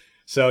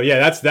 So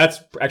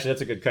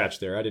that's a good catch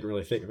there. I didn't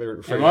really think.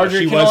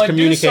 Marjorie can only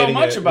do so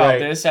much about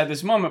this at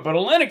this moment, but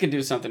Olenna can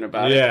do something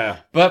about it. Yeah.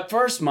 But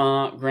first,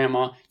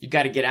 Grandma, you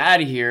got to get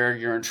out of here.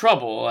 You're in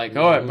trouble.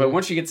 But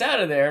once she gets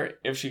out of there,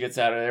 if she gets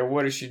out of there,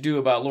 what does she do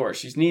about Loras?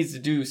 She needs to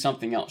do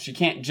something else. She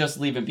can't just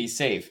leave and be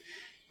safe.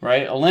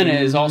 Right? Olenna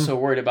is also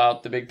worried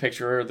about the big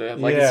picture, the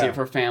legacy of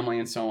her family,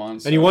 and so on.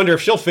 So. And you wonder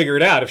if she'll figure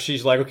it out. If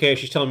she's like, okay,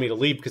 she's telling me to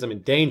leave because I'm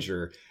in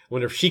danger. I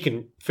wonder if she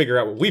can figure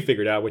out what we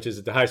figured out, which is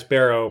that the High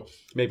Sparrow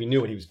maybe knew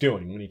what he was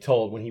doing when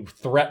he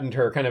threatened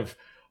her kind of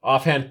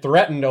offhand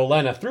threatened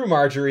Olenna through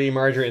Marjorie, and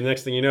the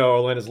next thing you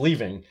know, Olenna's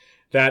leaving.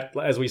 That,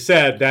 as we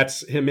said,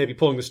 that's him maybe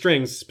pulling the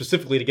strings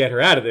specifically to get her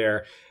out of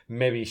there.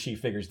 Maybe she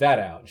figures that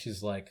out.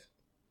 She's like,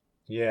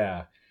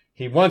 yeah,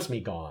 he wants me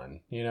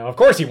gone. Of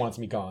course he wants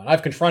me gone.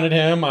 I've confronted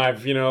him.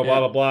 I've, blah,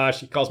 blah, blah.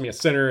 She calls me a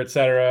sinner,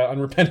 etc.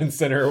 Unrepentant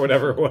sinner, or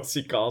whatever it was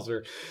he calls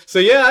her. So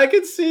yeah, I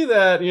could see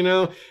that,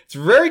 It's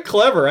very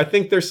clever. I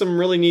think there's some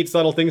really neat,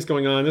 subtle things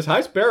going on. This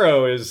High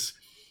Sparrow is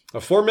a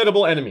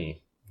formidable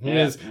enemy.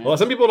 Well,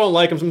 some people don't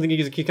like him. Some think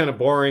he's kind of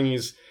boring.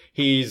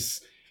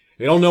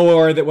 They don't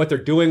know what they're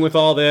doing with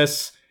all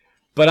this.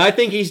 But I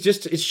think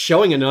it's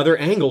showing another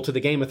angle to the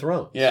Game of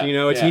Thrones. Yeah.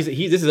 This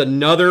is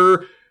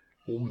another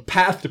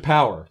path to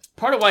power.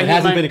 Part of why it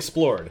hasn't been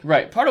explored.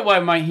 Right. Part of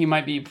why he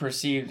might be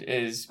perceived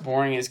as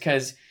boring is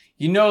because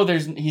he's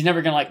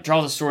never gonna like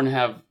draw the sword and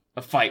have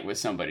a fight with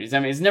somebody. I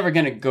mean, he's never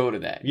gonna go to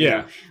that.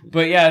 Yeah.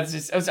 But yeah,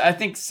 I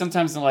think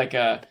sometimes in like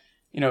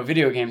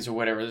video games or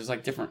whatever, there's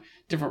like different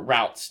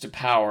routes to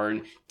power,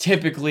 and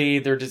typically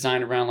they're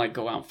designed around like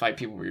go out and fight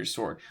people with your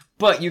sword.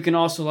 But you can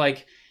also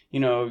like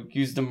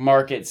use the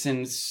markets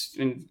and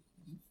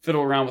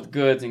fiddle around with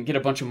goods and get a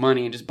bunch of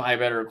money and just buy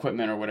better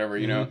equipment or whatever,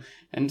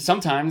 And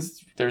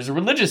sometimes there's a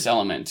religious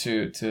element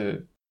to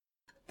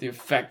the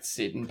effects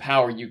and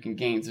power you can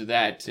gain through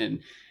that,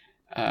 and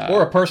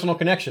or a personal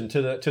connection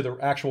to the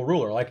actual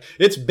ruler. Like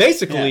it's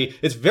basically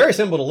it's very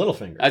similar to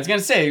Littlefinger. I was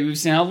gonna say we've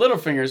seen how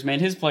Littlefinger's made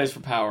his place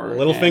for power.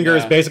 Littlefinger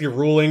is basically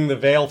ruling the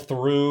Vale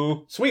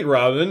through Sweet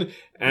Robin,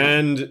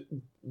 and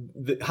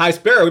the High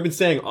Sparrow, we've been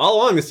saying all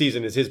along the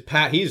season, is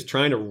he's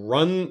trying to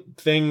run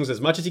things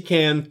as much as he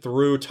can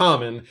through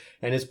Tommen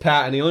and his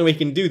and the only way he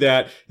can do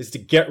that is to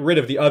get rid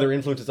of the other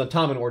influences on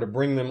Tommen or to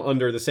bring them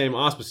under the same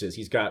auspices.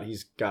 He's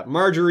got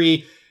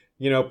Marjorie,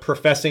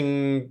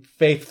 professing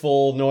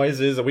faithful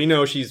noises. We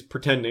know she's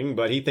pretending,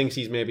 but he thinks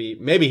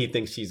maybe he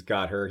thinks he's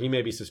got her. He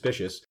may be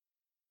suspicious,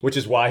 which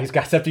is why he's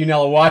got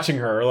Septiunella watching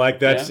her. Like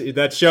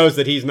that shows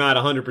that he's not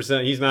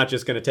 100%. He's not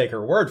just going to take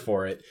her word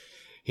for it.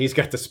 He's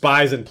got the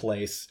spies in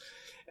place,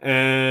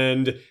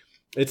 and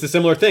it's a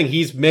similar thing.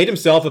 He's made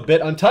himself a bit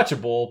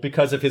untouchable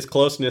because of his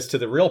closeness to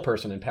the real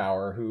person in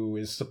power who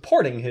is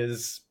supporting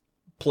his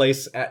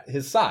place at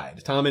his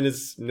side. Tommen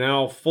is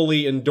now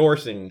fully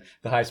endorsing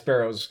the High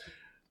Sparrow's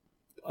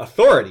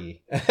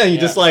authority.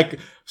 Just like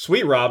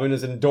Sweet Robin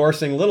is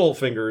endorsing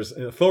Littlefinger's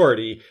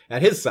authority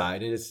at his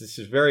side. And it's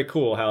just very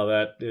cool how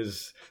that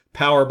is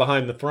power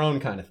behind the throne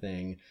kind of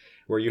thing,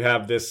 where you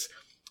have this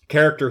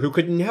character who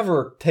could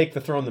never take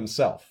the throne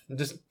themselves. It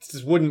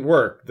just wouldn't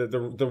work.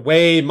 The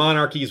way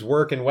monarchies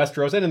work in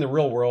Westeros and in the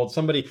real world,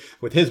 somebody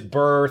with his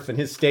birth and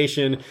his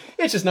station,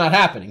 it's just not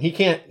happening.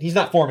 He's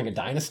not forming a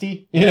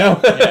dynasty,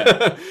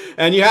 Yeah.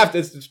 And you have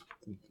to,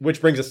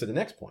 which brings us to the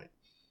next point.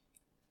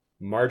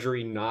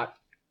 Marjorie not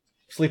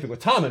sleeping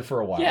with Tommen for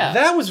a while. Yeah.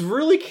 That was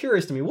really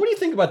curious to me. What do you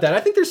think about that? I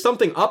think there's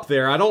something up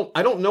there. I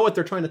don't know what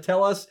they're trying to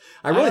tell us.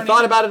 I really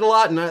thought about it a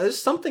lot, and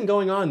there's something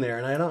going on there.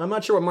 And I'm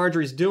not sure what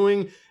Marjorie's doing,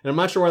 and I'm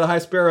not sure what the High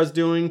Sparrow's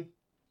doing.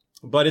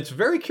 But it's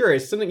very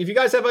curious. Something. If you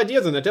guys have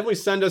ideas on that, definitely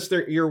send us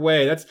your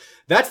way.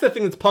 That's the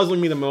thing that's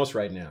puzzling me the most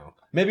right now.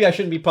 Maybe I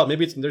shouldn't be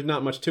maybe there's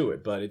not much to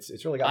it, but it's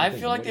really got me thinking.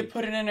 I feel like they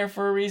put it in there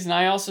for a reason.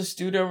 I also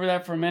stewed over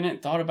that for a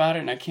minute, thought about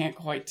it, and I can't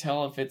quite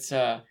tell if it's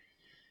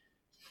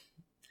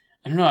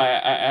I don't know.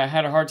 I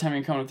had a hard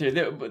time coming through.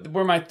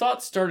 Where my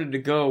thoughts started to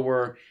go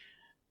were,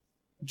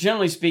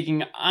 generally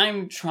speaking,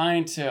 I'm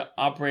trying to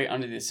operate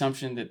under the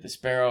assumption that the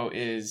Sparrow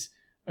is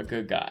a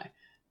good guy,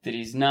 that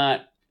he's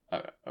not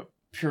a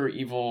pure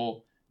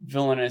evil,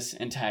 villainous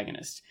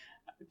antagonist.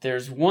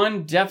 There's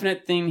one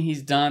definite thing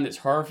he's done that's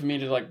hard for me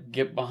to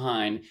get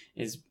behind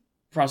is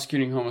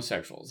prosecuting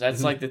homosexuals.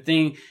 That's like the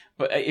thing.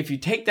 But if you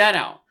take that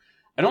out,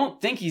 I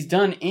don't think he's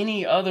done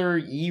any other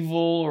evil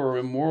or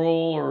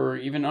immoral or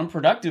even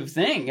unproductive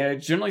thing.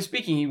 Generally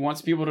speaking, he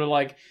wants people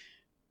to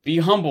be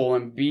humble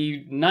and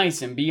be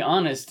nice and be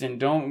honest and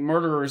don't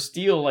murder or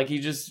steal. He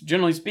just,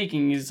 generally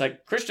speaking, he's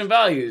Christian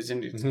values,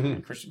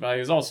 and Christian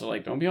values also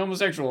don't be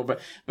homosexual. But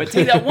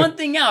take that one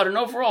thing out, and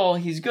overall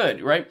he's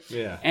good, right?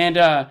 Yeah.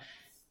 And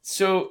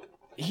so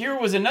here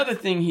was another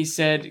thing he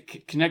said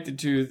connected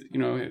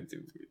to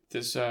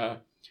this.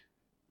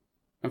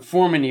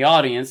 Informing the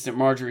audience that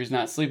Marjorie's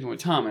not sleeping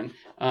with Tommen.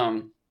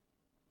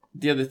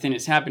 The other thing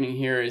that's happening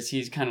here is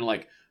he's kind of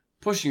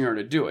pushing her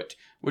to do it,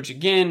 which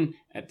again,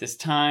 at this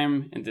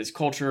time, in this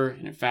culture,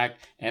 and in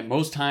fact, at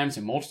most times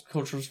in most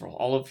cultures for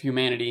all of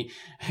humanity,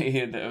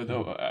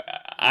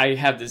 I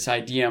have this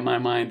idea in my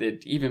mind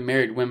that even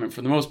married women,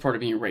 for the most part, are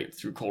being raped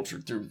through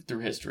culture, through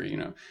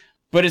history,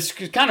 But it's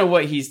kind of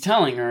what he's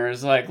telling her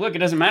is look, it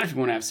doesn't matter if you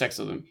want to have sex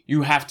with him.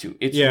 You have to.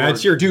 It's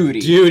your duty.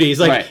 It's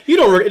right.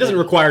 It doesn't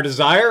require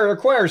desire. It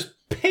requires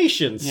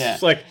patience. Yeah.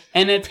 It's like,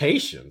 and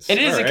patience. It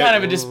is All a kind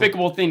of a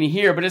despicable thing to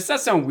hear, but it's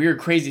not some weird,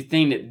 crazy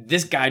thing that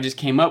this guy just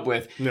came up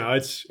with. No,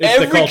 it's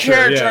every the culture,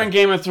 character in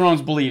Game of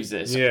Thrones believes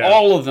this. Yeah.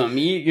 All of them,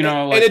 you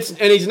know. Like,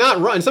 and he's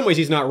not wrong. In some ways,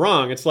 he's not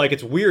wrong. It's like,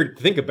 it's weird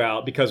to think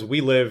about because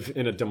we live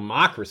in a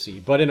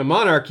democracy, but in a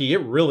monarchy,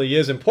 it really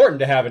is important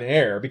to have an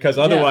heir because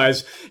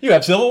otherwise you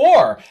have civil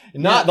war.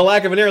 Not the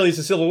lack of an heir leads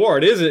to civil war.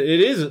 It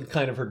is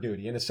kind of her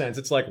duty in a sense.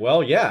 It's like,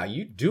 well, yeah,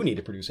 you do need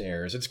to produce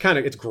heirs. It's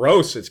it's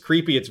gross. It's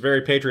creepy. It's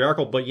very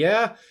patriarchal, but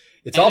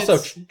it's also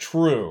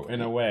true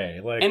in a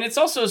way. Like, and it's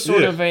also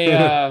sort of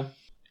a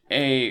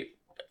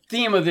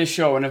theme of this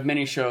show and of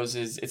many shows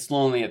is it's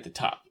lonely at the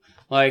top.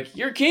 Like,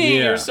 you're king,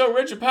 you're so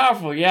rich and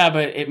powerful. Yeah,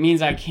 but it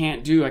means I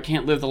can't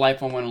live the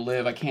life I want to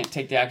live. I can't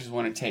take the actions I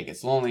want to take.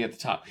 It's lonely at the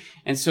top.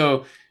 And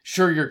so,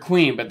 sure, you're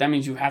queen, but that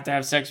means you have to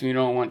have sex when you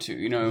don't want to,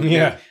 you know?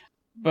 Yeah.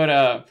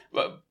 But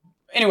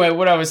anyway,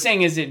 what I was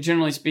saying is that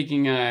generally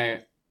speaking,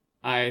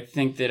 I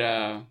think that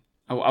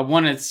I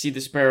want to see the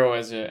Sparrow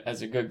as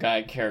a good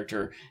guy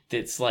character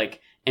that's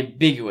like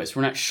ambiguous.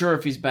 We're not sure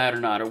if he's bad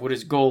or not, or what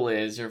his goal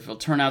is, or if he'll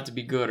turn out to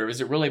be good, or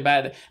is it really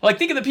bad? Like,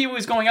 think of the people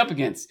he's going up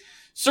against.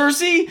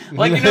 Cersei?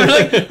 Like, you know,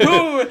 like,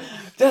 who?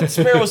 That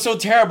Sparrow is so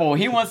terrible.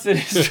 He wants to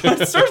destroy.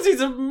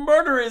 Cersei's a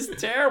murderous,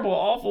 terrible,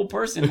 awful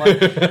person.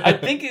 Like, I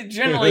think,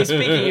 generally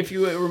speaking, if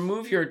you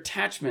remove your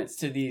attachments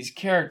to these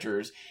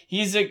characters,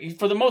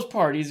 for the most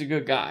part, he's a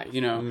good guy,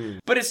 you know?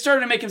 But it's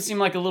starting to make him seem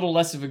like a little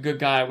less of a good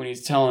guy when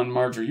he's telling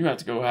Marjorie, you have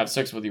to go have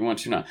sex with you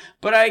once you're not.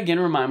 But I, again,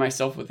 remind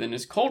myself within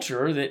his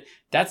culture that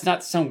that's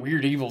not some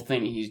weird evil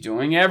thing he's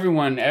doing.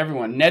 Everyone.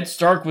 Ned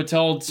Stark would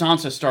tell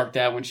Sansa Stark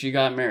that when she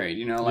got married,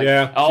 you know? Like,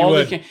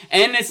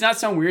 and it's not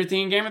some weird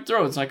thing in Game of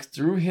Thrones. Like,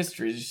 through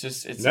history,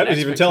 it's Ned was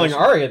even telling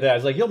Arya that.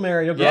 It's like, you'll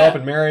grow up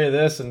and marry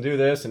this and do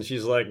this. And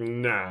she's like,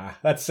 nah,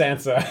 that's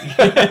Sansa.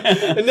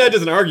 And Ned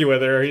doesn't argue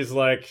with her. He's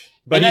like,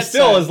 but he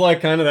still is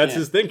like, kind of, that's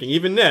his thinking.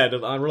 Even Ned,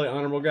 a really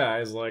honorable guy,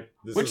 is like,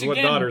 this is what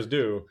daughters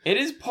do. It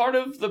is part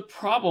of the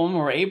problem,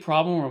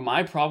 or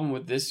my problem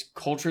with this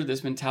culture,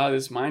 this mentality,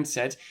 this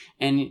mindset.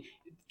 And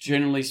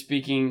generally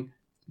speaking,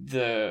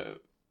 the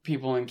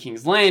people in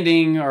King's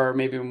Landing are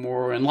maybe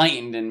more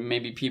enlightened, and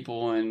maybe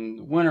people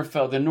in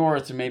Winterfell, the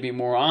North, are maybe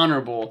more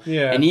honorable.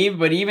 Yeah.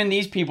 But even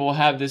these people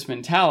have this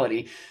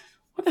mentality.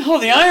 What the hell are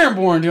the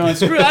Ironborn doing?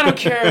 Screw it, I don't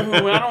care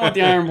who. I don't want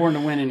the Ironborn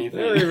to win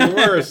anything. Even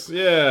worse,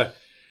 yeah.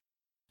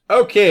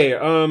 Okay,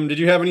 did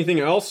you have anything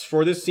else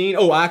for this scene?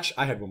 Oh, actually,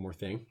 I had one more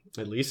thing,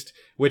 at least,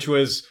 which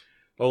was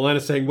Olenna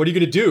saying, what are you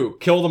going to do?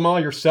 Kill them all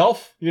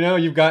yourself? You know,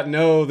 you've got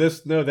no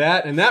this, no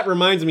that. And that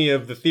reminds me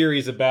of the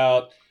theories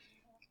about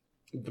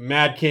the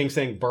Mad King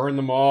saying burn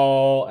them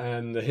all,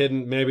 and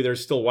maybe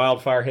there's still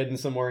wildfire hidden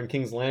somewhere in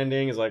King's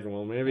Landing. It's like,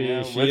 well, maybe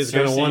she is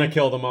going to want to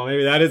kill them all.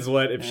 Maybe that is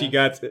what, if she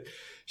got...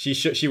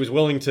 She was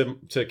willing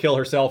to kill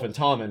herself and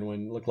Tommen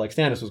when it looked like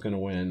Stannis was going to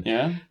win.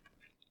 Yeah.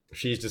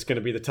 She's just going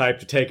to be the type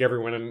to take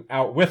everyone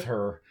out with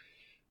her.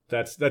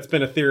 That's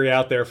been a theory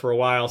out there for a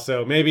while,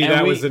 so maybe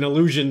that was an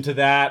allusion to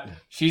that.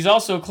 She's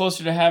also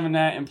closer to having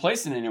that in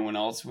place than anyone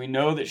else. We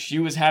know that she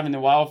was having the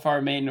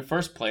wildfire made in the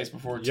first place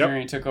before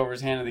Tyrion took over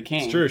his Hand of the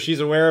King. It's true.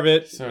 She's aware of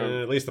it,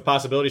 at least the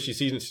possibility. She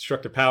sees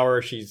destructive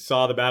power. She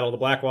saw the Battle of the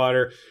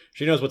Blackwater.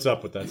 She knows what's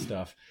up with that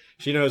stuff.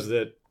 She knows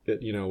that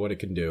you know what it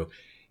can do.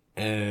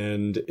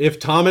 And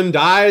if Tommen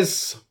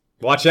dies,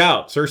 watch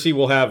out. Cersei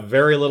will have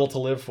very little to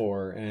live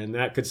for, and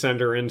that could send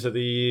her into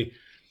the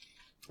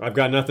I've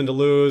got nothing to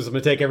lose, I'm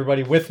going to take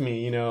everybody with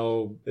me, you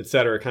know,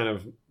 etc. kind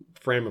of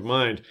frame of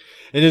mind.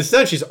 And in a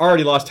sense, she's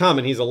already lost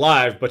Tommen. He's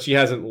alive, but she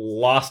hasn't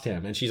lost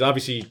him. And she's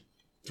obviously,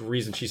 the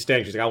reason she's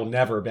staying, she's like, I will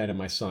never abandon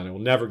my son. I will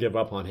never give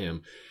up on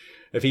him.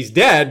 If he's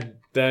dead,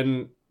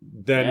 then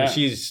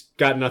she's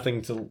got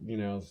nothing to, you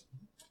know.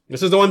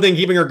 This is the one thing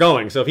keeping her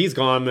going. So if he's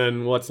gone,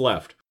 then what's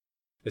left?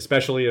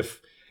 Especially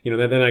if, you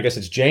know, then I guess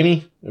it's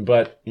Jaime.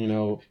 But, you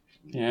know.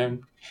 Yeah.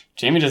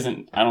 Jaime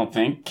doesn't, I don't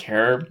think,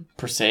 care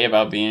per se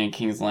about being in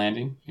King's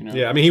Landing. You know?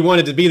 Yeah, I mean, he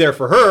wanted to be there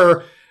for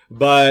her,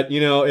 but, you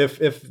know,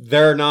 if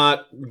they're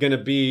not going to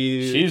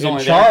be she's in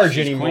charge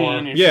anymore.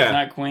 Queen, or she's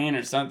not queen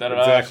or something,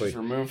 exactly. She's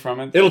removed from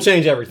it. It'll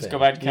change everything. Let's go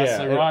back to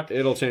Castle Rock.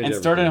 It'll change and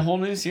start a whole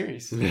new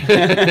series.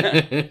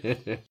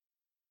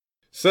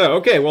 So,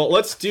 okay, well,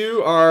 let's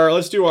do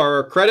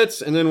our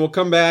credits, and then we'll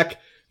come back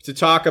to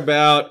talk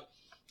about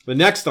the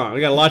next on.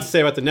 We got a lot to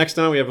say about the next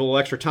on. We have a little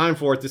extra time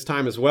for it this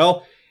time as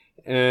well.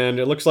 And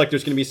it looks like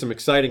there's going to be some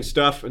exciting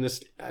stuff in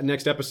this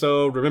next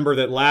episode. Remember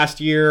that last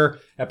year,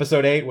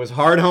 episode 8 was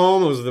Hard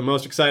Home. It was the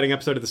most exciting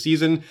episode of the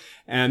season.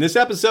 And this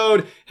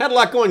episode had a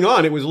lot going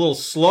on. It was a little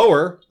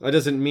slower. That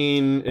doesn't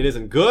mean it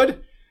isn't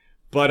good,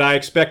 but I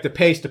expect the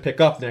pace to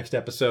pick up next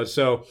episode.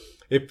 So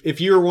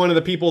if you're one of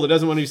the people that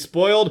doesn't want to be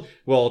spoiled,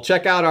 well,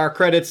 check out our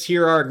credits,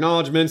 hear our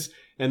acknowledgments,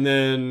 and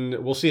then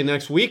we'll see you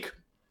next week.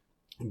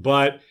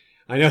 But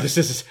I know this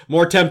is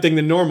more tempting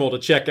than normal to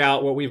check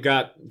out what we've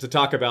got to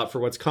talk about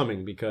for what's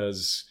coming,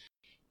 because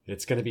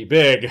it's going to be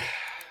big.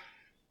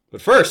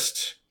 But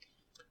first,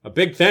 a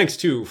big thanks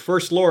to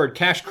First Lord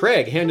Cash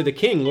Craig, Hand of the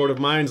King, Lord of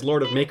Minds,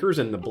 Lord of Makers,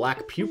 and the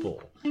Black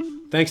Pupil.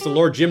 Thanks to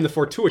Lord Jim the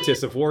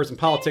Fortuitous of Wars and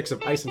Politics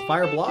of Ice and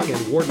Fire blog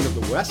and Warden of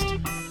the West.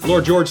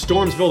 Lord George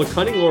Stormsville the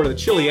Cunning, Lord of the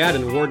Chiliad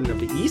and Warden of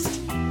the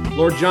East.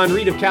 Lord John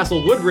Reed of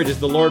Castle Woodbridge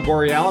is the Lord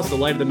Borealis, the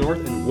Light of the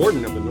North and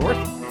Warden of the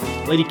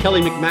North. Lady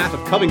Kelly McMath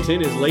of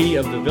Covington is Lady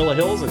of the Villa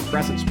Hills and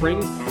Crescent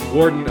Springs,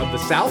 Warden of the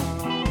South.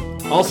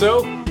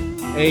 Also,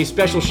 a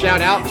special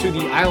shout out to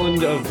the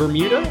island of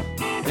Bermuda,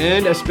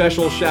 and a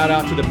special shout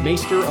out to the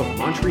Maester of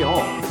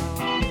Montreal.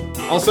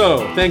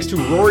 Also, thanks to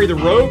Rory the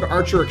Rogue,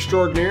 Archer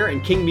Extraordinaire,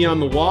 and King Beyond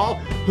the Wall,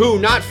 who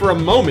not for a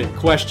moment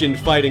questioned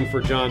fighting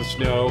for Jon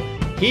Snow.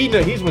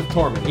 He's with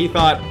Tormund. He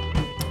thought,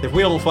 if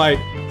we don't fight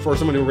for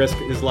someone who risked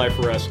his life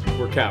for us,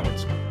 we're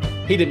cowards.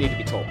 He didn't need to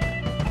be told.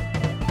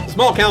 The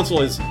small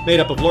council is made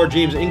up of Lord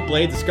James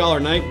Inkblade, the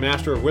Scholar Knight,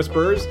 Master of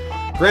Whisperers.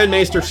 Grand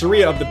Maester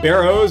Saria of the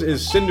Barrows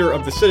is Cinder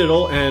of the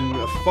Citadel, and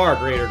a far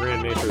greater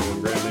Grand Maester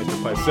than Grand Maester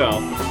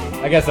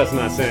Pycelle. I guess that's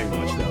not saying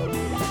much, though.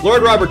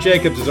 Lord Robert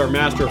Jacobs is our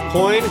Master of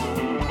Coin,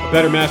 a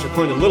better Master of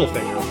Coin than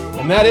Littlefinger,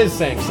 and that is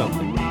saying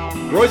something.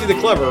 Rosie the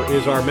Clever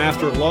is our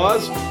Master of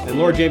Laws, and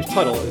Lord James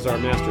Tuttle is our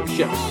Master of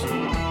Ships.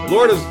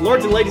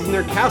 Lords and ladies in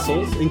their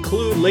castles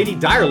include Lady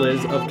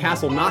Direliz of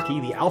Castle Naki,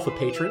 the Alpha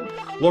Patron.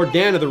 Lord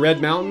Dan of the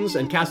Red Mountains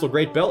and Castle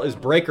Great Belt is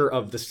Breaker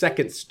of the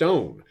Second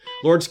Stone.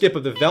 Lord Skip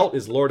of the Veldt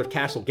is Lord of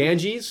Castle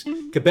Ganges.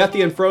 Kebeth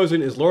the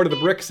Unfrozen is Lord of the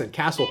Bricks and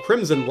Castle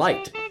Crimson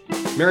Light.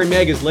 Mary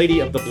Meg is Lady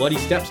of the Bloody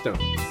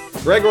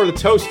Stepstones. Gregor the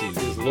Toasty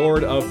is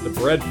Lord of the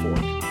Bread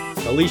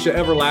Fork. Alicia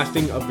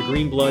Everlasting of the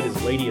Green Blood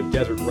is Lady of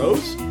Desert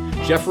Rose.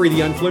 Jeffrey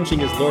the Unflinching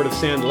is Lord of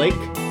Sand Lake.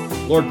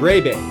 Lord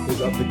Greybay is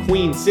of the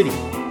Queen City.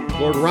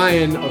 Lord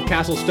Ryan of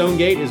Castle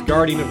Stonegate is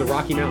Guardian of the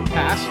Rocky Mountain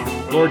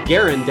Pass. Lord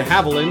Garin de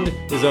Haviland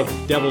is of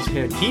Devil's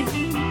Hand Keep.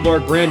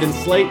 Lord Brandon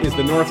Slate is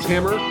the North's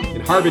Hammer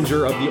and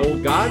Harbinger of the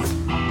Old Gods.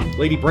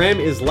 Lady Bram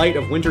is Light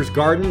of Winter's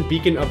Garden,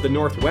 Beacon of the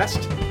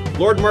Northwest.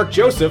 Lord Mark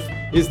Joseph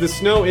is the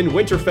Snow in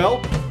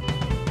Winterfell.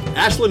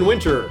 Ashlyn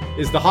Winter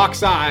is the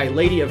Hawk's Eye,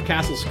 Lady of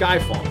Castle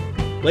Skyfall.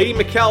 Lady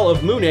Mikkel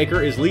of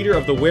Moonacre is leader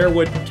of the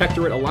Werewood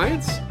Protectorate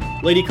Alliance.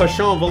 Lady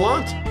Cochon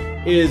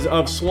Volant is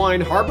of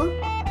Swine Harbor.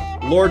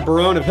 Lord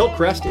Barone of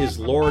Hillcrest is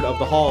Lord of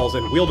the Halls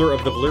and wielder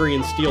of the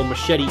Valyrian steel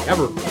machete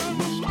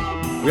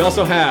Everblazed. We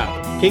also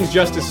have King's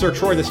Justice Sir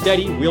Troy the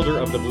Steady, wielder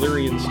of the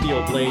Valyrian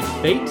steel blade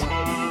Fate.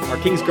 Our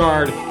King's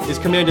Guard is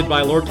commanded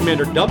by Lord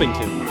Commander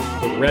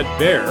Dubbington, the Red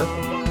Bear.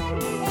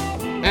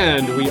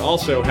 And we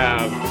also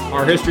have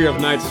our History of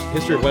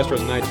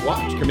Westeros Night's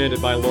Watch,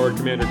 commanded by Lord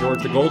Commander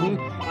George the Golden,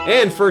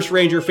 and First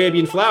Ranger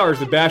Fabian Flowers,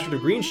 the Bastard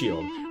of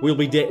Greenshield. We'll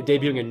be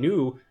debuting a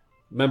new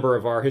member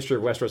of our History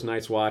of Westeros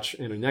Night's Watch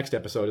in the next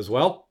episode as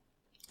well.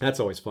 That's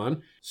always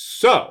fun.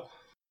 So,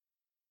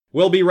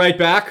 we'll be right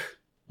back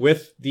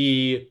with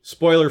the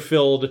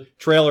spoiler-filled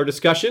trailer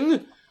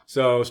discussion.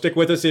 So stick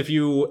with us if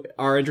you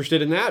are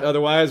interested in that.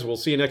 Otherwise, we'll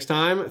see you next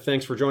time.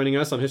 Thanks for joining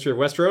us on History of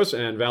Westeros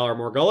and Valar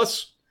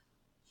Morghulis.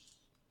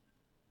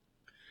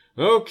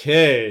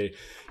 Okay.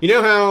 You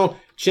know how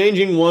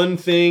changing one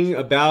thing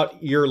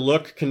about your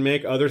look can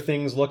make other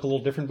things look a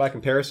little different by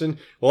comparison?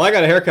 Well, I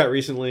got a haircut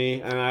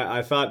recently, and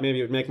I thought maybe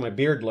it would make my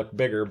beard look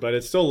bigger, but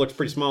it still looks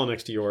pretty small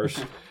next to yours.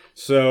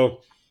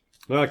 So,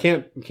 well, I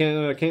can't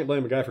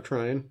blame a guy for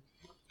trying.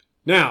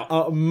 Now,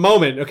 a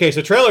moment. Okay,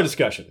 so trailer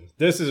discussion.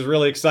 This is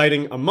really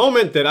exciting. A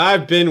moment that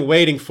I've been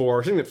waiting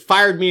for, something that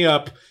fired me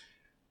up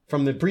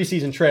from the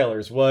preseason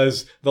trailers,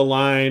 was the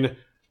line,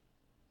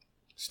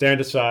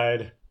 "Stand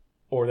aside,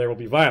 or there will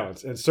be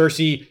violence." And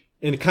Cersei,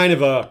 in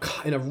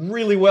a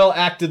really well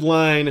acted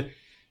line,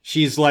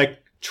 she's like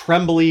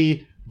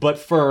trembly but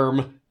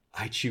firm.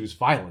 "I choose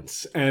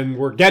violence." And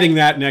we're getting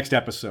that next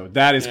episode.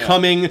 That is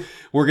coming.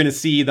 We're going to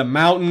see the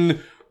Mountain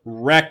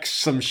wreck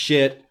some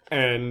shit,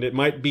 and it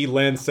might be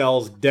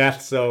Lancel's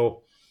death.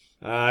 So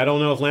I don't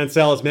know if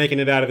Lancel is making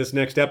it out of this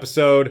next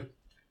episode.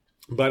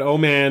 But oh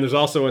man, there's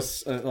also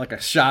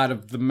a shot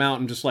of the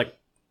Mountain just like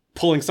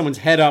pulling someone's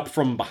head up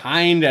from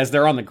behind as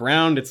they're on the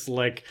ground. It's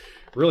like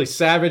really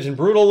savage and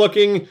brutal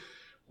looking.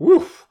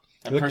 Woo.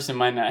 That person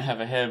might not have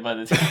a head by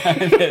the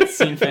time that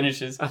scene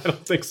finishes. I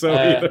don't think so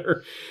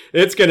either.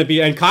 It's going to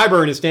be... And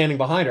Qyburn is standing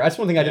behind her. That's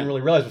one thing I didn't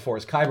really realize before,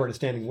 is Qyburn is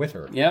standing with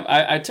her. Yep,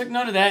 I took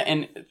note of that,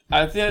 and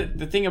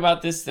the thing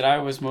about this that I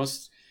was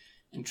most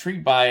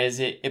intrigued by is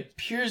it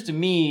appears to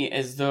me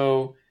as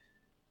though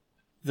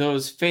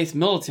those Faith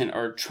militant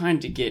are trying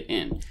to get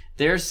in.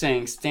 They're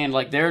saying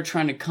they're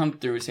trying to come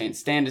through saying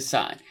stand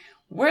aside.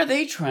 Where are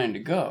they trying to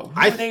go?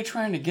 Who are they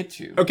trying to get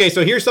to? Okay,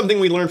 so here's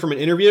something we learned from an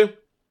interview.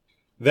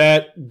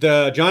 That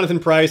the Jonathan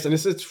Pryce, and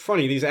it's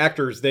funny, these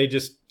actors,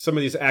 some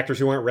of these actors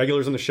who aren't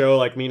regulars on the show,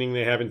 like meaning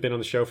they haven't been on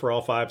the show for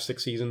all 5-6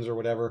 seasons or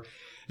whatever,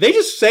 they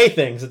just say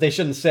things that they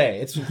shouldn't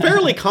say. It's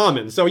fairly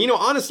common. So,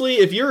 honestly,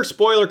 if you're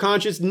spoiler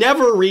conscious,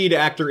 never read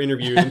actor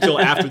interviews until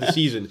after the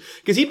season.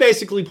 Because he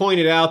basically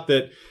pointed out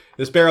that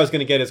the Sparrow's going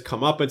to get his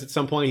comeuppance at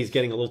some point. He's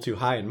getting a little too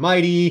high and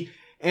mighty.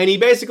 And he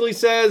basically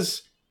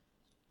says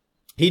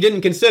he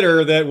didn't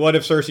consider that what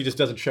if Cersei just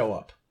doesn't show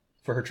up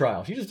for her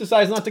trial. She just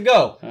decides not to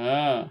go.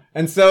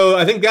 And so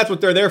I think that's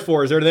what they're there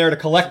for, is they're there to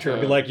collect her and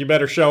be like, you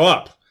better show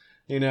up.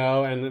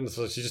 And then,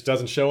 so she just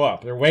doesn't show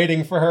up. They're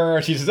waiting for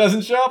her. She just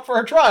doesn't show up for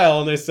her trial.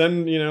 And they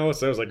send,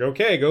 so I was like,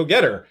 okay, go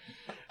get her.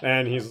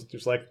 And he's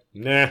just like,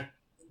 nah,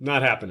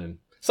 not happening.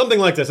 Something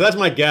like this. So that's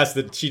my guess,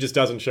 that she just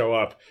doesn't show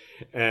up.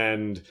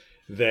 And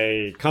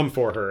they come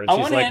for her. And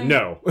she's like,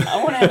 no.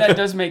 On one hand, that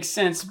does make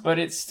sense, but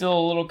it's still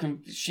a little...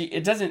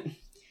 it doesn't...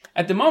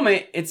 At the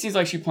moment, it seems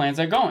like she plans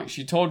on going.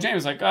 She told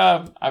James, like,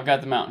 I've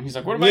got the mountain. He's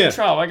like, what about the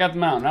trial? I got the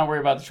mountain. Not worry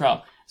about the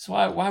trial. So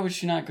why would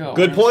she not go?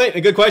 Good point. A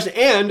good question.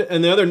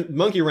 And the other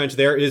monkey wrench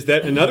there is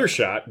that another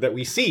shot that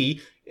we see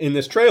in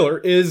this trailer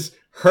is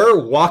her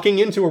walking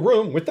into a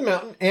room with the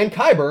mountain and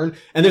Qyburn,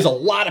 and there's a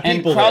lot of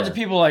people and crowds there. Of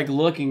people like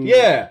looking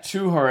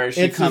to her as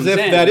she comes in.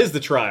 It's as if that is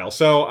the trial.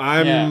 So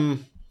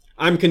I'm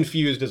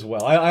confused as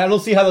well. I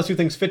don't see how those two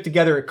things fit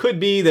together. It could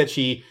be that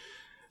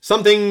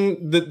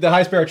the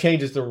High Sparrow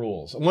changes the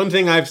rules. One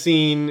thing I've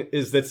seen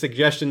is that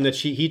suggestion that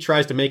he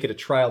tries to make it a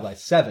trial by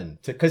 7,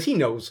 because he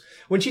knows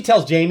when she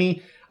tells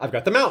Jamie, I've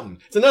got the mountain.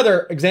 It's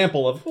another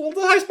example of, well,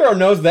 the High Sparrow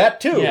knows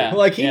that too. Yeah,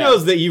 he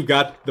knows that you've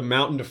got the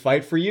mountain to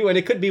fight for you, and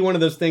it could be one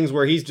of those things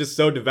where he's just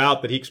so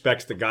devout that he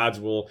expects the gods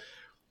will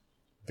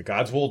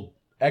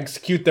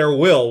execute their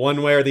will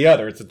one way or the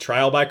other. It's a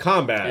trial by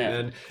combat,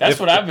 and that's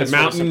what I've been. The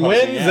mountain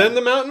wins, then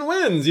the mountain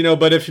wins.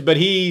 But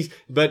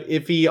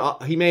if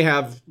he may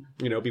have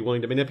be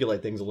willing to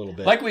manipulate things a little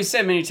bit. Like we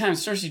said many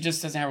times, Cersei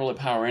just doesn't have real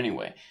power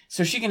anyway,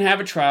 so she can have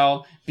a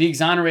trial, be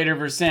exonerated of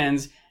her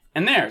sins.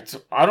 And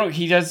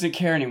he doesn't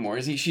care anymore.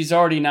 She's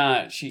already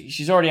not,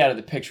 she's already out of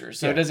the picture.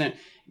 So it doesn't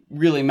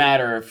really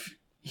matter if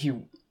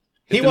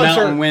the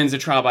mountain wins a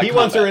trial by combat. He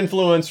wants her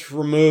influence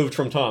removed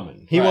from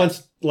Tommen. He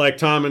wants,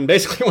 Tommen,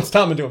 basically wants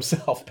Tommen to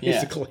himself,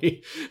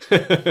 basically.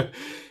 Yeah.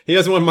 He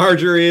doesn't want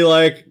Marjorie,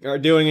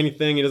 doing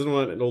anything. He doesn't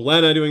want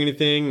Olenna doing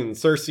anything. And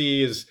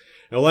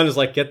Olenna's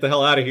like, get the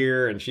hell out of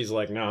here. And she's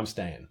like, no, I'm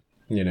staying.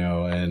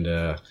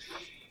 And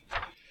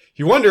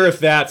you wonder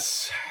if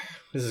that's...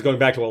 This is going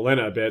back to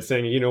Olenna a bit,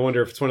 saying,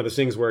 wonder if it's one of those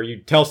things where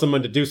you tell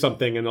someone to do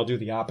something and they'll do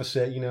the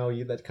opposite,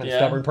 that kind of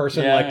stubborn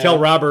person. Tell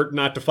Robert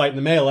not to fight in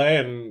the melee,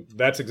 and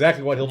that's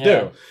exactly what he'll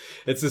do.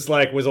 It's just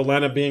was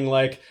Olenna being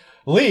like,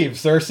 leave,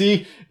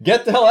 Cersei,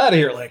 get the hell out of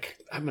here.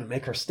 I'm going to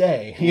make her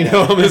stay.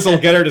 This will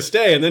get her to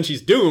stay, and then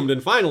she's doomed,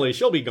 and finally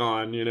she'll be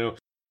gone,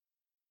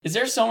 Is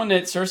there someone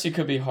that Cersei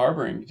could be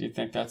harboring? Do you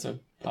think that's a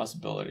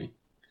possibility?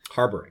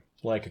 Harboring?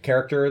 Like a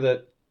character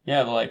that...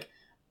 Yeah,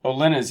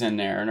 Olenna's in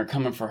there and they're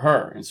coming for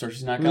her, and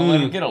Cersei's not going to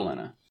let him get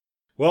Olenna.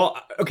 Well,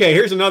 okay,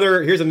 here's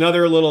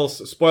another little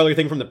spoiler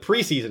thing from the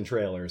preseason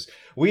trailers.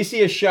 We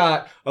see a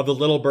shot of the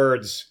little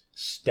birds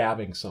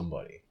stabbing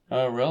somebody.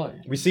 Oh,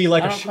 really? We see I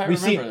don't quite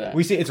remember that.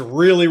 We see it's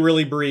really,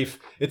 really brief.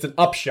 It's an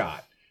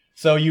upshot.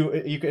 So you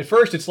at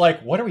first it's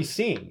like, what are we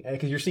seeing?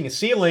 Because you're seeing a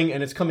ceiling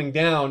and it's coming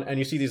down, and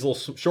you see these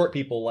little short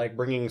people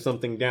bringing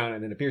something down,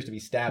 and it appears to be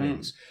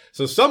stabbings.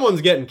 So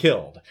someone's getting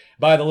killed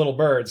by the little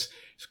birds.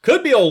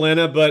 Could be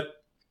Olenna, but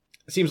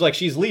it seems like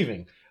she's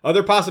leaving.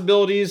 Other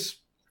possibilities,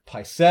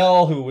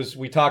 Pycelle,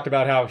 we talked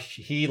about how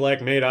he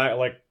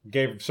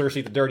gave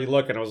Cersei the dirty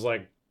look, and I was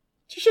like,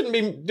 she shouldn't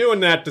be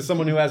doing that to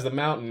someone who has the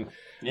mountain,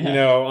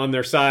 on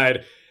their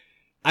side.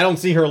 I don't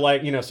see her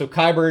so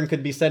Qyburn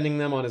could be sending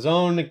them on his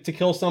own to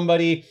kill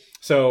somebody.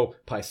 So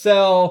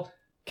Pycelle,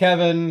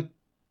 Kevin,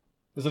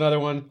 there's another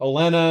one,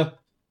 Olenna,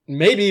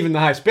 maybe even the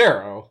High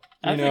Sparrow.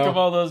 I think of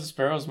all those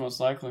sparrows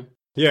most likely.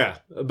 Yeah,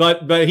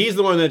 but he's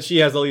the one that she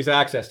has the least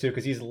access to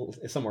because he's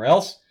somewhere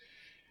else.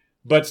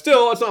 But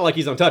still, it's not like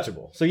he's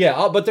untouchable. So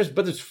yeah,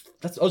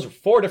 those are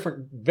 4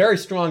 different, very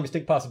strong,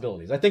 distinct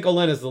possibilities. I think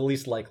Olenna is the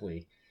least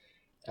likely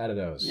out of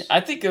those. Yeah,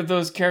 I think of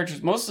those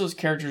characters. Most of those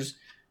characters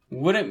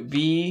wouldn't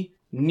be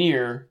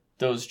near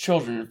those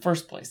children in the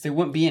first place. They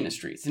wouldn't be in the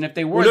streets, and if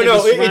they were,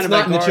 it's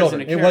not in the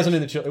children. It wasn't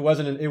in the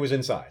children. It was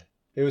inside.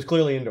 It was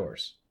clearly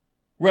indoors.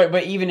 Right,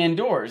 but even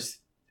indoors.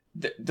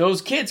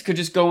 Those kids could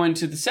just go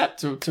into the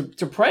sept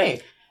to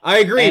pray. I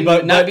agree, and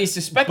but not be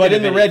suspected. But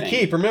in the anything. Red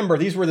Keep, remember,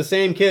 these were the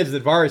same kids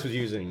that Varys was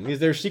using.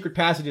 There's secret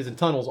passages and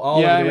tunnels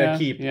all over the Red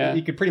Keep. Yeah.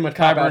 You could pretty much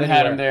pop out anywhere.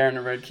 had them there in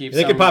the Red Keep.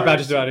 They could pop out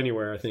just about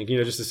anywhere. I think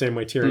just the same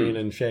way Tyrion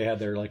and Shay had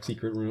their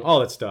secret room.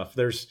 All that stuff.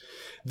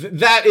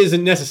 That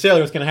isn't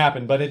necessarily what's going to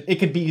happen, but it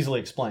could be easily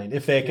explained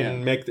if they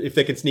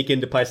can sneak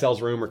into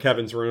Pycelle's room or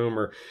Kevin's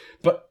room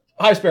but.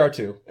 High Sparrow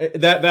too.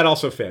 That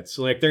also fits.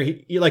 Like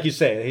you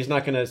say, he's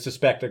not going to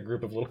suspect a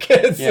group of little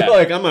kids. Yeah.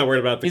 I'm not worried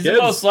about the kids. He's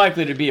the most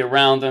likely to be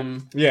around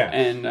them. Yeah.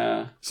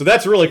 And so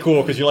that's really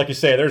cool because you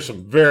say,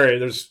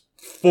 there's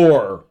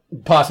 4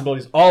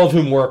 possibilities, all of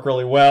whom work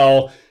really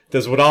well.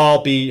 Those would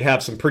all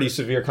have some pretty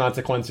severe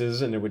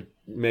consequences, and it would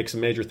make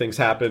some major things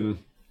happen.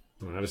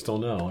 I just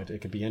don't know.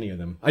 It could be any of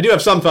them. I do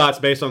have some thoughts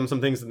based on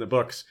some things in the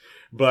books,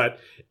 but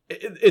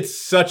it's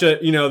such a,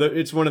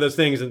 it's one of those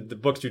things that the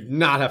books do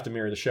not have to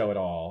mirror the show at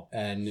all.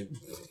 And,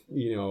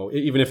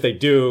 even if they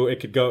do, it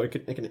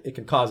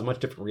can cause a much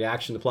different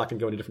reaction. The plot can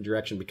go in a different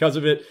direction because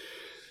of it.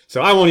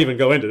 So I won't even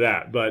go into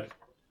that, but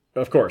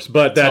of course,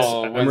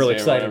 I'm really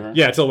excited.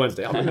 Yeah, it's till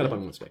Wednesday. I'll bring that up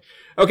on Wednesday.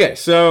 Okay.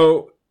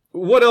 So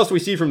what else we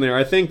see from there?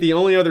 I think the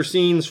only other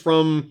scenes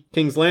from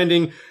King's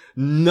Landing,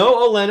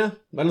 no Olenna.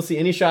 I don't see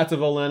any shots of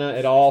Olenna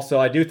at all. So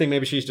I do think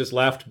maybe she's just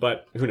left,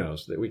 but who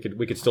knows? We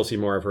could still see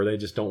more of her. They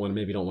just don't want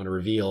to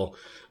reveal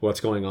what's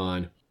going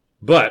on.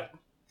 But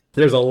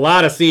there's a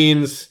lot of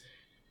scenes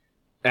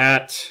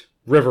at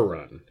River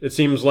Run. It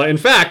seems like, in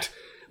fact,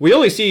 we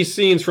only see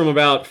scenes from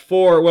about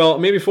 4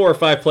 or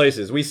 5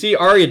 places. We see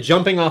Arya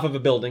jumping off of a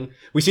building.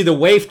 We see the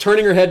waif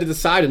turning her head to the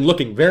side and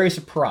looking very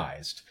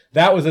surprised.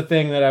 That was the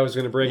thing that I was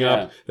going to bring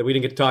up that we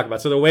didn't get to talk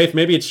about. So the waif,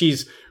 maybe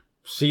she's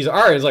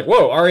Arya. It's like,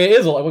 whoa, Arya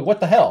is what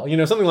the hell?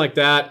 Something like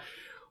that.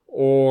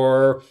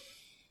 Or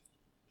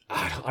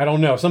I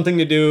don't know, something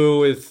to do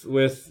with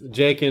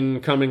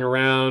Jaqen coming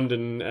around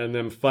and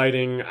them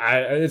fighting.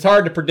 It's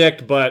hard to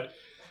predict, but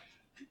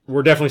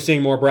we're definitely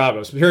seeing more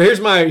Bravos. Here's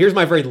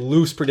my very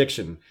loose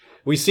prediction.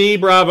 We see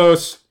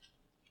Bravos.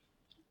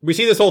 We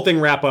see this whole thing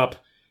wrap up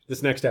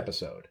this next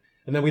episode,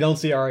 and then we don't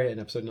see Arya in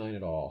episode 9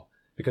 at all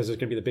because there's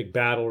gonna be the big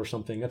battle or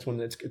something. That's when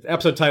the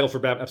episode title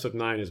for episode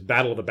 9 is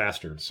Battle of the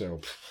Bastards. So,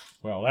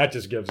 well, that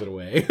just gives it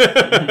away.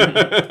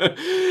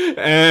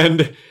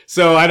 And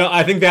so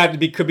I think that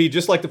could be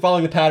just like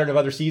following the pattern of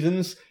other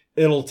seasons.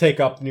 It'll take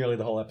up nearly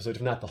the whole episode,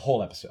 if not the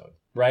whole episode.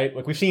 Right?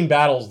 Like, we've seen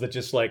battles that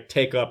just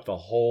take up the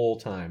whole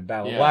time.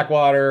 Battle of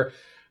Blackwater,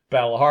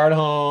 Battle of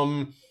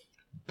Hardhome,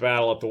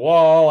 Battle at the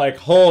Wall,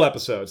 whole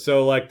episode.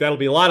 So that'll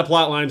be a lot of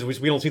plot lines.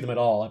 We don't see them at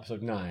all.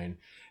 Episode 9,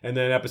 and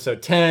then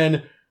episode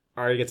 10,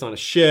 Arya gets on a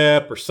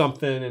ship or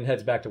something and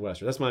heads back to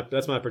Westeros.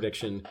 That's my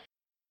prediction.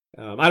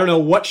 I don't know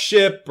what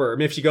ship, or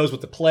maybe if she goes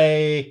with the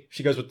play,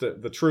 she goes with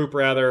the troop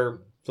rather.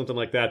 Something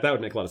like that. That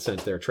would make a lot of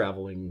sense. They're a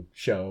traveling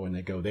show, and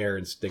they go there,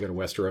 and they go to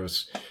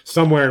Westeros.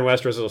 Somewhere in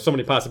Westeros, there's so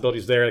many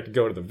possibilities there. They could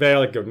go to the Vale,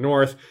 they could go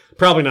north.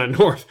 Probably not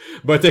north,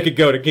 but they could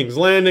go to King's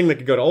Landing, they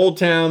could go to Old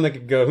Town, they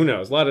could go, who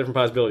knows, a lot of different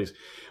possibilities.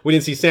 We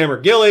didn't see Sam or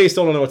Gilly,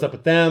 still don't know what's up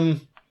with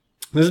them.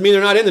 Doesn't mean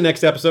they're not in the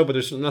next episode, but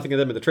there's nothing of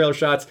them in the trailer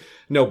shots.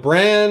 No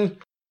Bran.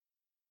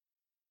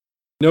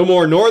 No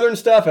more Northern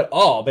stuff at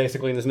all,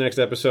 basically, in this next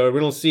episode. We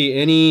don't see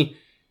any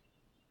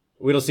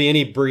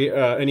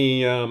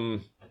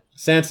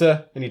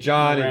Sansa, any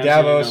Jon, any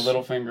Davos, no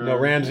Littlefinger, no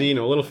Ramsay,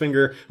 no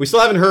Littlefinger. We still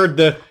haven't heard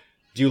the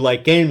 "Do you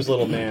like games,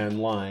 little man?"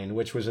 line,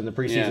 which was in the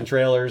preseason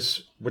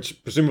trailers,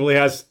 which presumably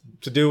has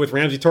to do with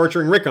Ramsay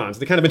torturing Rickon.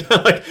 So they kind of been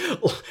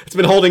it's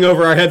been holding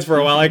over our heads for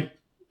a while.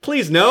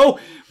 Please no,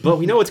 but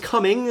we know it's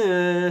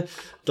coming.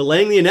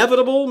 Delaying the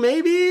inevitable,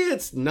 maybe.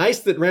 It's nice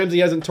that Ramsay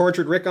hasn't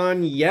tortured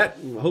Rickon yet.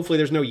 Hopefully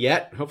there's no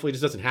yet. Hopefully it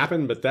just doesn't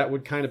happen, but that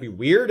would kind of be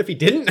weird if he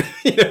didn't.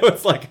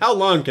 It's how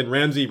long can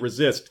Ramsay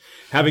resist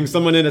having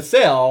someone in a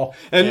cell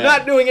and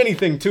not doing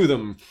anything to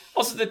them?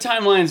 Also, the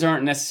timelines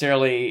aren't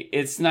necessarily,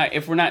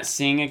 if we're not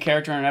seeing a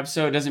character in an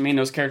episode, it doesn't mean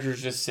those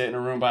characters just sit in a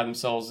room by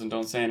themselves and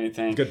don't say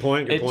anything. Good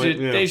point.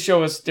 They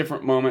show us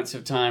different moments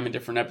of time in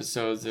different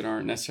episodes that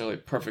aren't necessarily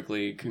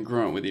perfectly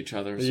congruent with each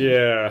other. So.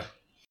 Yeah.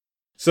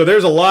 So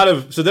there's a lot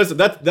of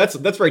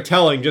that's very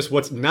telling. Just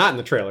what's not in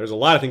the trailer. There's a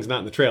lot of things not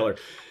in the trailer.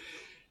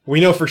 We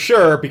know for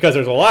sure because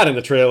there's a lot in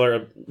the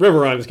trailer.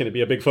 River Run is going to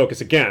be a big focus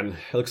again.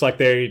 It looks like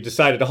they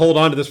decided to hold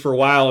on to this for a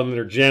while, and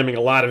they're jamming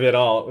a lot of it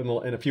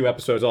all in a few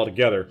episodes all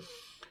together.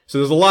 So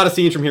there's a lot of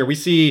scenes from here. We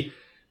see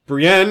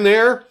Brienne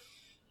there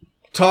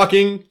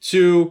talking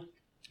to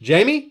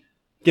Jaime,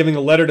 giving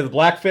a letter to the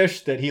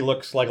Blackfish that he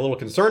looks like a little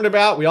concerned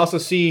about. We also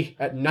see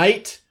at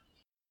night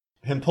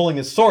him pulling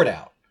his sword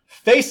out,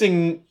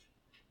 facing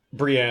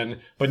Brienne,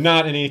 but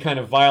not in any kind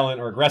of violent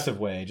or aggressive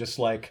way,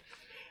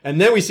 and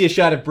then we see a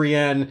shot of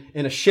Brienne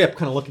in a ship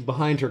kind of looking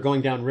behind her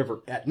going down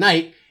river at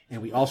night,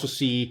 and we also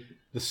see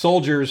the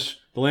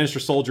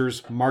Lannister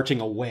soldiers marching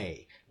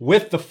away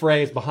with the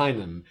Freys behind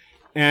them,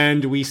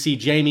 and we see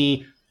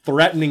Jaime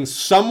threatening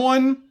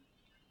someone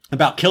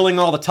about killing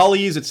all the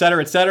Tullys,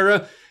 etc.,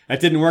 etc.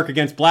 That didn't work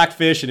against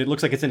Blackfish, and it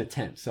looks like it's in a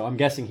tent, so I'm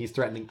guessing he's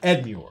threatening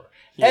Edmure.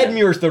 Yeah.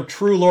 Edmure's the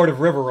true Lord of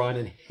River Run,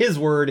 and his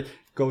word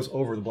goes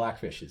over the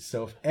Blackfish's.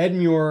 So if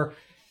Edmure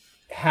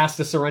has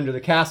to surrender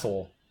the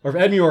castle, or if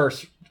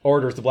Edmure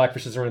orders the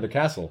Blackfish to surrender the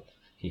castle,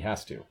 he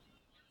has to.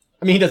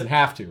 I mean, he doesn't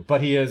have to,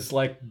 but he is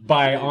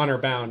by honor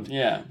bound.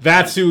 Yeah,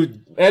 that's who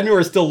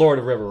Edmure is still Lord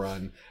of River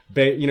Run,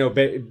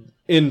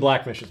 in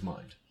Blackfish's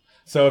mind.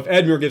 So if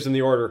Edmure gives him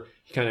the order,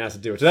 he kind of has to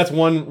do it. So that's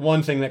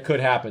one thing that could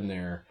happen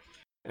there,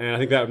 and I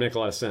think that would make a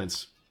lot of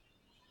sense.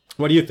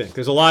 What do you think?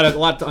 There's a lot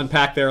to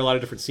unpack there, a lot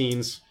of different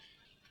scenes.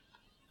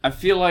 I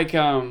feel like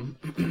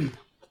that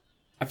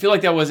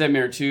was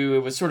Edmure too. It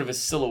was sort of a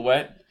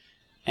silhouette,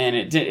 and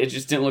it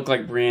just didn't look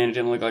like Brienne. It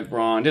didn't look like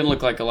Bronn. It didn't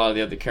look like a lot of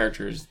the other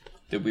characters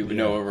that we would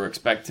know or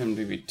expect him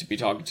to be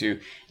talking to.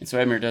 And so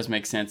Edmure does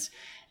make sense.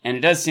 And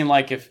it does seem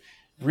like if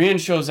Brienne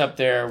shows up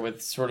there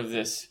with sort of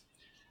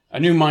a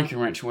new monkey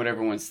wrench, what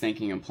everyone's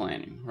thinking and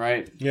planning,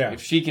 right? Yeah.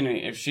 If she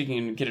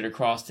can get it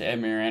across to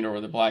Edmure and or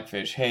the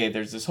Blackfish, hey,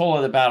 there's this whole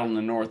other battle in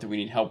the north that we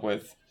need help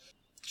with.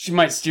 She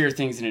might steer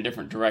things in a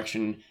different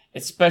direction.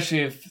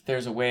 Especially if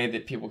there's a way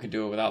that people could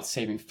do it without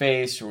saving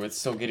face or with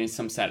still getting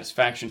some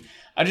satisfaction.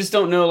 I just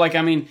don't know.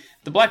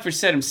 The Blackfish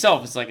said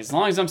himself, it's as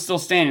long as I'm still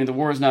standing, the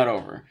war is not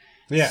over.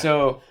 Yeah.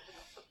 So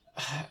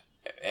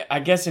I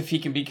guess if he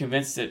can be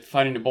convinced that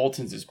fighting the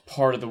Boltons is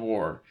part of the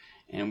war,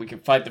 and we can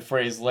fight the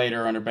Freys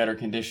later under better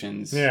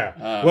conditions.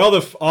 Yeah.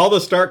 Well, all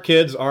the Stark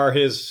kids are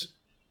his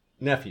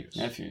nephews.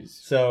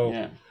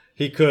 So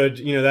he could,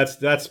 that's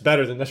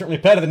certainly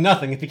better than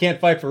nothing. If he can't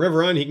fight for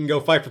Riverrun, he can go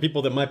fight for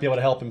people that might be able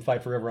to help him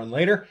fight for Riverrun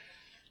later.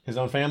 His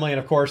own family, and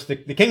of course the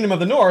Kingdom of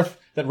the North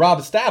that Robb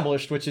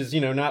established, which is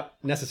not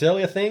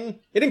necessarily a thing.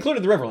 It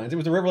included the Riverlands. It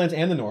was the Riverlands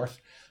and the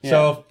North. Yeah.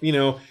 So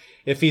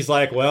if he's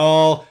like,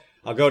 well,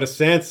 I'll go to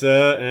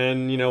Sansa,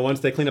 and once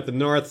they clean up the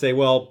North, say,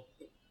 well,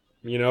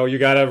 you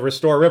got to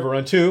restore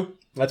Riverrun too.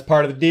 That's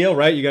part of the deal,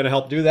 right? You got to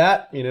help do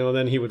that.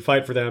 Then he would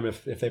fight for them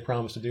if they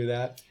promise to do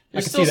that.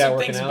 There's still some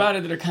things about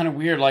it that are kind of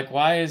weird. Like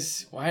why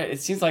it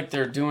seems like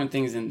they're doing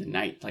things in the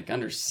night, like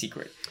under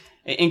secret.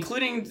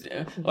 Including,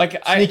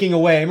 sneaking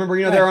away. Remember,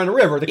 they're on the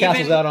river. The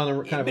castle's out on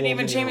the kind of. But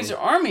even Jaime's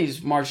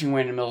army's marching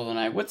away in the middle of the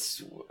night.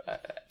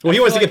 Well, he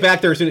wants to get back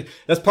there as soon.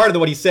 That's part of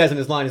what he says in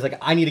his line. He's like,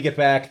 I need to get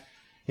back.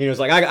 He's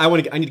like, I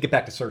need to get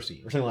back to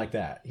Cersei or something like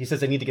that. He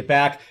says, I need to get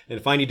back, and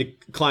if I need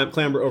to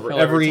clamber over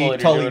every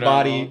Tully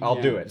body,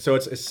 I'll do it. So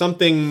it's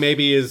something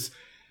maybe has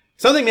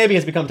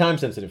become time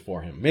sensitive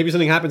for him. Maybe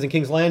something happens in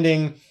King's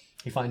Landing.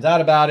 He finds out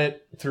about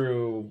it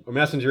through a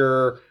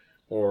messenger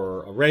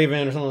or a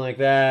raven or something like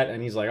that,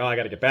 and he's like, oh, I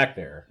got to get back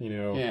there,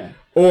 Yeah.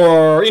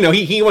 Or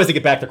he wants to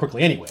get back there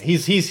quickly anyway.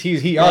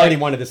 He already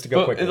wanted this to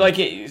go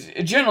quickly.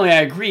 Generally,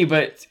 I agree,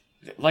 but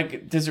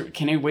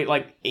can he wait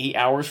 8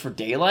 hours for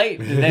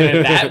daylight?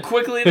 That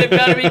quickly they've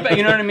got to be back.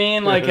 You know what I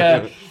mean?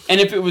 And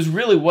if it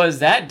was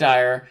that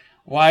dire,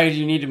 why do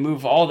you need to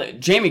move all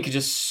that? Jaime could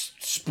just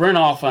sprint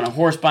off on a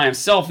horse by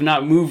himself and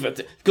not move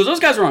because those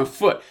guys are on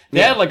foot.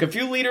 They had a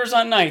few leaders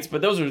on knights,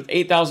 but those are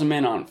 8,000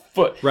 men on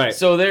foot. Right.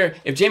 So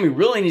if Jaime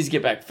really needs to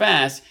get back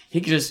fast,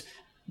 he could just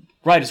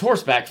ride his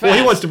horse back fast. Well,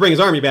 he wants to bring his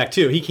army back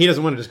too. He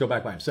doesn't want to just go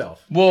back by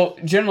himself. Well,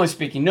 generally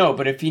speaking, no.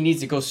 But if he needs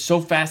to go so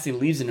fast he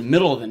leaves in the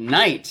middle of the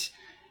night.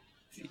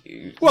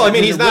 Well, I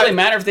mean, does it really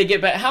matter if they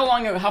get back?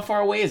 How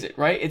far away is it?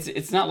 Right?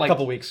 It's not like a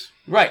couple weeks.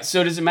 Right.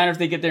 So does it matter if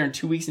they get there in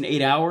 2 weeks and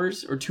 8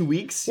 hours or 2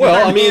 weeks?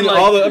 Well,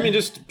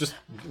 just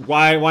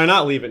why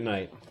not leave at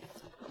night?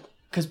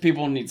 Because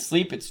people need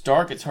sleep. It's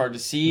dark. It's hard to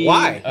see.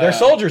 Why? They're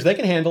soldiers. They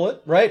can handle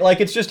it, right?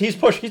 It's just he's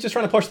just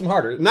trying to push them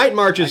harder. Night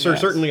marches are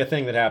certainly a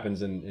thing that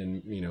happens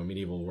in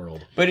medieval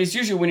world. But it's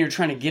usually when you're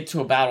trying to get to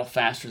a battle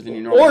faster than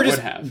you normally would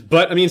have.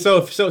 But I mean,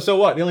 so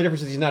what? The only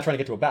difference is he's not trying to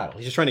get to a battle.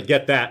 He's just trying to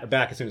get that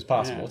back as soon as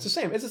possible. Yeah.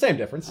 It's the same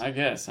difference. I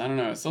guess. I don't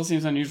know. It still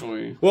seems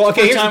unusual. Well,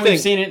 okay. Here's the time we've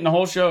seen it in the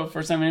whole show.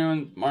 First time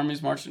anyone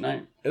armies marched at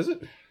night. Is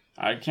it?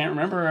 I can't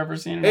remember ever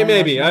seeing it. It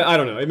may be. I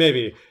don't know. It may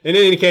be. In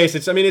any case,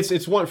 it's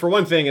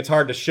one thing. It's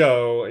hard to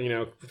show.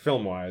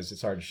 Film wise,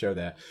 it's hard to show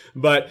that.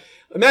 But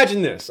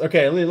imagine this.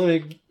 Okay,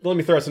 let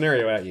me throw a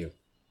scenario at you.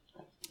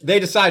 They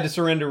decide to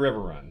surrender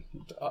Riverrun.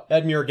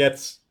 Edmure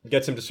gets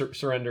him to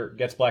surrender.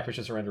 Gets Blackfish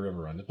to surrender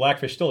Riverrun. The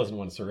Blackfish still doesn't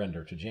want to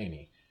surrender to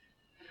Jaime.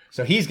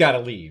 So he's got to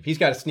leave. He's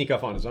got to sneak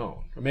off on his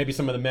own. Or maybe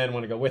some of the men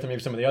want to go with him.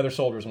 Maybe some of the other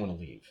soldiers want to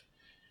leave.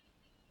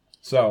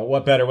 So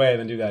what better way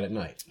than do that at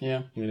night?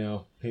 Yeah.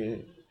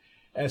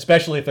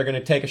 Especially if they're going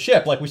to take a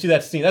ship, like we see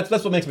that scene. That's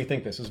what makes me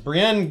think this is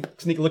Brienne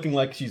looking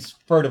like she's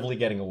furtively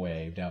getting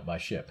away out by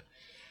ship.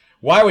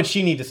 Why would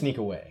she need to sneak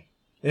away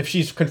if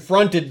she's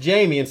confronted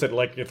Jaime and said,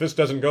 if this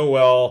doesn't go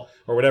well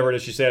or whatever it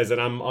is she says, then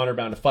I'm honor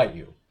bound to fight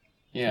you?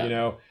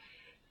 Yeah.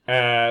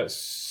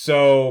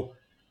 So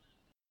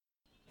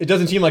it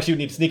doesn't seem like she would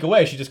need to sneak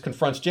away. She just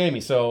confronts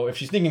Jaime. So if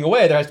she's sneaking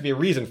away, there has to be a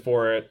reason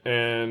for it.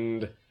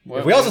 And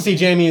if we also see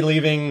Jaime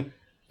leaving,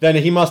 then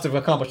he must have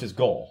accomplished his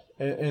goal.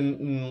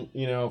 And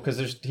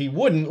because he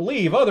wouldn't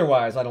leave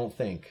otherwise, I don't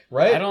think,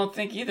 right? I don't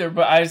think either,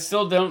 but I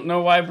still don't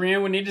know why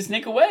Brienne would need to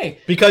sneak away.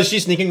 Because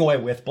she's sneaking away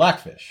with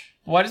Blackfish.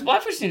 Why does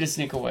Blackfish need to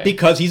sneak away?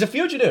 Because he's a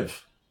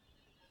fugitive.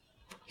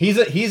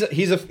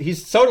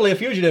 He's totally a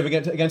fugitive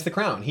against the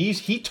crown. He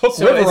took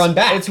Riverrun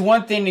back. It's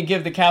one thing to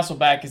give the castle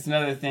back. It's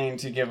another thing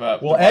to give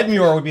up. Well,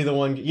 Edmure would be the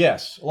one.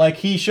 Yes,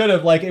 he should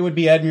have. It would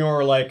be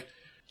Edmure.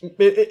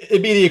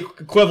 It'd be the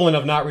equivalent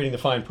of not reading the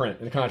fine print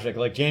in the contract.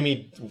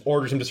 Jaime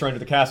orders him to surrender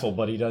the castle,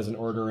 but he doesn't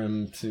order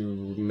him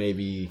to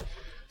maybe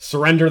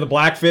surrender the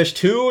Blackfish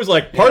too. It's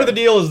part of the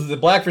deal is the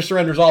Blackfish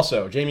surrenders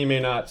also. Jaime may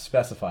not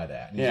specify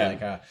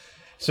that.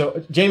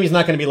 So Jaime's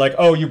not going to be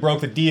oh, you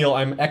broke the deal.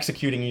 I'm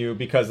executing you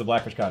because the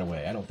Blackfish got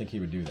away. I don't think he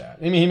would do that.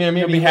 I mean,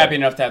 he'll be happy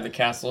enough to have the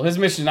castle. His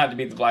mission is not to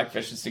beat the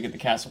Blackfish; is to get the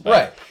castle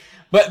back.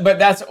 Right. But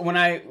that's when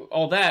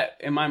all that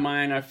in my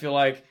mind, I feel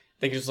like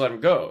they could just let him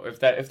go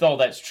if all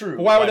that's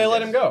true. Why would they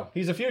let him go?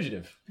 He's a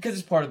fugitive. Because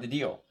it's part of the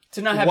deal.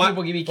 To not have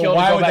people be killed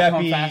and go back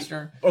home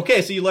faster.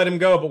 Okay, so you let him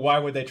go, but why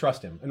would they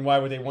trust him? And why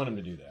would they want him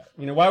to do that?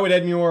 Why would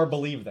Edmure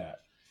believe that?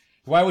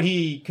 Why would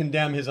he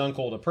condemn his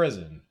uncle to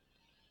prison?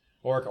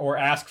 Or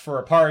ask for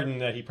a pardon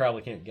that he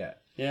probably can't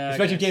get? Yeah.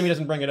 Especially if Jaime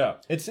doesn't bring it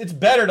up. It's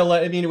better to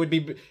let. It would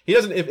be. He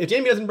doesn't. If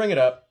Jaime doesn't bring it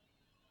up,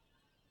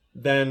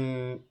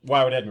 then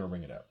why would Edmure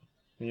bring it up?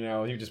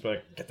 He'd just be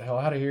like, get the hell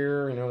out of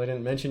here. They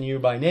didn't mention you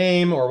by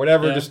name or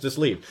whatever. Yeah. Just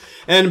leave.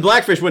 And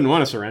Blackfish wouldn't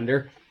want to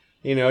surrender.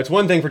 It's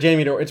one thing for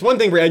Jaime it's one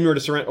thing for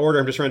Edmure to order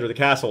him to surrender the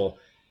castle.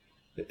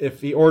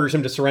 if he orders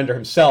him to surrender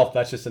himself,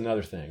 that's just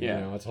another thing. Yeah.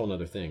 You know, that's a whole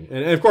other thing.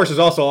 And of course, there's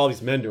also all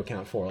these men to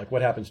account for. Like,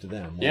 what happens to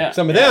them? Like,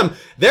 some of them,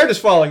 they're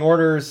just following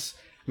orders.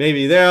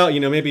 Maybe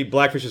maybe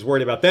Blackfish is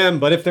worried about them.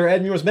 But if they're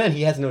Edmure's men,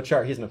 he has no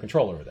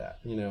control over that.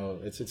 You know,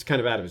 it's kind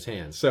of out of his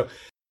hands. So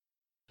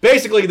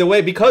basically,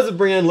 because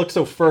Brienne looked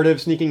so furtive,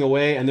 sneaking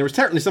away, and there was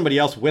certainly somebody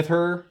else with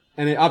her,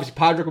 and obviously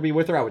Podrick would be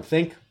with her, I would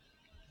think.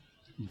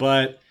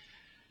 But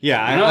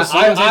yeah, I'm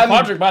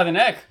Podrick by the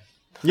neck.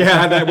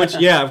 Yeah,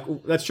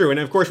 that's true. And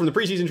of course, from the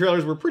preseason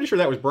trailers, we're pretty sure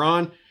that was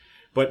Bronn,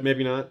 but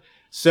maybe not.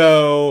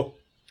 So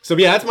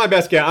yeah, that's my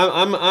best guess.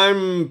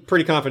 I'm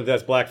pretty confident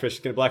that's Blackfish.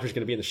 Blackfish is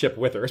going to be in the ship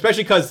with her,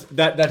 especially because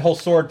that whole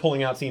sword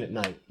pulling out scene at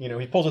night. You know,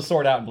 he pulls his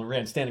sword out and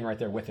Brienne's standing right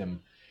there with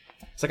him.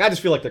 It's like I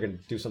just feel like they're going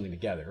to do something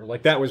together.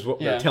 Like that was what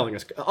they're telling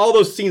us. All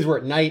those scenes were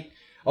at night.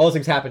 All those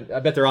things happened. I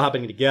bet they're all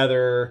happening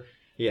together.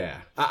 Yeah,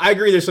 I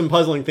agree. There's some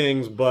puzzling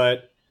things,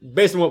 but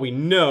based on what we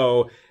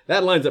know,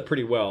 that lines up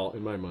pretty well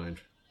in my mind.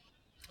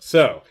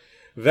 So,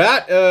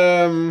 that,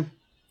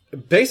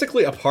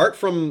 basically, apart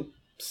from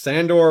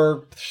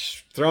Sandor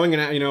throwing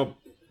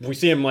we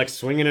see him, like,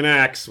 swinging an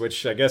axe,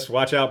 which I guess,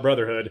 watch out,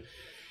 Brotherhood,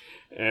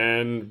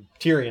 and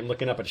Tyrion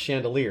looking up at a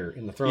chandelier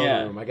in the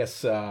throne room. I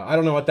guess, I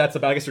don't know what that's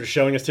about. I guess they're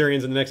showing us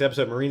Tyrion's in the next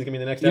episode. Marine's gonna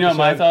be in the next episode. You know what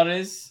my thought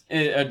is?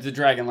 The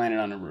dragon landed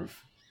on the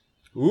roof.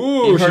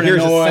 Ooh, she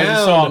hears a noise,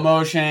 saw a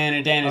motion,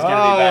 and Dany's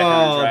gonna be back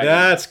on the dragon.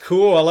 That's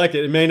cool. I like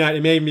it. It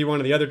may be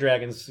one of the other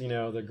dragons,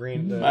 the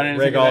green, the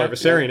Rhaegal or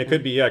Viserion. Yeah. It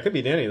could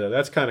be Dany though.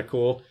 That's kind of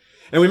cool.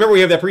 And remember,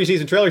 we have that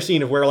preseason trailer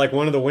scene of where like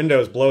one of the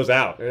windows blows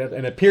out, and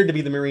it appeared to be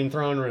the Marine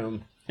throne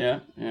room. Yeah.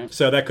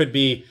 So that could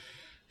be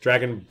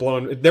dragon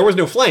blown. There was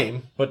no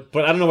flame, but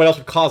I don't know what else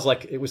would cause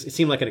it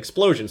seemed like an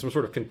explosion, some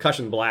sort of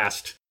concussion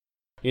blast.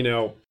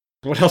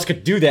 What else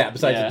could do that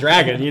besides a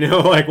dragon?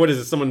 Like what is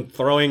it? Someone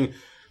throwing.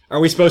 Are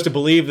we supposed to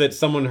believe that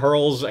someone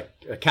hurls a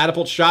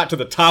catapult shot to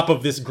the top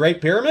of this Great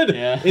Pyramid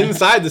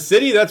inside the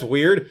city? That's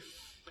weird.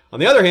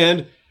 On the other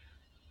hand,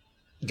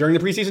 during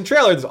the preseason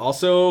trailer, there's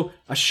also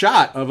a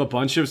shot of a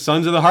bunch of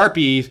Sons of the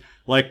Harpies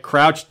like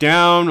crouched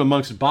down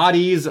amongst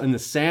bodies in the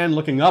sand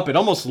looking up. It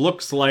almost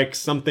looks like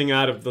something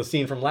out of the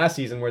scene from last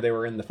season where they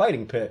were in the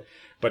fighting pit.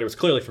 But it was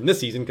clearly from this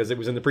season because it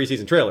was in the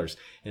preseason trailers.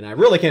 And I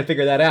really can't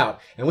figure that out.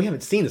 And we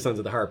haven't seen the Sons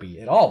of the Harpy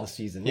at all this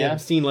season. We haven't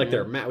seen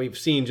we've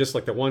seen just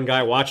like the one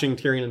guy watching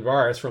Tyrion and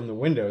Varys from the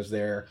windows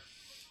there.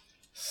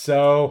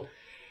 So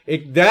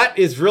that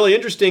is really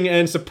interesting.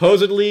 And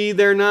supposedly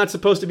they're not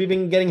supposed to be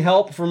getting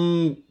help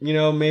from,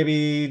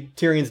 maybe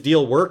Tyrion's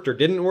deal worked or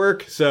didn't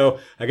work. So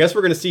I guess we're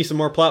going to see some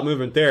more plot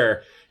movement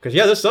there. Because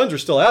the Sons are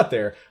still out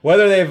there.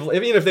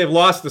 Even if they've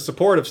lost the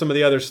support of some of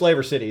the other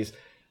slaver cities,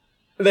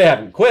 they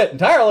haven't quit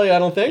entirely, I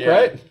don't think,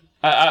 right?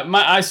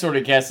 I sort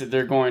of guess that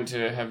they're going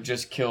to have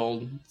just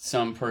killed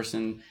some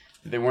person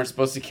that they weren't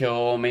supposed to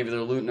kill. Maybe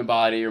they're looting a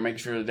body or making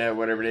sure they're dead,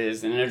 whatever it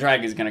is. And then a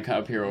dragon's going to come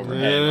up here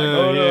overhead.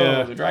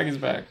 No, the dragon's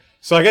back.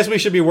 So I guess we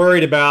should be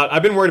worried about...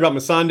 I've been worried about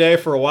Missandei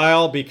for a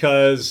while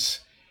because,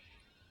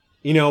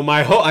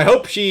 I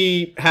hope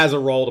she has a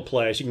role to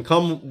play. She can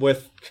come to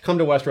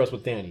Westeros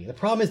with Dany. The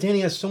problem is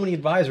Dany has so many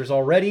advisors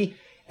already.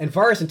 And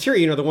Varys and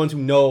Tyrion are the ones who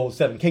know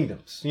Seven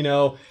Kingdoms,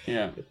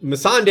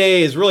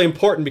 Missandei is really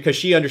important because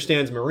she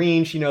understands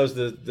Marine. She knows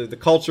the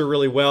culture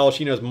really well.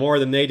 She knows more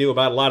than they do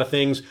about a lot of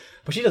things.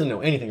 But she doesn't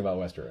know anything about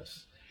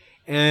Westeros.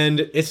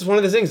 And it's just one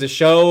of the things. The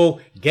show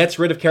gets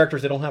rid of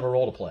characters that don't have a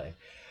role to play.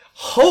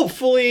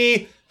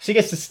 Hopefully, she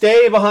gets to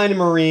stay behind a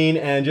Marine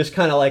and just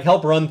kind of like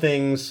help run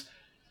things.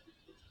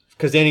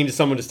 Because they need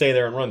someone to stay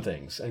there and run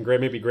things. And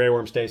maybe Grey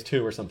Worm stays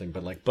too or something.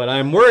 But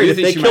I'm worried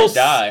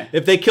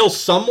if they kill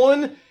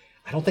someone...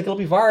 I don't think it'll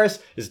be Varys.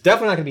 It's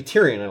definitely not going to be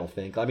Tyrion, I don't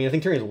think. I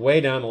think Tyrion's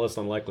way down the list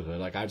on likelihood.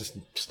 Like, I just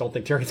don't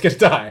think Tyrion's going to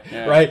die,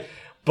 right?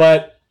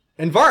 But,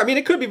 and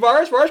it could be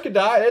Varys. Varys could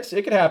die. It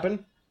could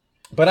happen.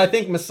 But I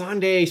think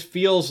Missandei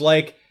feels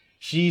like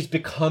she's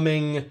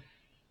becoming,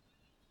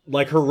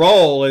 like, her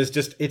role is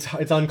just, it's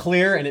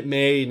unclear, and it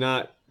may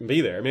not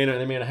be there. They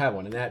may not have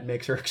one, and that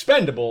makes her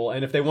expendable.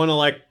 And if they want to,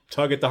 like,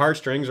 tug at the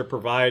heartstrings or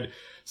provide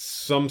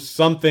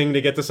something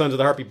to get the Sons of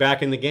the Harpy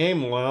back in the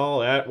game, well,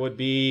 that would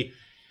be...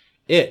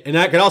 it. And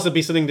that could also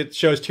be something that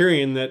shows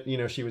Tyrion that,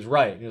 she was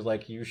right. He was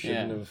like, you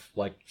shouldn't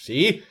have,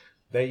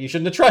 you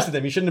shouldn't have trusted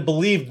them. You shouldn't have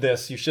believed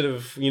this. You should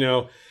have,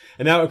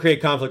 and that would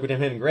create conflict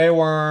between him and Grey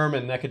Worm,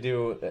 and that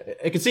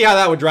it could see how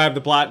that would drive the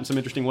plot in some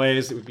interesting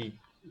ways. It would be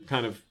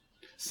kind of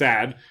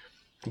sad.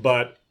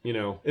 But,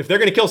 if they're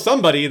going to kill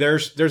somebody,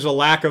 there's a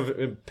lack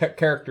of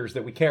characters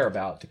that we care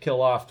about to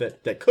kill off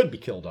that could be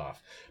killed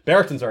off.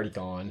 Barristan's already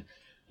gone.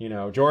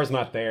 Jorah's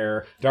not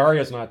there.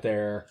 Darya's not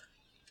there.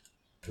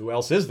 Who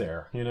else is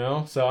there,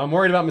 So I'm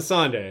worried about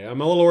Missandei.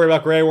 I'm a little worried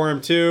about Grey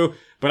Worm, too.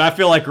 But I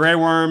feel like Grey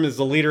Worm is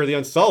the leader of the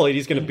Unsullied.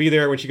 He's going to be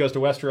there when she goes to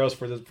Westeros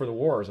for the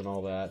wars and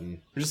all that. And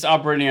we're just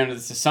operating under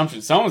this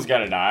assumption someone's got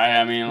to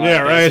die.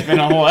 Right. It's been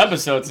a whole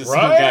episode since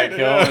someone got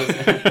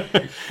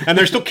killed. And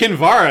there's still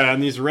Kinvara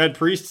and these red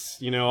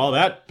priests, all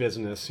that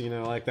business.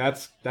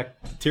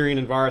 That Tyrion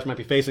and Varys might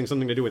be facing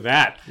something to do with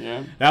that.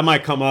 Yeah. That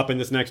might come up in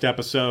this next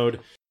episode.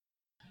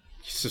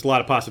 It's just a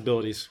lot of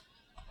possibilities.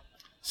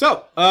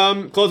 So,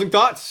 closing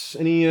thoughts.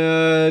 Any?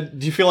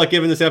 Do you feel like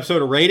giving this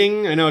episode a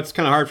rating? I know it's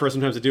kind of hard for us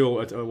sometimes to do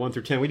a 1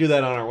 through 10. We do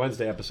that on our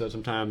Wednesday episode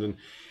sometimes, and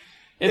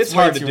it's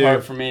hard to do.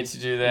 Hard for me to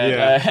do that.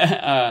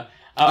 Yeah.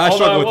 I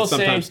struggle with it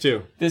sometimes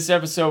too. This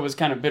episode was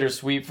kind of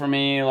bittersweet for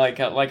me. Like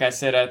I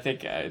said, I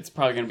think it's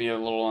probably going to be a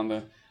little on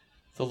the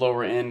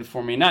lower end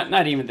for me.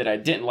 Not even that I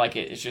didn't like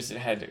it. It's just it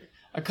had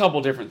a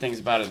couple different things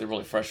about it that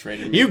really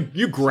frustrated me.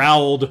 You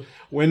growled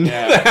when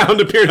the Hound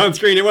appeared on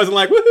screen. It wasn't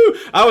like woohoo.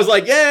 I was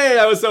like, yay!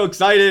 I was so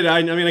excited.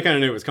 I mean, I kind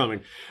of knew it was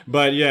coming,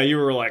 but yeah, you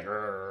were like,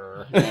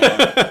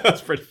 that's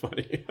pretty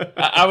funny.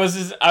 I was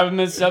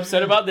as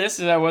upset about this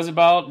as I was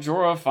about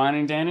Jorah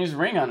finding Dany's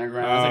ring on the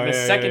ground. It was like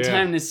the second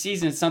time this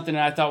season, it's something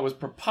that I thought was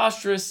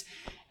preposterous.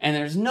 And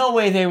there's no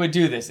way they would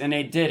do this, and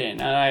they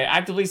didn't. And I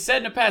actively said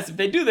in the past, if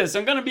they do this,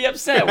 I'm going to be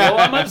upset. Well,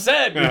 I'm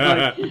upset.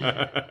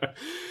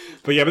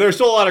 But yeah, but there's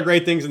still a lot of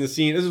great things in the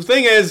scene. The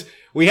thing is,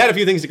 we had a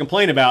few things to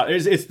complain about.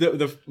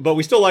 But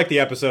we still like the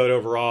episode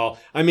overall.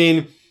 I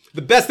mean,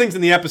 the best things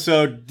in the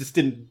episode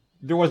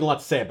there wasn't a lot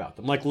to say about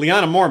them. Like,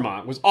 Lyanna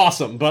Mormont was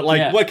awesome, but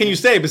what can you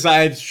say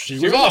besides she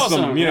was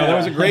awesome? You know, that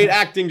was a great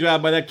acting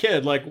job by that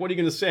kid. Like, what are you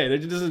going to say?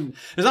 There's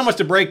not much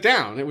to break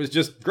down. It was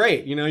just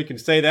great. You know, you can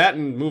say that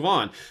and move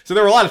on. So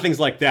there were a lot of things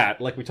like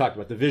that. Like we talked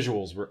about, the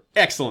visuals were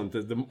excellent.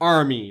 The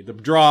army, the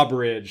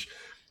drawbridge,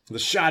 the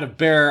shot of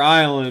Bear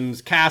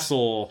Island's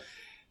castle,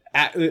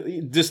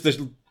 just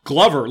the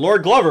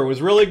Lord Glover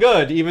was really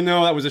good, even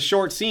though that was a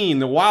short scene.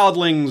 The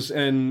wildlings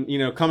and, you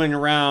know, coming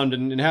around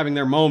and having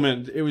their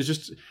moment. It was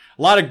just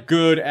a lot of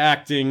good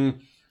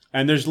acting,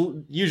 and there's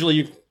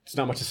usually it's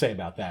not much to say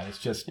about that. It's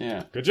just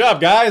good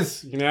job,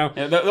 guys. You know.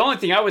 Yeah, the only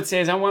thing I would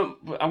say is I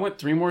want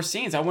 3 more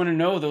scenes. I want to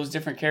know those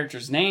different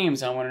characters'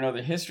 names. I want to know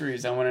the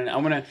histories. I want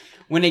to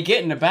when they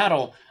get into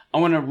battle, I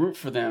want to root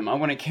for them. I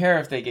want to care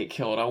if they get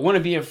killed. I want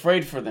to be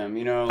afraid for them.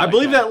 You know. I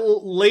believe that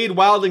Lade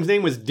Wildling's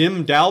name was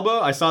Dim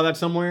Dalba. I saw that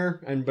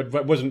somewhere, but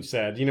it wasn't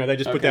said. You know, they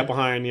just put that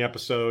behind the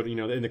episode. You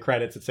know, in the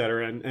credits,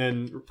 etc.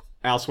 And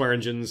Al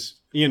Swearengen's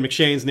Ian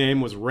McShane's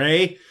name was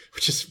Ray,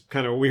 which is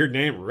kind of a weird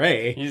name,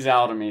 Ray. He's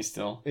Al to me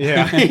still.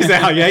 Yeah, he's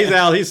Al. Yeah, he's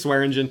Al. He's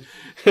Swearengen.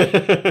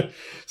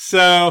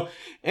 So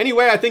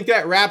anyway, I think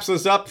that wraps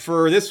us up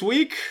for this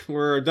week.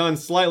 We're done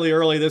slightly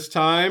early this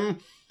time.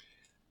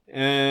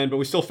 But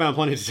we still found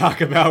plenty to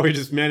talk about. We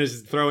just managed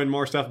to throw in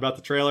more stuff about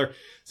the trailer.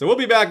 So we'll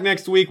be back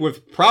next week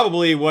with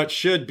probably what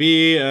should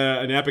be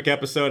an epic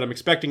episode. I'm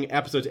expecting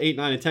episodes 8,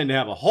 9, and 10 to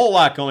have a whole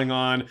lot going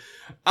on.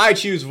 I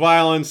choose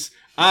violence.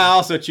 I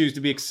also choose to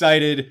be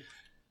excited.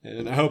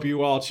 And I hope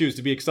you all choose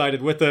to be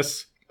excited with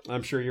us.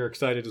 I'm sure you're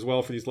excited as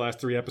well for these last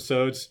 3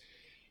 episodes.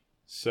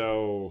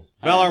 So,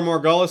 Valar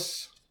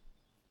Morghulis.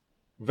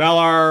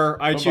 Valar,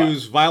 I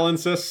choose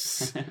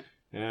violences.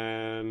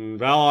 And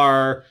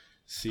Valar...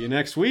 See you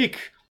next week.